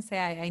was going to say,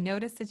 I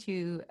noticed that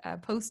you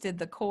posted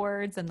the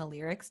chords and the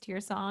lyrics to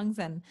your songs.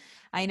 And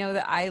I know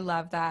that I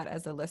love that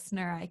as a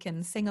listener. I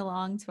can sing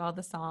along to all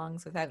the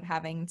songs without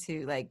having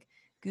to like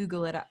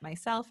Google it up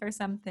myself or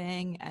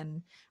something.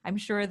 And I'm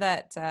sure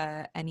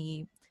that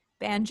any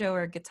banjo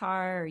or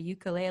guitar or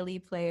ukulele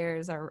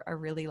players are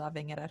really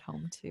loving it at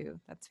home too.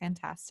 That's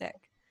fantastic.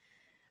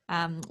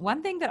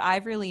 One thing that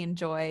I've really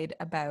enjoyed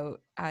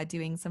about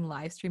doing some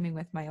live streaming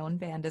with my own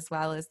band as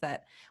well is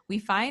that we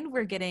find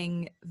we're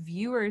getting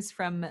viewers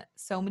from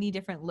so many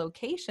different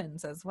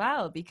locations as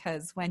well,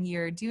 because when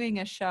you're doing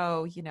a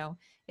show,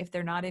 if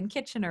they're not in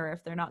Kitchener,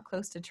 if they're not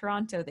close to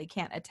Toronto, they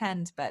can't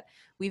attend. But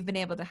we've been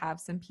able to have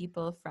some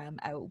people from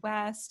out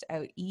west,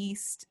 out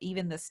east,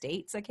 even the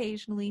States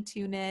occasionally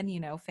tune in,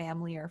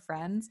 family or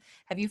friends.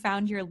 Have you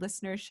found your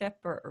listenership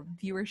or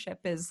viewership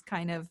is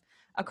kind of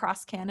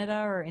across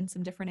Canada or in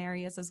some different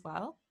areas as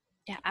well?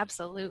 Yeah,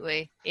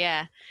 absolutely.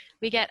 Yeah,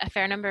 we get a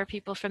fair number of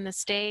people from the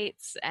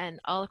States and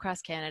all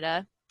across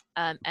Canada.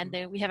 And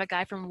then we have a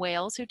guy from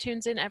Wales who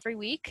tunes in every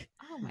week.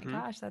 Oh my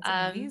gosh, that's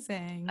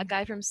amazing. A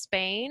guy from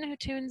Spain who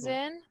tunes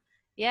in.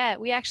 Yeah,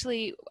 we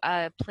actually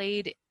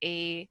played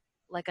an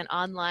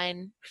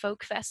online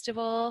folk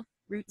festival,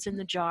 Roots in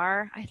the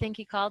Jar, I think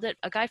he called it.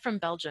 A guy from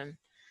Belgium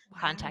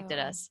contacted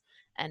us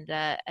and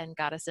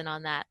got us in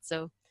on that.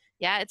 So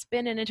yeah, it's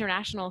been an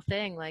international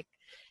thing. Like,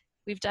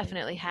 we've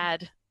definitely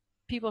had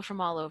people from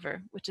all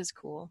over, which is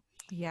cool.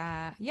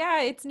 Yeah,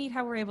 it's neat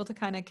how we're able to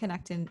kind of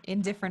connect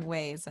in different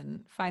ways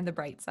and find the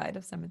bright side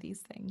of some of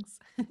these things.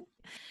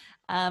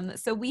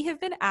 So we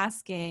have been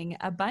asking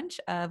a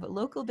bunch of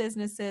local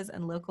businesses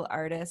and local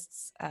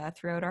artists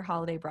throughout our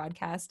holiday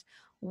broadcast,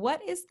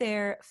 what is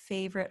their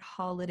favorite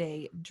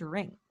holiday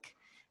drink?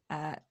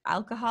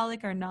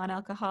 Alcoholic or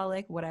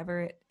non-alcoholic,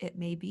 whatever it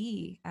may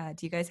be.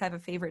 Do you guys have a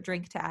favorite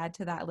drink to add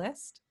to that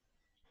list?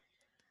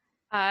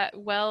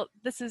 Well,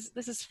 this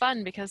is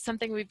fun because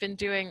something we've been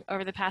doing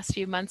over the past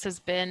few months has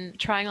been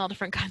trying all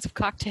different kinds of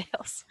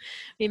cocktails.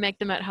 We make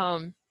them at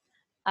home.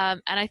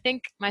 And I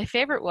think my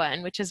favorite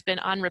one, which has been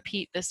on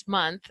repeat this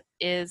month,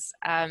 is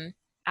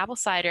apple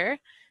cider,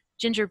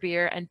 ginger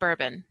beer, and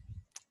bourbon.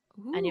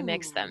 Ooh. And you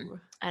mix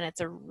them. And it's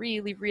a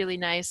really, really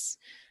nice,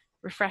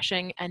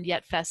 refreshing, and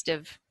yet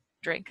festive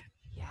drink.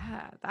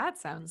 Yeah, that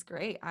sounds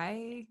great.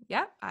 I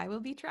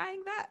will be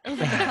trying that over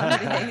the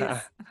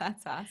holidays.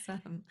 That's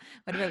awesome.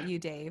 What about you,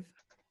 Dave?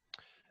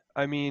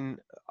 I mean,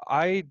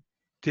 I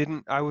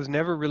was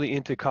never really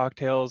into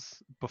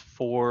cocktails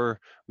before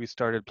we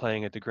started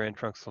playing at the Grand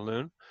Trunk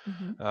Saloon.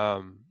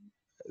 Mm-hmm.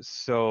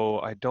 So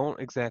I don't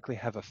exactly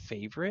have a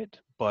favorite,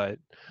 but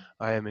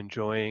I am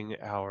enjoying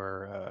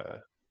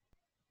our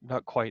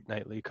not quite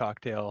nightly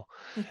cocktail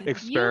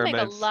experiments. You make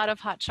a lot of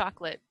hot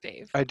chocolate,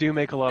 Dave. I do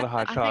make a lot of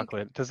hot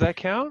chocolate. Does that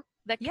count?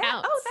 That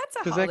counts. Oh, that's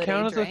a Does holiday that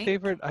count drink. as a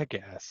favorite? I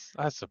guess.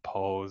 I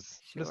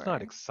suppose. Sure. It's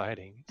not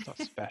exciting. It's not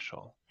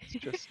special. It's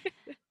just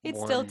it's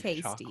still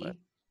tasty.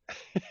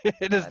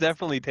 It is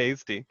definitely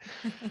tasty.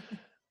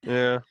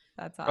 Yeah.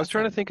 That's awesome. I was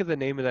trying to think of the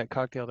name of that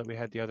cocktail that we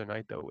had the other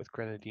night, though, with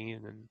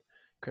grenadine and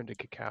creme de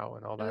cacao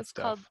and all that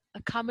stuff. It was called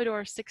a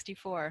Commodore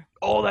 64.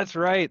 Oh, that's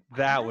right.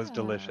 That was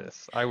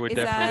delicious. I would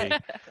definitely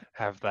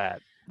have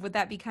that. Would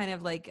that be kind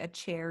of like a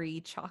cherry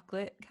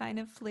chocolate kind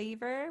of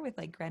flavor with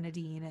like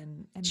grenadine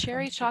and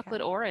cherry pumpkin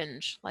chocolate cacao?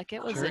 orange? Like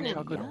it was Cherry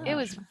chocolate it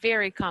was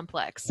very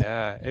complex.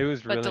 Yeah, it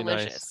was but really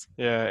delicious. nice.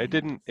 Yeah, it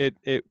didn't.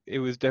 It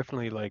was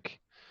definitely like,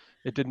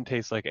 it didn't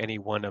taste like any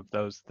one of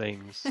those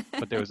things,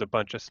 but there was a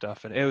bunch of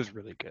stuff, and it was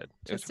really good.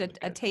 Just a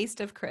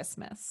taste of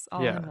Christmas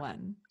all Yeah. in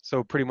one.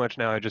 So pretty much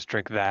now I just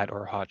drink that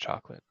or hot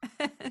chocolate.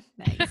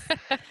 Nice.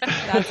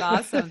 That's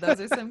awesome. Those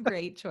are some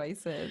great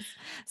choices.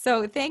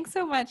 So thanks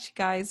so much,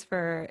 guys,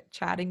 for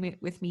chatting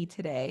with me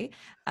today.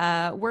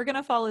 We're going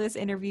to follow this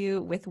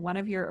interview with one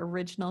of your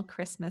original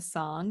Christmas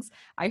songs.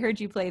 I heard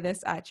you play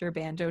this at your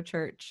banjo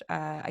church,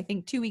 I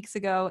think 2 weeks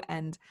ago,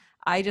 and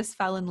I just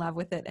fell in love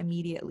with it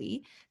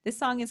immediately. This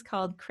song is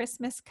called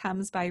Christmas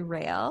Comes by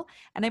Rail,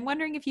 and I'm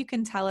wondering if you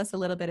can tell us a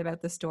little bit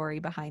about the story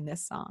behind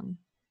this song.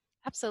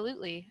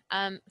 Absolutely.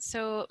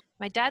 So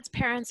my dad's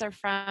parents are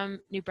from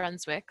New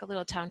Brunswick, a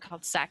little town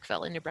called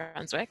Sackville in New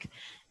Brunswick.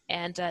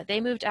 And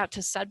they moved out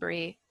to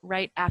Sudbury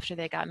right after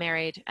they got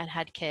married and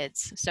had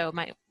kids. So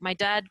my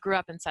dad grew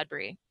up in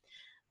Sudbury.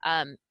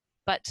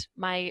 But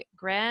my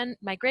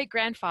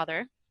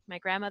great-grandfather, my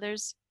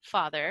grandmother's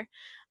father,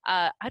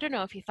 I don't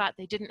know if he thought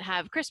they didn't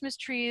have Christmas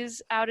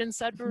trees out in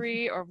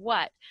Sudbury or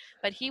what,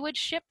 but he would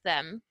ship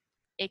them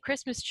a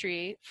Christmas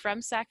tree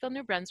from Sackville,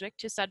 New Brunswick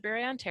to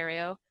Sudbury,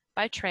 Ontario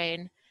by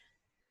train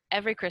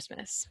every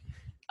Christmas,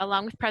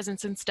 along with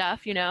presents and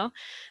stuff, you know.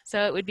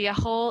 So it would be a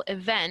whole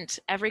event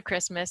every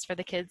Christmas for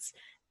the kids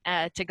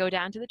to go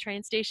down to the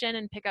train station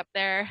and pick up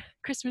their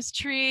Christmas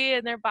tree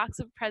and their box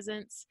of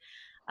presents.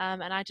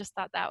 And I just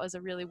thought that was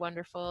a really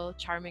wonderful,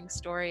 charming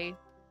story.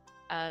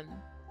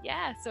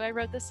 So I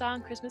wrote this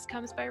song, Christmas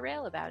Comes by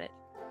Rail, about it.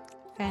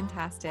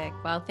 Fantastic.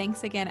 Well,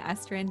 thanks again,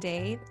 Esther and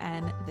Dave.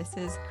 And this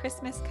is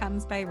Christmas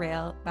Comes by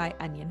Rail by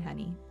Onion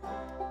Honey.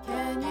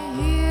 Can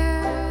you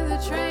hear the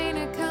train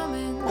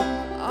a-coming?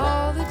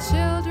 All the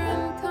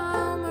children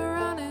come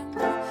a-running.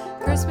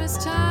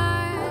 Christmas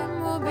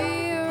time will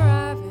be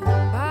arriving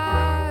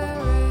by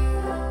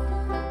rail.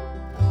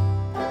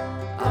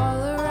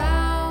 All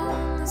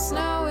around the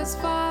snow is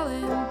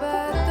falling,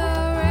 but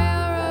the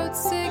railroad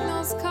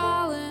signal's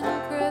calling.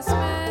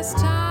 Christmas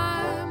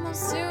time will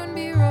soon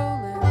be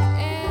rolling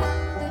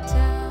into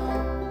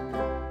town.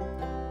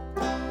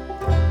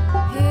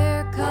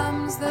 Here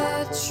comes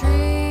the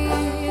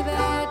tree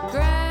that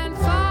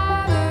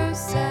grandfather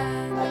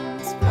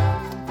sends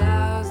from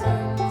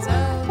thousands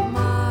of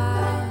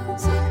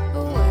miles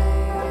away.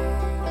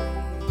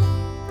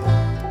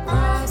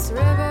 Across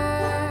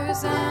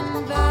rivers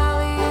and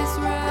valleys,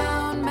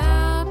 round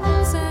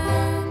mountains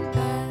and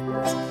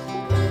bends,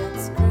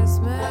 it's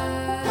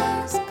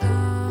Christmas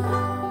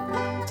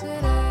come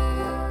today.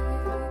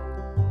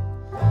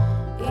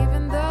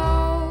 Even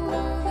though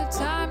the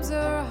times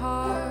are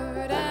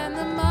hard and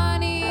the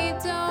money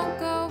don't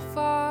go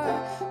far,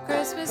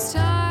 Christmas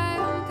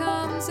time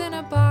comes in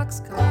a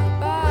boxcar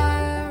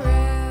by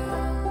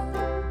rail.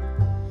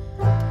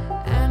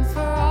 And for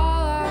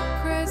all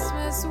our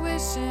Christmas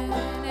wishing,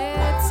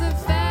 it's a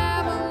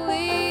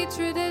family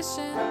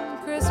tradition.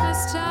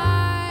 Christmas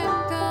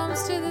time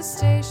comes to the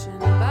station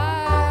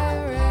by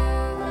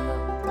rail.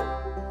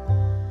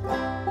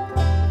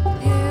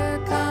 Here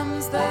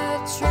comes the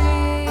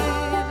tree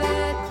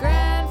that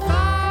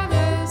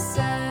grandfather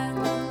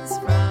sends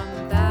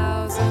from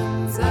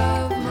thousands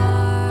of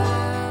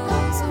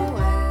miles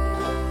away.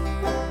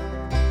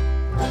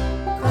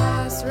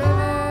 Across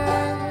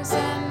rivers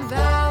and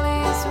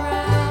valleys,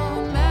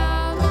 round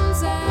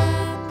mountains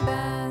and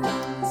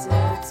bends,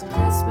 it's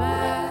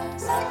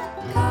Christmas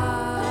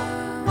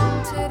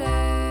come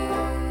today.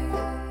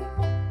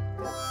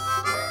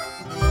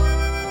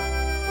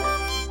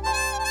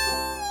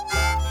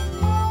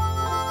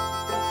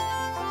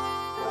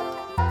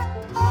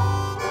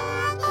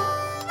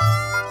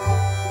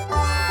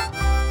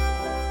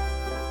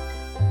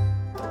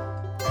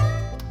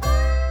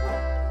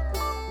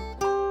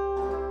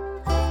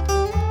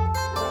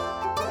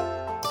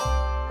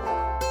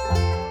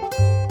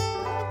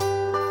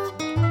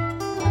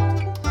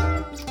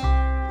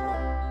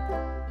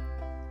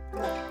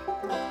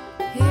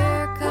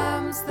 Here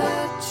comes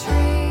the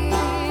tree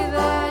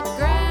that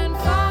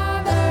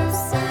grandfather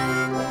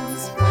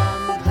sends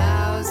from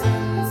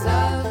thousands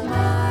of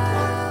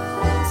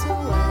miles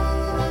away.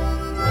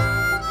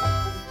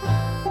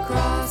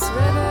 Across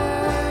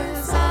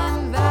rivers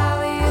and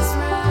valleys,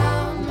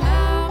 round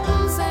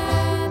mountains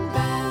and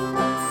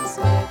bends,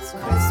 it's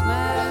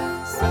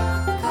Christmas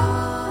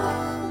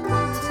come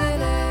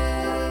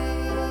today.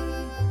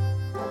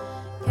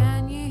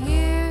 Can you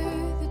hear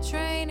the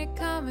train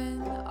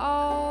a-coming?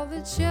 All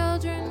the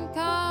children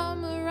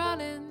come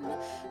a-running.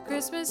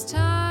 Christmas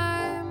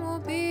time will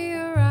be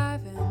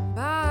arriving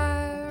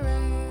by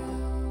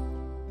rail.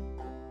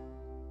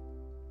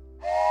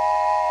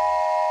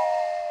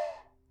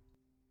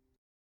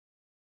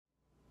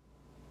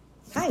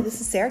 Hi, this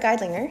is Sarah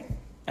Geidlinger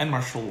And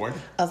Marshall Ward.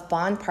 of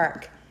Bond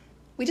Park.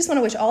 We just want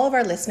to wish all of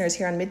our listeners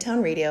here on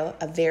Midtown Radio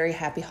a very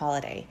happy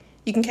holiday.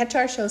 You can catch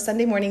our show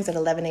Sunday mornings at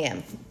 11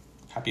 a.m.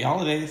 Happy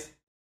holidays.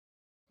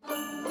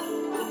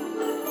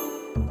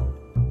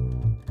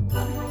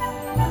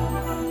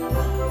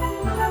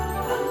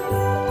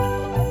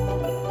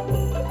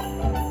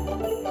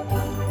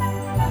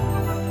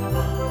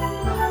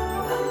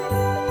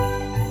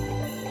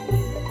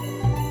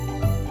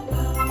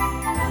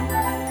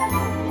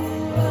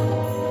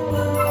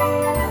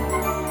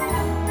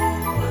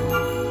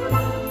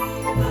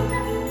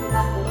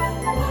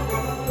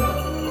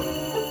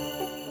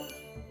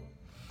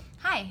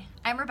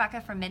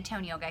 Rebecca from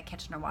Midtown Yoga,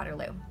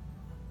 Kitchener-Waterloo.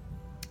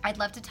 I'd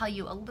love to tell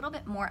you a little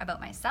bit more about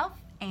myself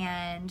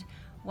and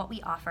what we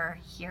offer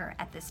here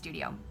at this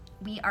studio.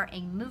 We are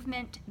a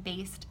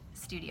movement-based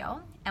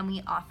studio, and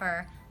we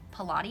offer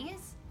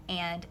Pilates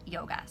and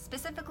yoga.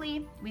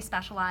 Specifically, we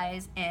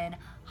specialize in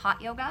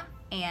hot yoga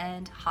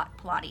and hot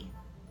Pilates.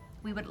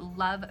 We would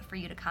love for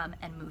you to come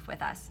and move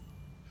with us.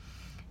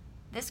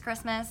 This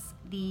Christmas,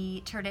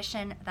 the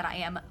tradition that I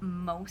am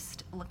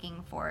most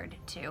looking forward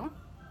to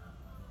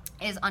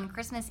is on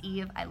Christmas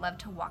Eve. I love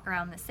to walk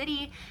around the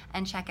city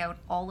and check out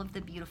all of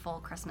the beautiful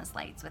Christmas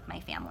lights with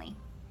my family.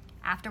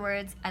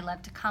 Afterwards, I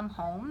love to come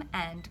home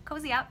and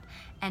cozy up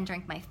and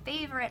drink my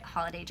favorite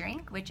holiday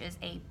drink, which is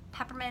a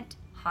peppermint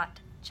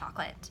hot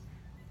chocolate.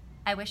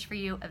 I wish for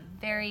you a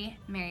very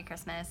Merry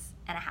Christmas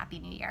and a Happy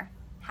New Year.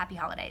 Happy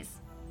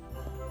holidays.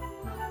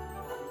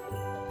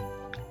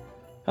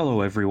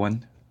 Hello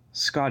everyone,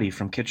 Scotty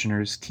from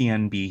Kitchener's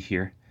TNB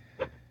here.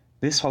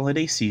 This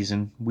holiday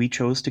season, we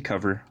chose to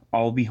cover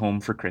I'll Be Home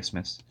for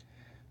Christmas.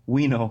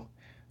 We know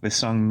this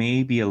song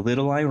may be a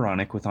little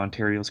ironic with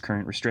Ontario's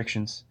current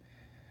restrictions,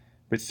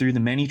 but through the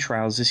many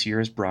trials this year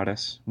has brought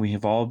us, we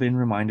have all been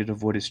reminded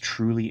of what is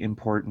truly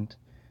important,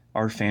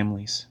 our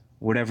families,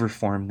 whatever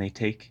form they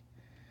take.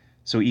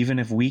 So even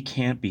if we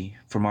can't be,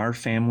 from our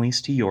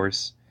families to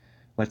yours,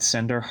 let's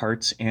send our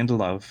hearts and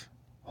love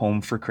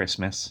home for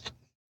Christmas.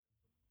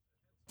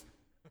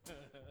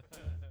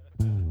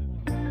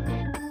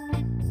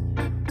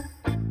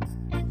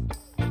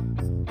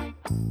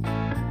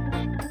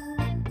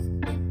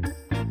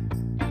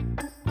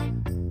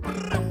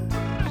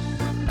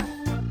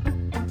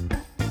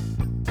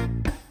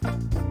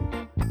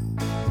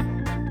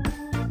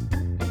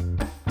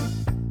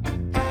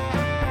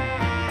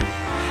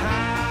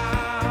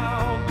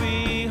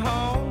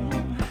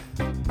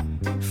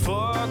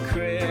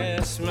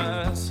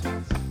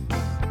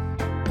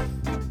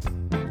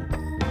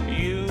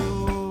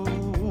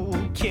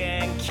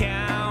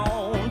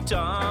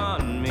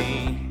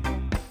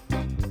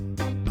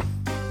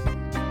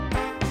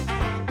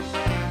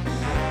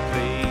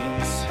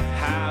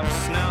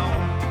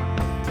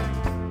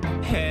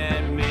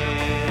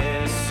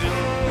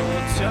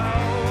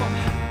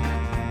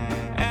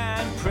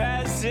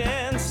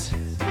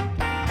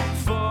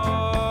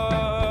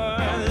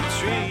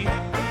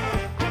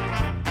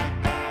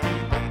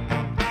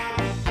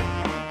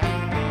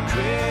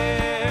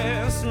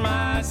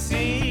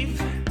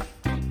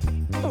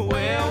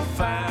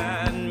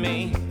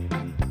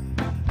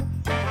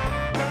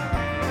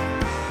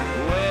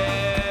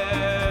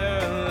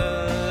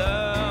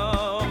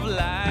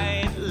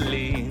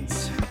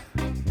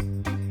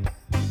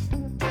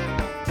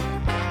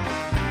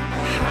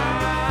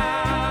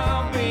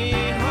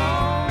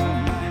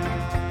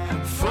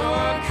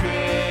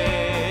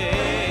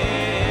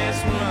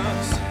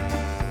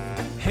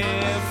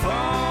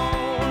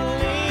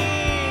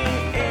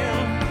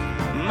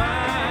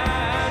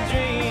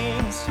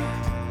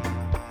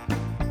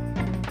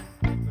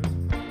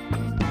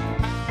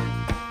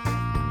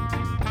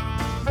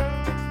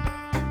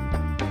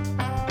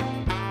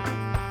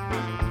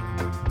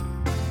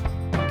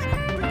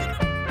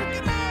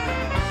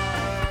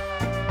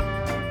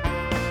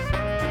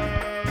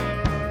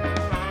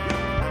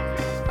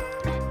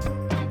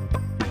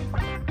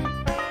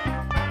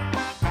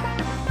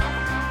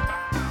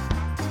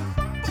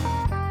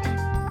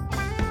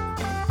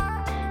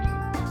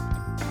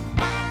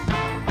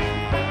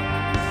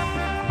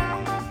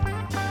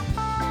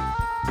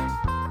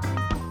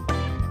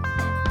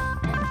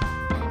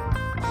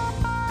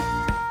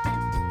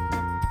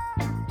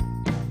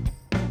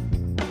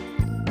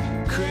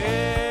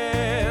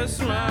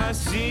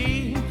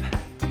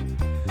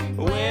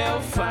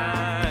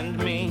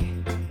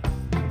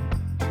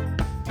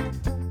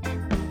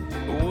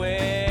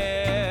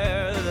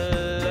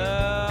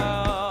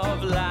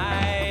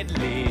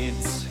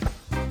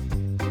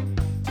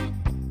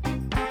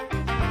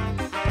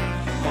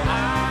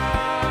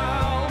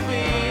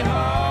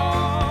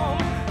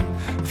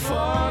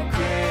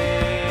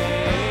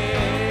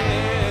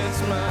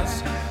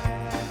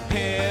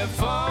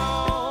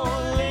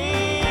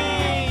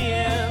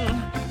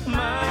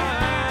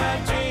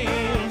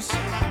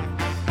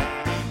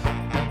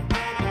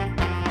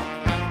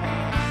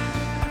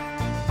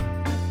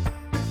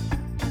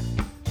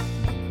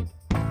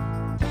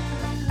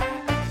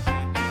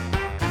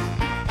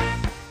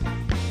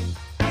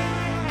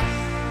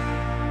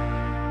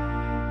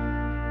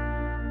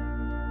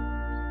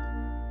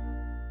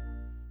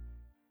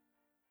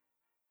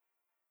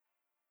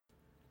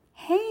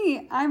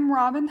 Hey, I'm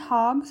Robin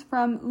Hobbs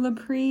from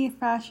Lepre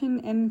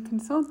Fashion and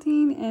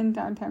Consulting in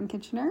downtown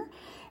Kitchener.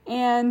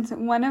 And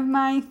one of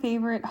my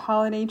favorite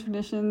holiday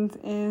traditions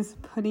is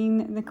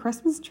putting the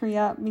Christmas tree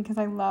up because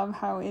I love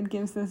how it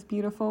gives this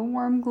beautiful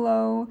warm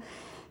glow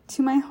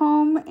to my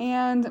home.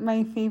 And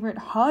my favorite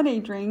holiday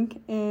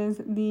drink is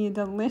the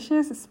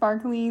delicious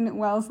sparkling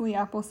Wellesley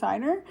apple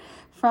cider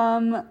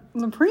from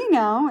Lepre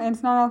now.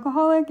 It's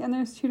non-alcoholic and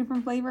there's 2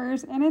 different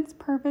flavors and it's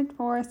perfect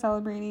for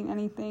celebrating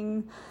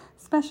anything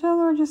special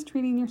or just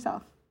treating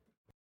yourself.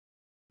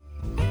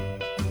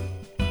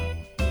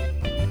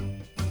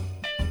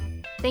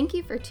 Thank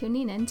you for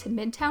tuning in to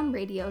Midtown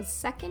Radio's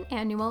second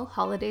annual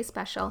holiday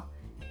special.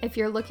 If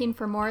you're looking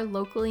for more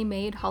locally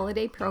made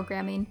holiday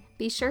programming,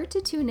 be sure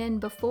to tune in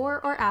before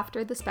or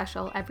after the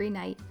special every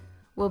night.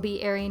 We'll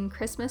be airing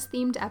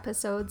Christmas-themed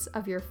episodes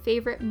of your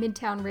favorite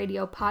Midtown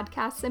Radio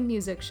podcasts and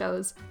music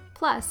shows,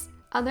 plus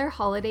other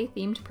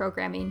holiday-themed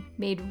programming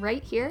made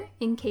right here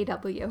in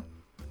KW.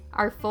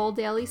 Our full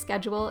daily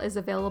schedule is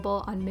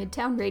available on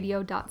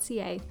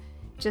midtownradio.ca.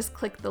 Just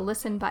click the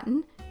Listen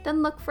button,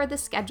 then look for the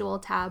Schedule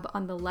tab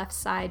on the left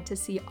side to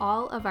see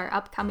all of our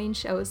upcoming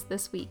shows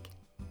this week.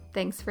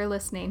 Thanks for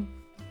listening.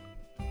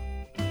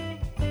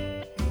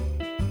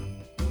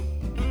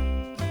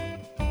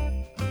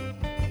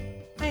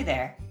 Hi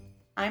there,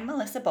 I'm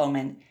Melissa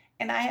Bowman,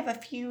 and I have a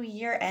few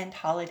year-end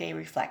holiday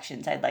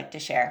reflections I'd like to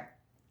share.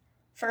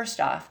 First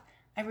off,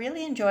 I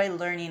really enjoy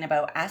learning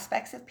about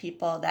aspects of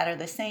people that are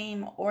the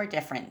same or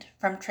different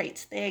from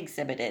traits they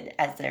exhibited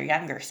as their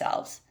younger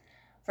selves.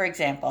 For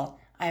example,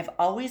 I have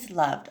always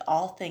loved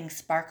all things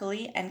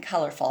sparkly and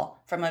colorful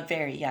from a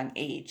very young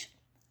age.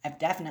 I've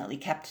definitely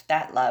kept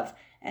that love,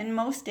 and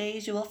most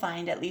days you will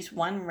find at least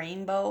one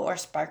rainbow or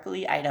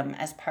sparkly item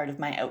as part of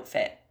my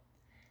outfit.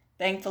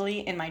 Thankfully,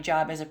 in my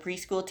job as a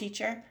preschool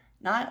teacher,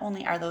 not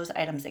only are those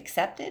items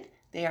accepted,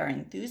 they are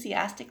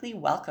enthusiastically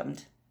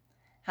welcomed.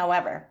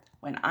 However,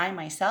 when I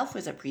myself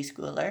was a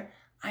preschooler,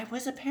 I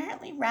was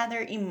apparently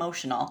rather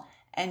emotional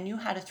and knew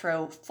how to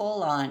throw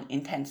full-on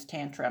intense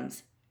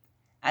tantrums.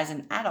 As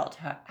an adult,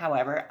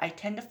 however, I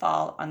tend to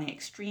fall on the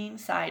extreme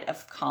side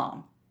of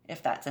calm,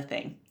 if that's a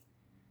thing.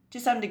 To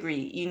some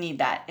degree, you need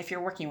that if you're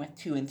working with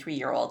 2- and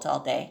 3-year-olds all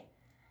day.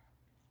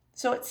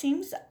 So it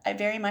seems I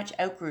very much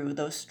outgrew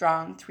those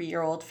strong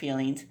 3-year-old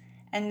feelings,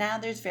 and now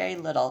there's very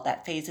little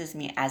that phases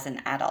me as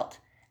an adult,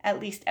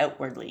 at least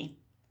outwardly.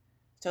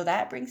 So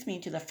that brings me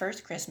to the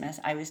first Christmas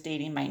I was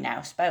dating my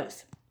now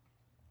spouse.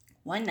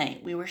 One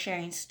night we were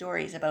sharing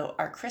stories about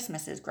our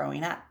Christmases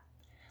growing up.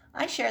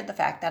 I shared the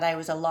fact that I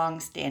was a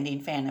long-standing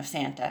fan of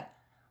Santa,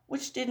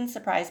 which didn't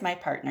surprise my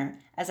partner,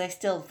 as I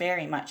still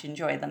very much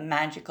enjoy the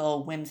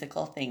magical,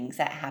 whimsical things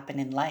that happen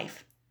in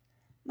life.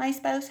 My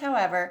spouse,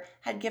 however,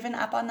 had given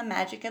up on the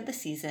magic of the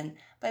season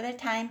by the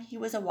time he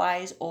was a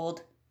wise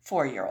old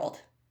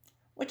 4-year-old,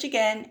 which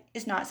again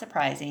is not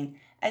surprising,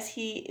 as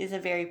he is a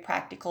very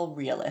practical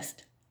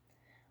realist.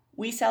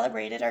 We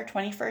celebrated our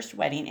 21st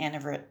wedding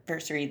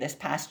anniversary this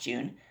past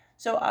June,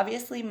 so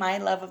obviously my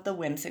love of the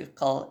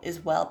whimsical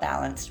is well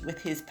balanced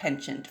with his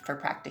penchant for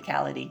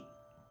practicality.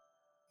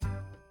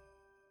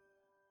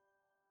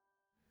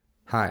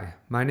 Hi,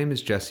 my name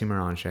is Jesse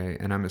Morange,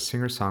 and I'm a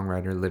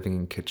singer-songwriter living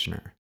in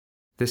Kitchener.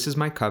 This is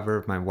my cover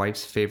of my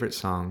wife's favorite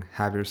song,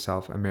 Have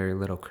Yourself a Merry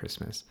Little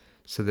Christmas,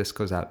 so this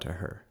goes out to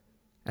her.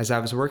 As I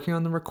was working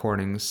on the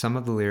recordings, some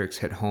of the lyrics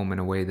hit home in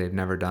a way they've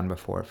never done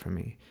before for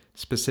me,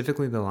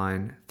 specifically the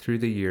line, "Through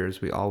the years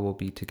we all will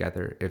be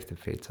together if the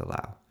fates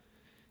allow."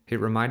 It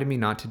reminded me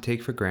not to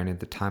take for granted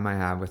the time I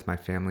have with my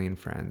family and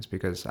friends,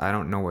 because I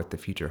don't know what the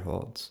future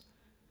holds.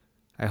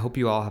 I hope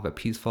you all have a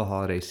peaceful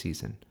holiday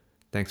season.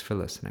 Thanks for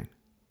listening.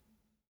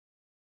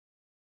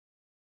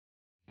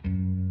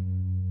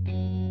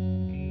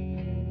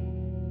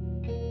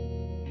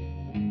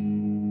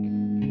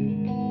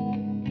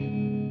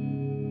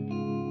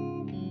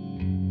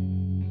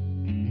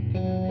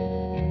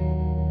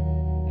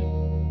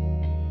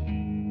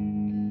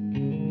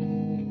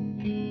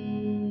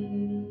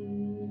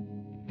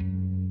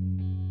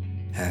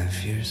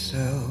 Have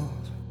yourself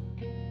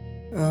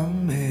a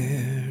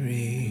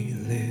merry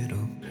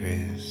little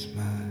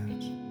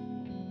Christmas.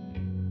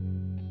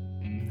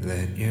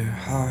 Let your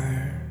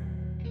heart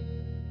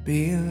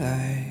be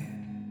light.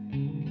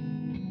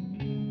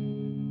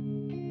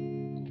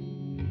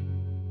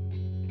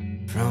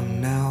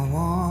 From now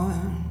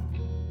on,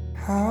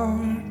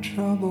 our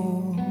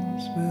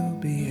troubles will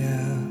be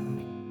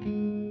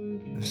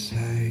out of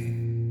sight.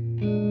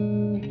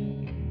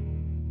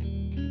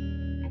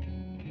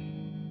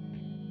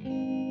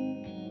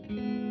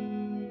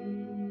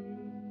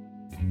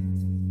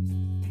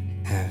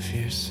 Have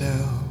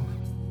yourself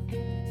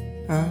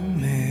a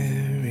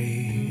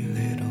merry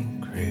little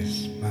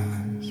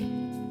Christmas.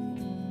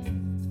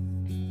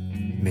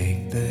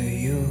 Make the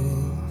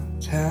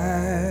Yuletide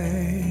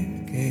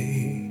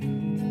gay.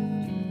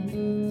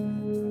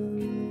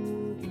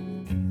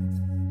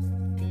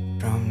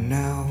 From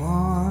now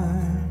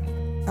on,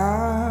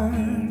 our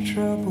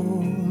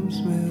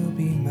troubles will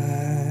be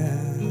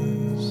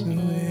miles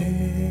away.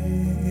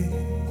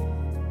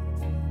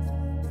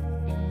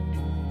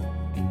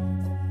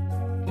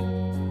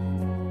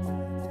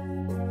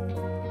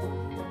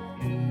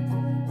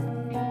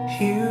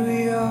 Here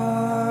we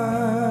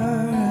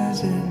are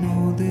as in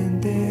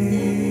olden days.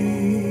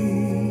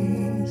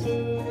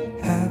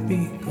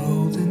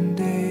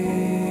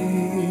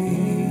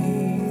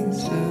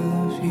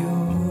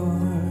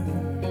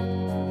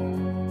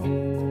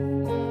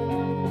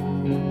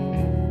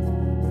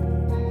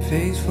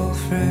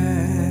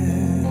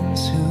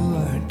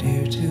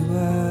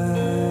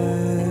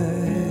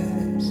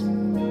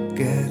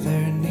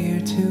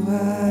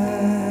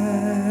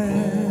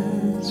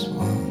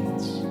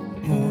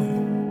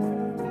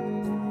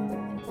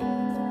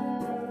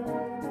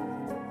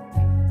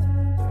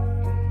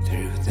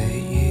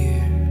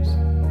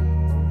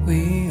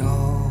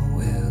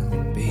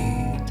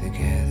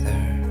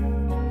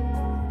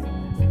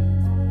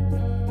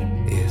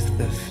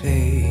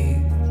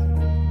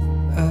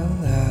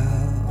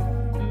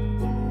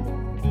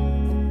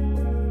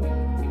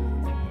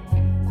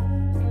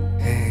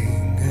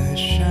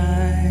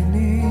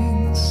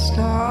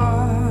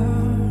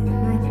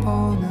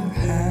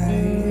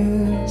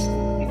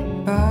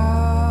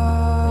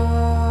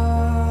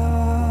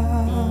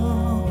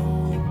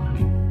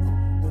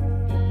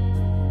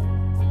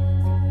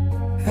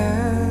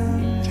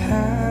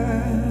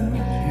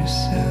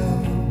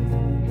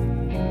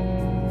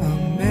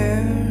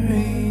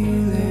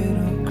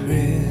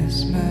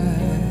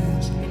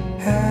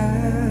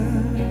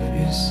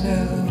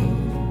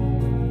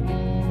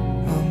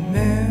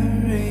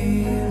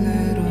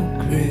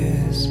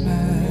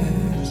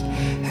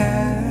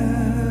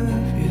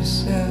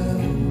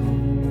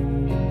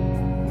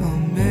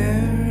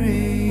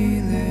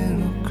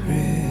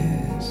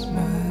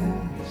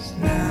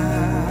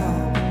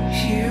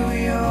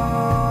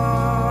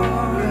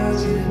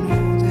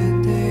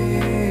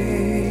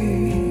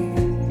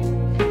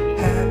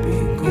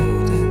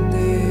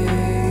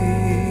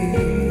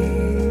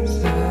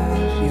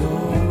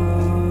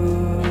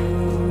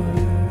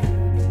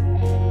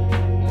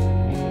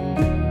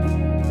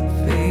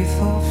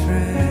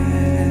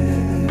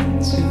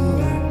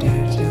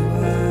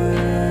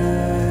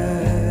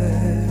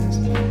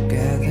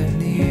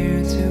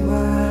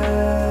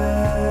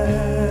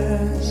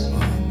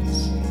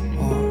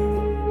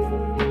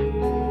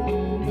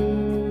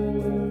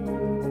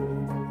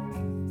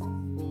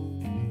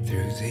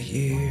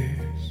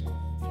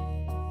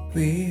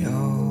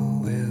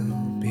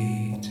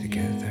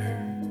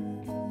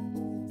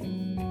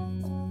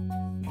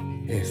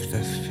 if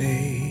the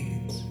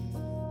fates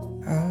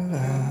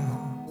allow.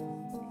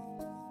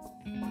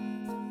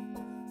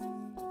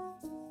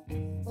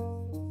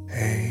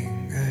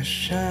 Hang a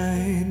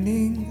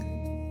shining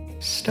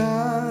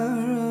star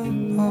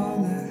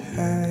upon the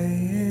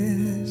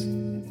highest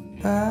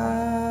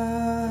bough.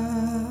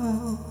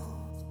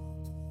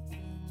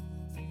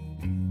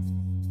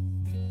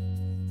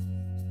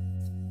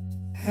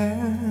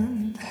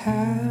 And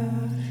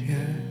have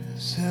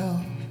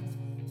yourself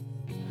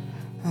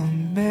a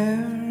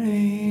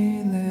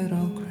merry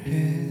little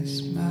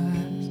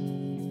Christmas.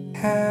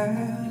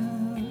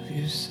 Have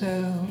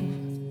yourself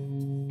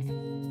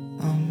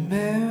a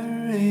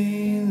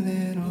merry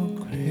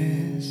little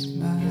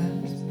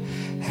Christmas.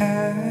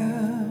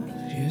 Have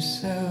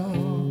yourself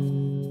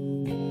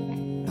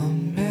a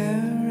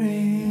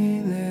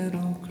merry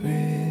little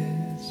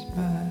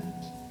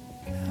Christmas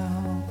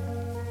now.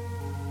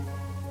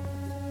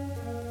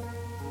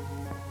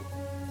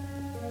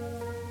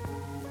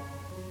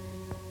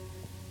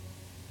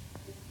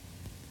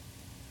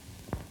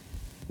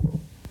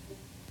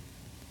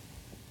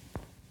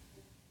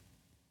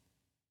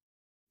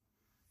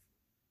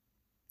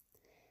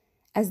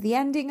 As the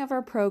ending of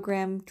our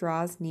program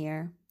draws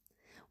near,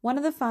 one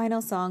of the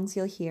final songs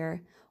you'll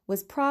hear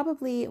was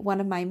probably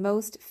one of my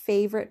most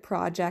favorite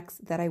projects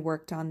that I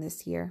worked on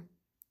this year.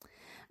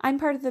 I'm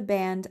part of the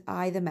band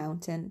I the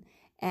Mountain,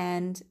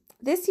 and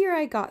this year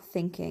I got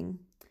thinking,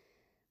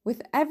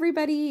 with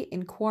everybody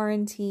in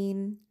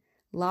quarantine,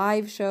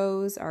 live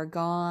shows are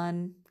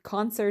gone,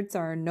 concerts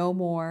are no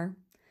more,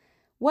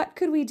 what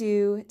could we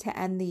do to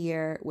end the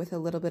year with a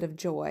little bit of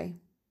joy?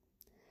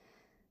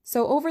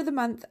 So over the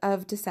month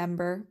of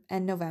December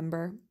and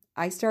November,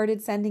 I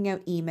started sending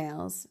out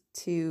emails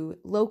to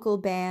local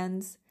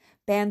bands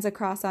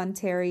across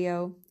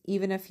Ontario,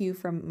 even a few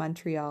from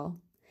Montreal.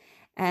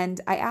 And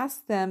I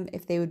asked them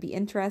if they would be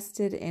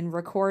interested in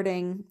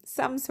recording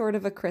some sort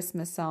of a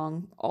Christmas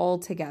song all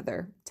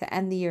together to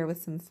end the year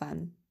with some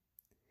fun.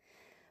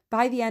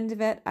 By the end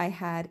of it, I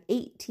had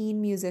 18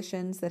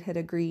 musicians that had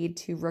agreed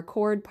to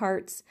record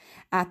parts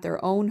at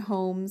their own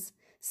homes,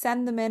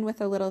 send them in with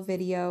a little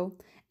video,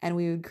 and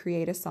we would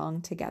create a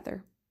song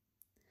together.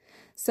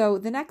 So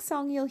the next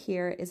song you'll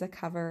hear is a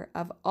cover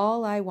of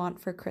All I Want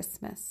for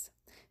Christmas,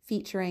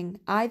 featuring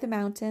I the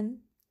Mountain,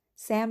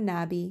 Sam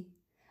Nabby,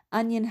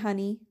 Onion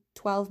Honey,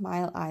 12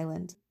 Mile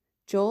Island,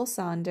 Joel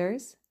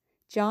Saunders,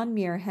 John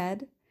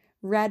Muirhead,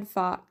 Red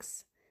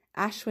Fox,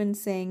 Ashwin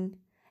Singh,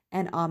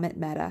 and Amit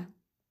Mehta.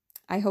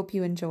 I hope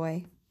you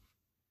enjoy.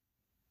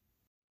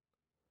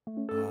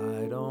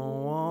 I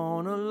don't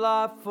want a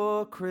lot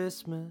for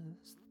Christmas.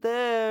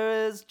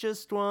 There is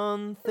just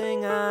one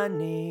thing I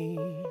need.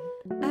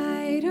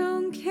 I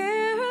don't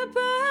care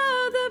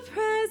about the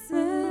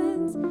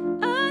presents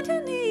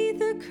underneath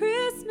the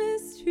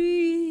Christmas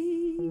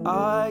tree.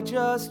 I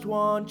just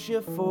want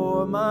you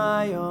for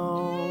my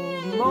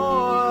own,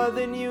 more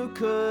than you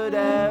could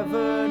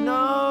ever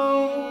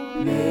know.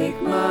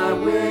 Make my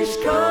wish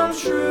come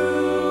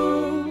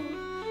true.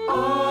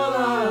 All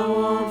I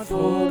want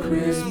for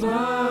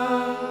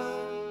Christmas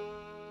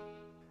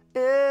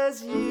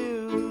is you.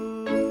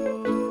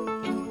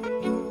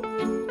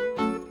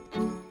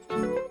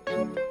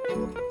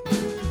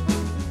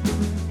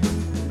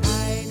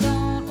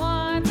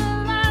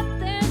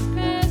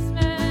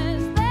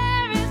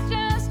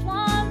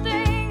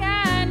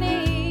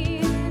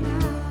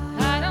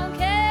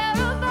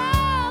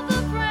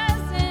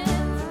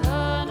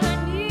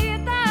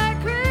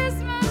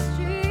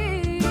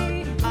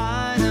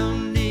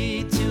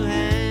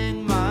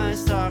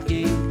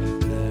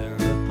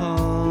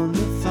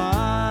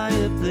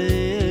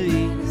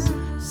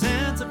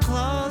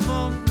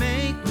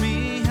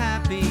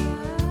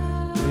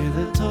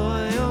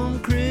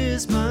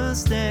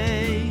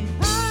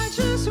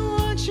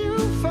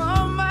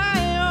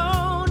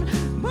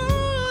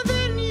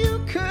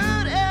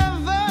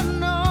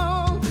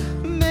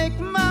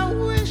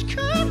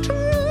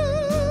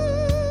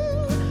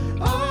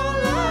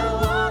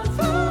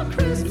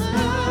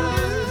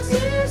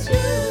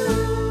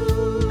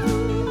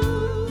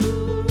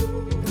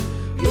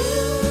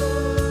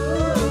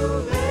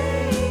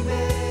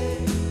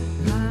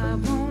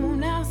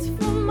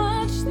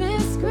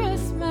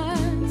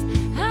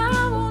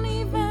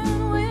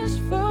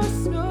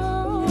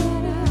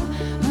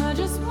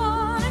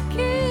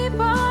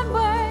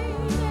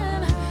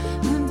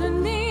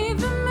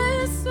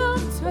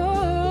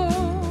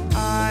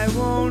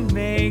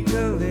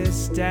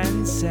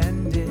 And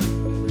send it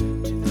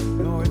to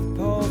the North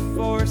Pole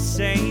for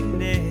Saint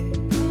Nick.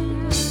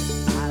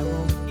 I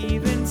won't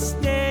even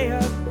stay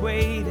up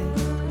waiting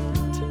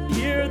to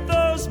hear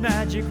those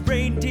magic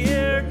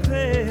reindeer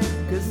click.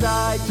 'Cause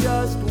I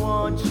just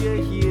want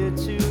you here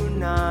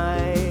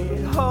tonight,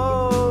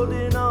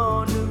 holding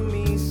on to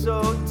me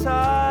so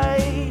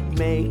tight.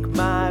 Make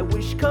my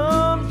wish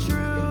come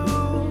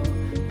true.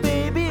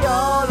 Baby,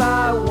 all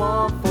I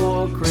want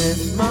for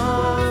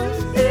Christmas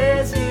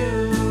is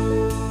you.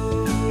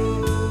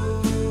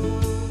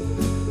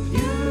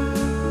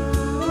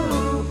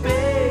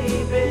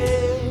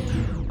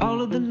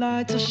 The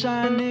lights are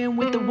shining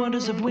with the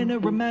wonders of winter,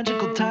 a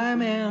magical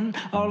time, and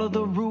all of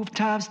the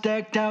rooftops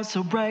decked out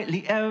so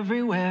brightly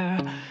everywhere.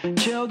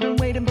 Children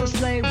waiting for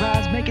sleigh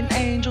rides, making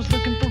angels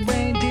looking for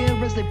reindeer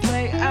as they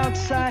play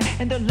outside,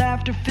 and their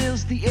laughter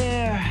fills the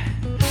air.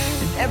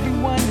 And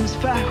everyone is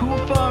Fahu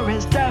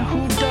Forest,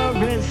 Dahu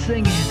Doris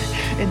singing.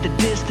 In the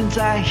distance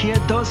I hear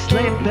those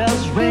sleigh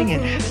bells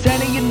ringing.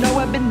 Santa, you know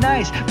I've been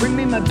nice. Bring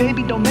me my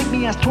baby, don't make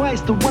me ask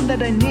twice. The one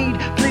that I need,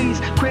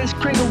 please. Kris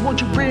Kringle, won't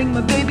you bring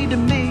my baby to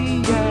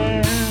me?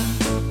 Yeah.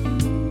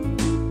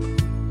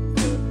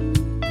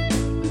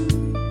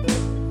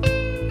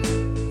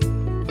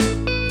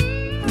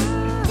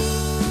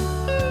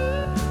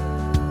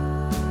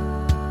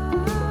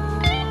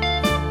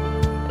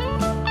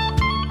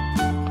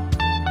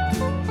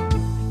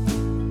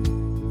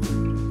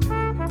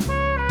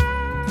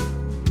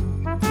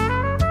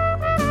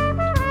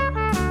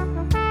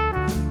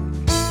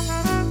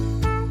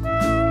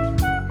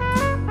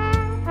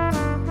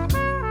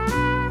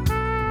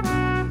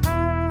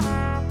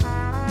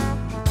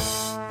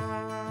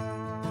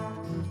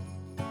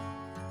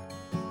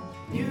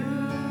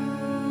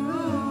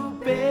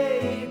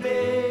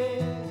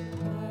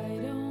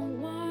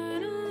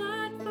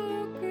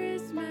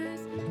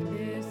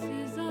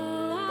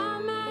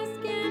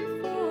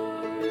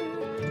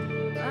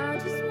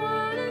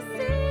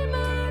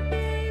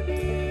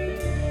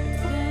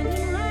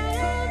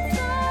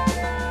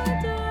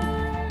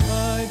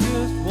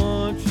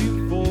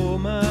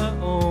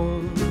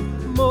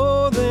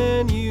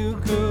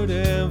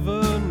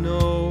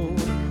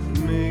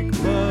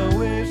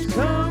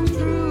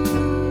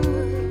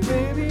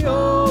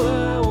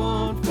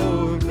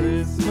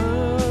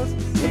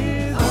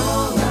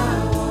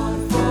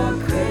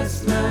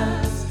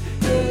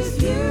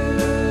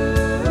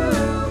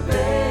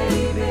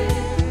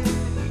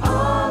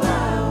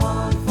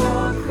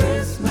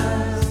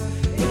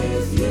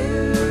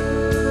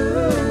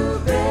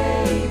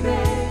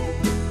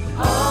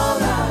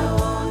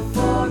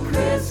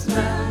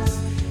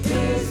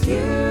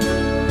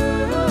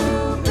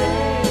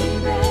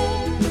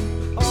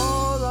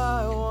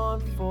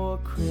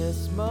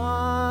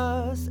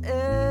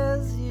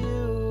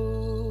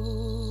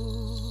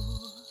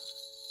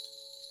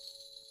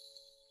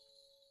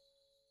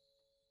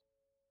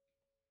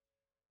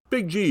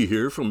 Big G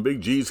here from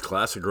Big G's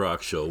Classic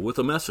Rock Show with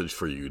a message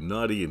for you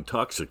naughty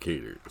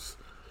intoxicators.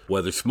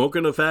 Whether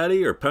smoking a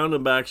fatty or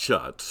pounding back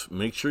shots,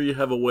 make sure you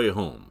have a way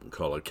home.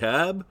 Call a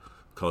cab,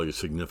 call your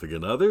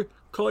significant other,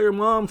 call your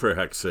mom for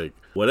heck's sake.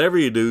 Whatever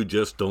you do,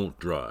 just don't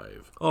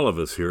drive. All of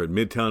us here at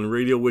Midtown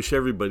Radio wish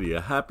everybody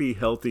a happy,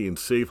 healthy, and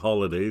safe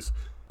holidays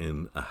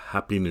and a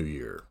happy new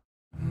year.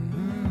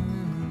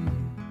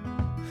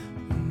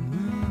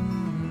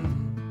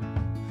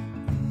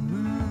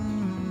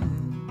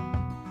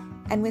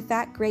 And with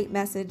that great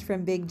message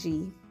from Big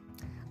G,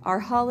 our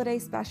holiday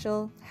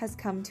special has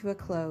come to a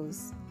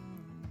close.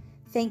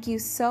 Thank you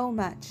so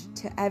much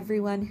to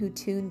everyone who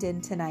tuned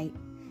in tonight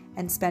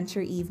and spent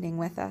your evening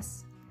with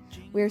us.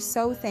 We're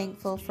so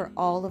thankful for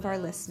all of our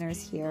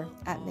listeners here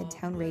at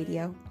Midtown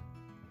Radio.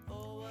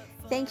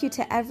 Thank you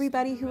to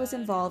everybody who was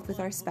involved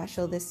with our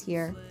special this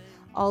year,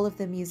 all of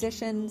the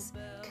musicians,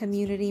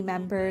 community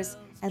members,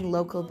 and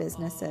local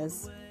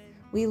businesses.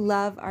 We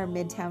love our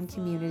Midtown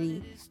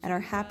community and are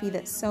happy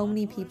that so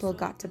many people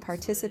got to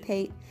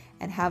participate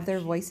and have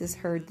their voices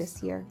heard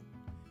this year.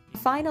 A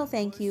final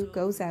thank you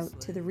goes out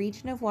to the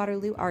Region of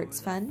Waterloo Arts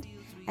Fund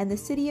and the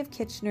City of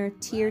Kitchener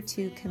Tier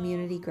 2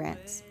 Community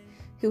Grants,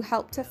 who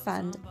helped to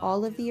fund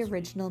all of the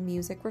original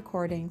music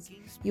recordings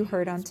you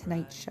heard on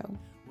tonight's show.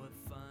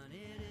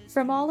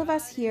 From all of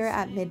us here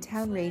at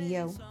Midtown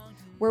Radio,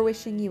 we're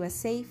wishing you a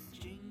safe,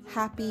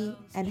 happy,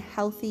 and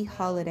healthy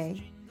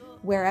holiday,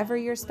 wherever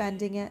you're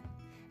spending it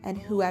and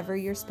whoever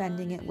you're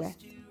spending it with.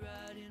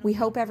 We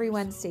hope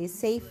everyone stays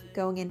safe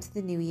going into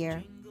the new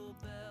year.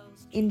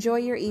 Enjoy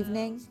your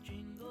evening,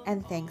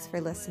 and thanks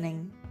for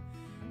listening.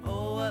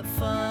 Oh, what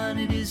fun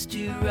it is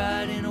to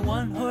ride in a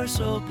one-horse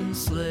open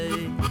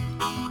sleigh.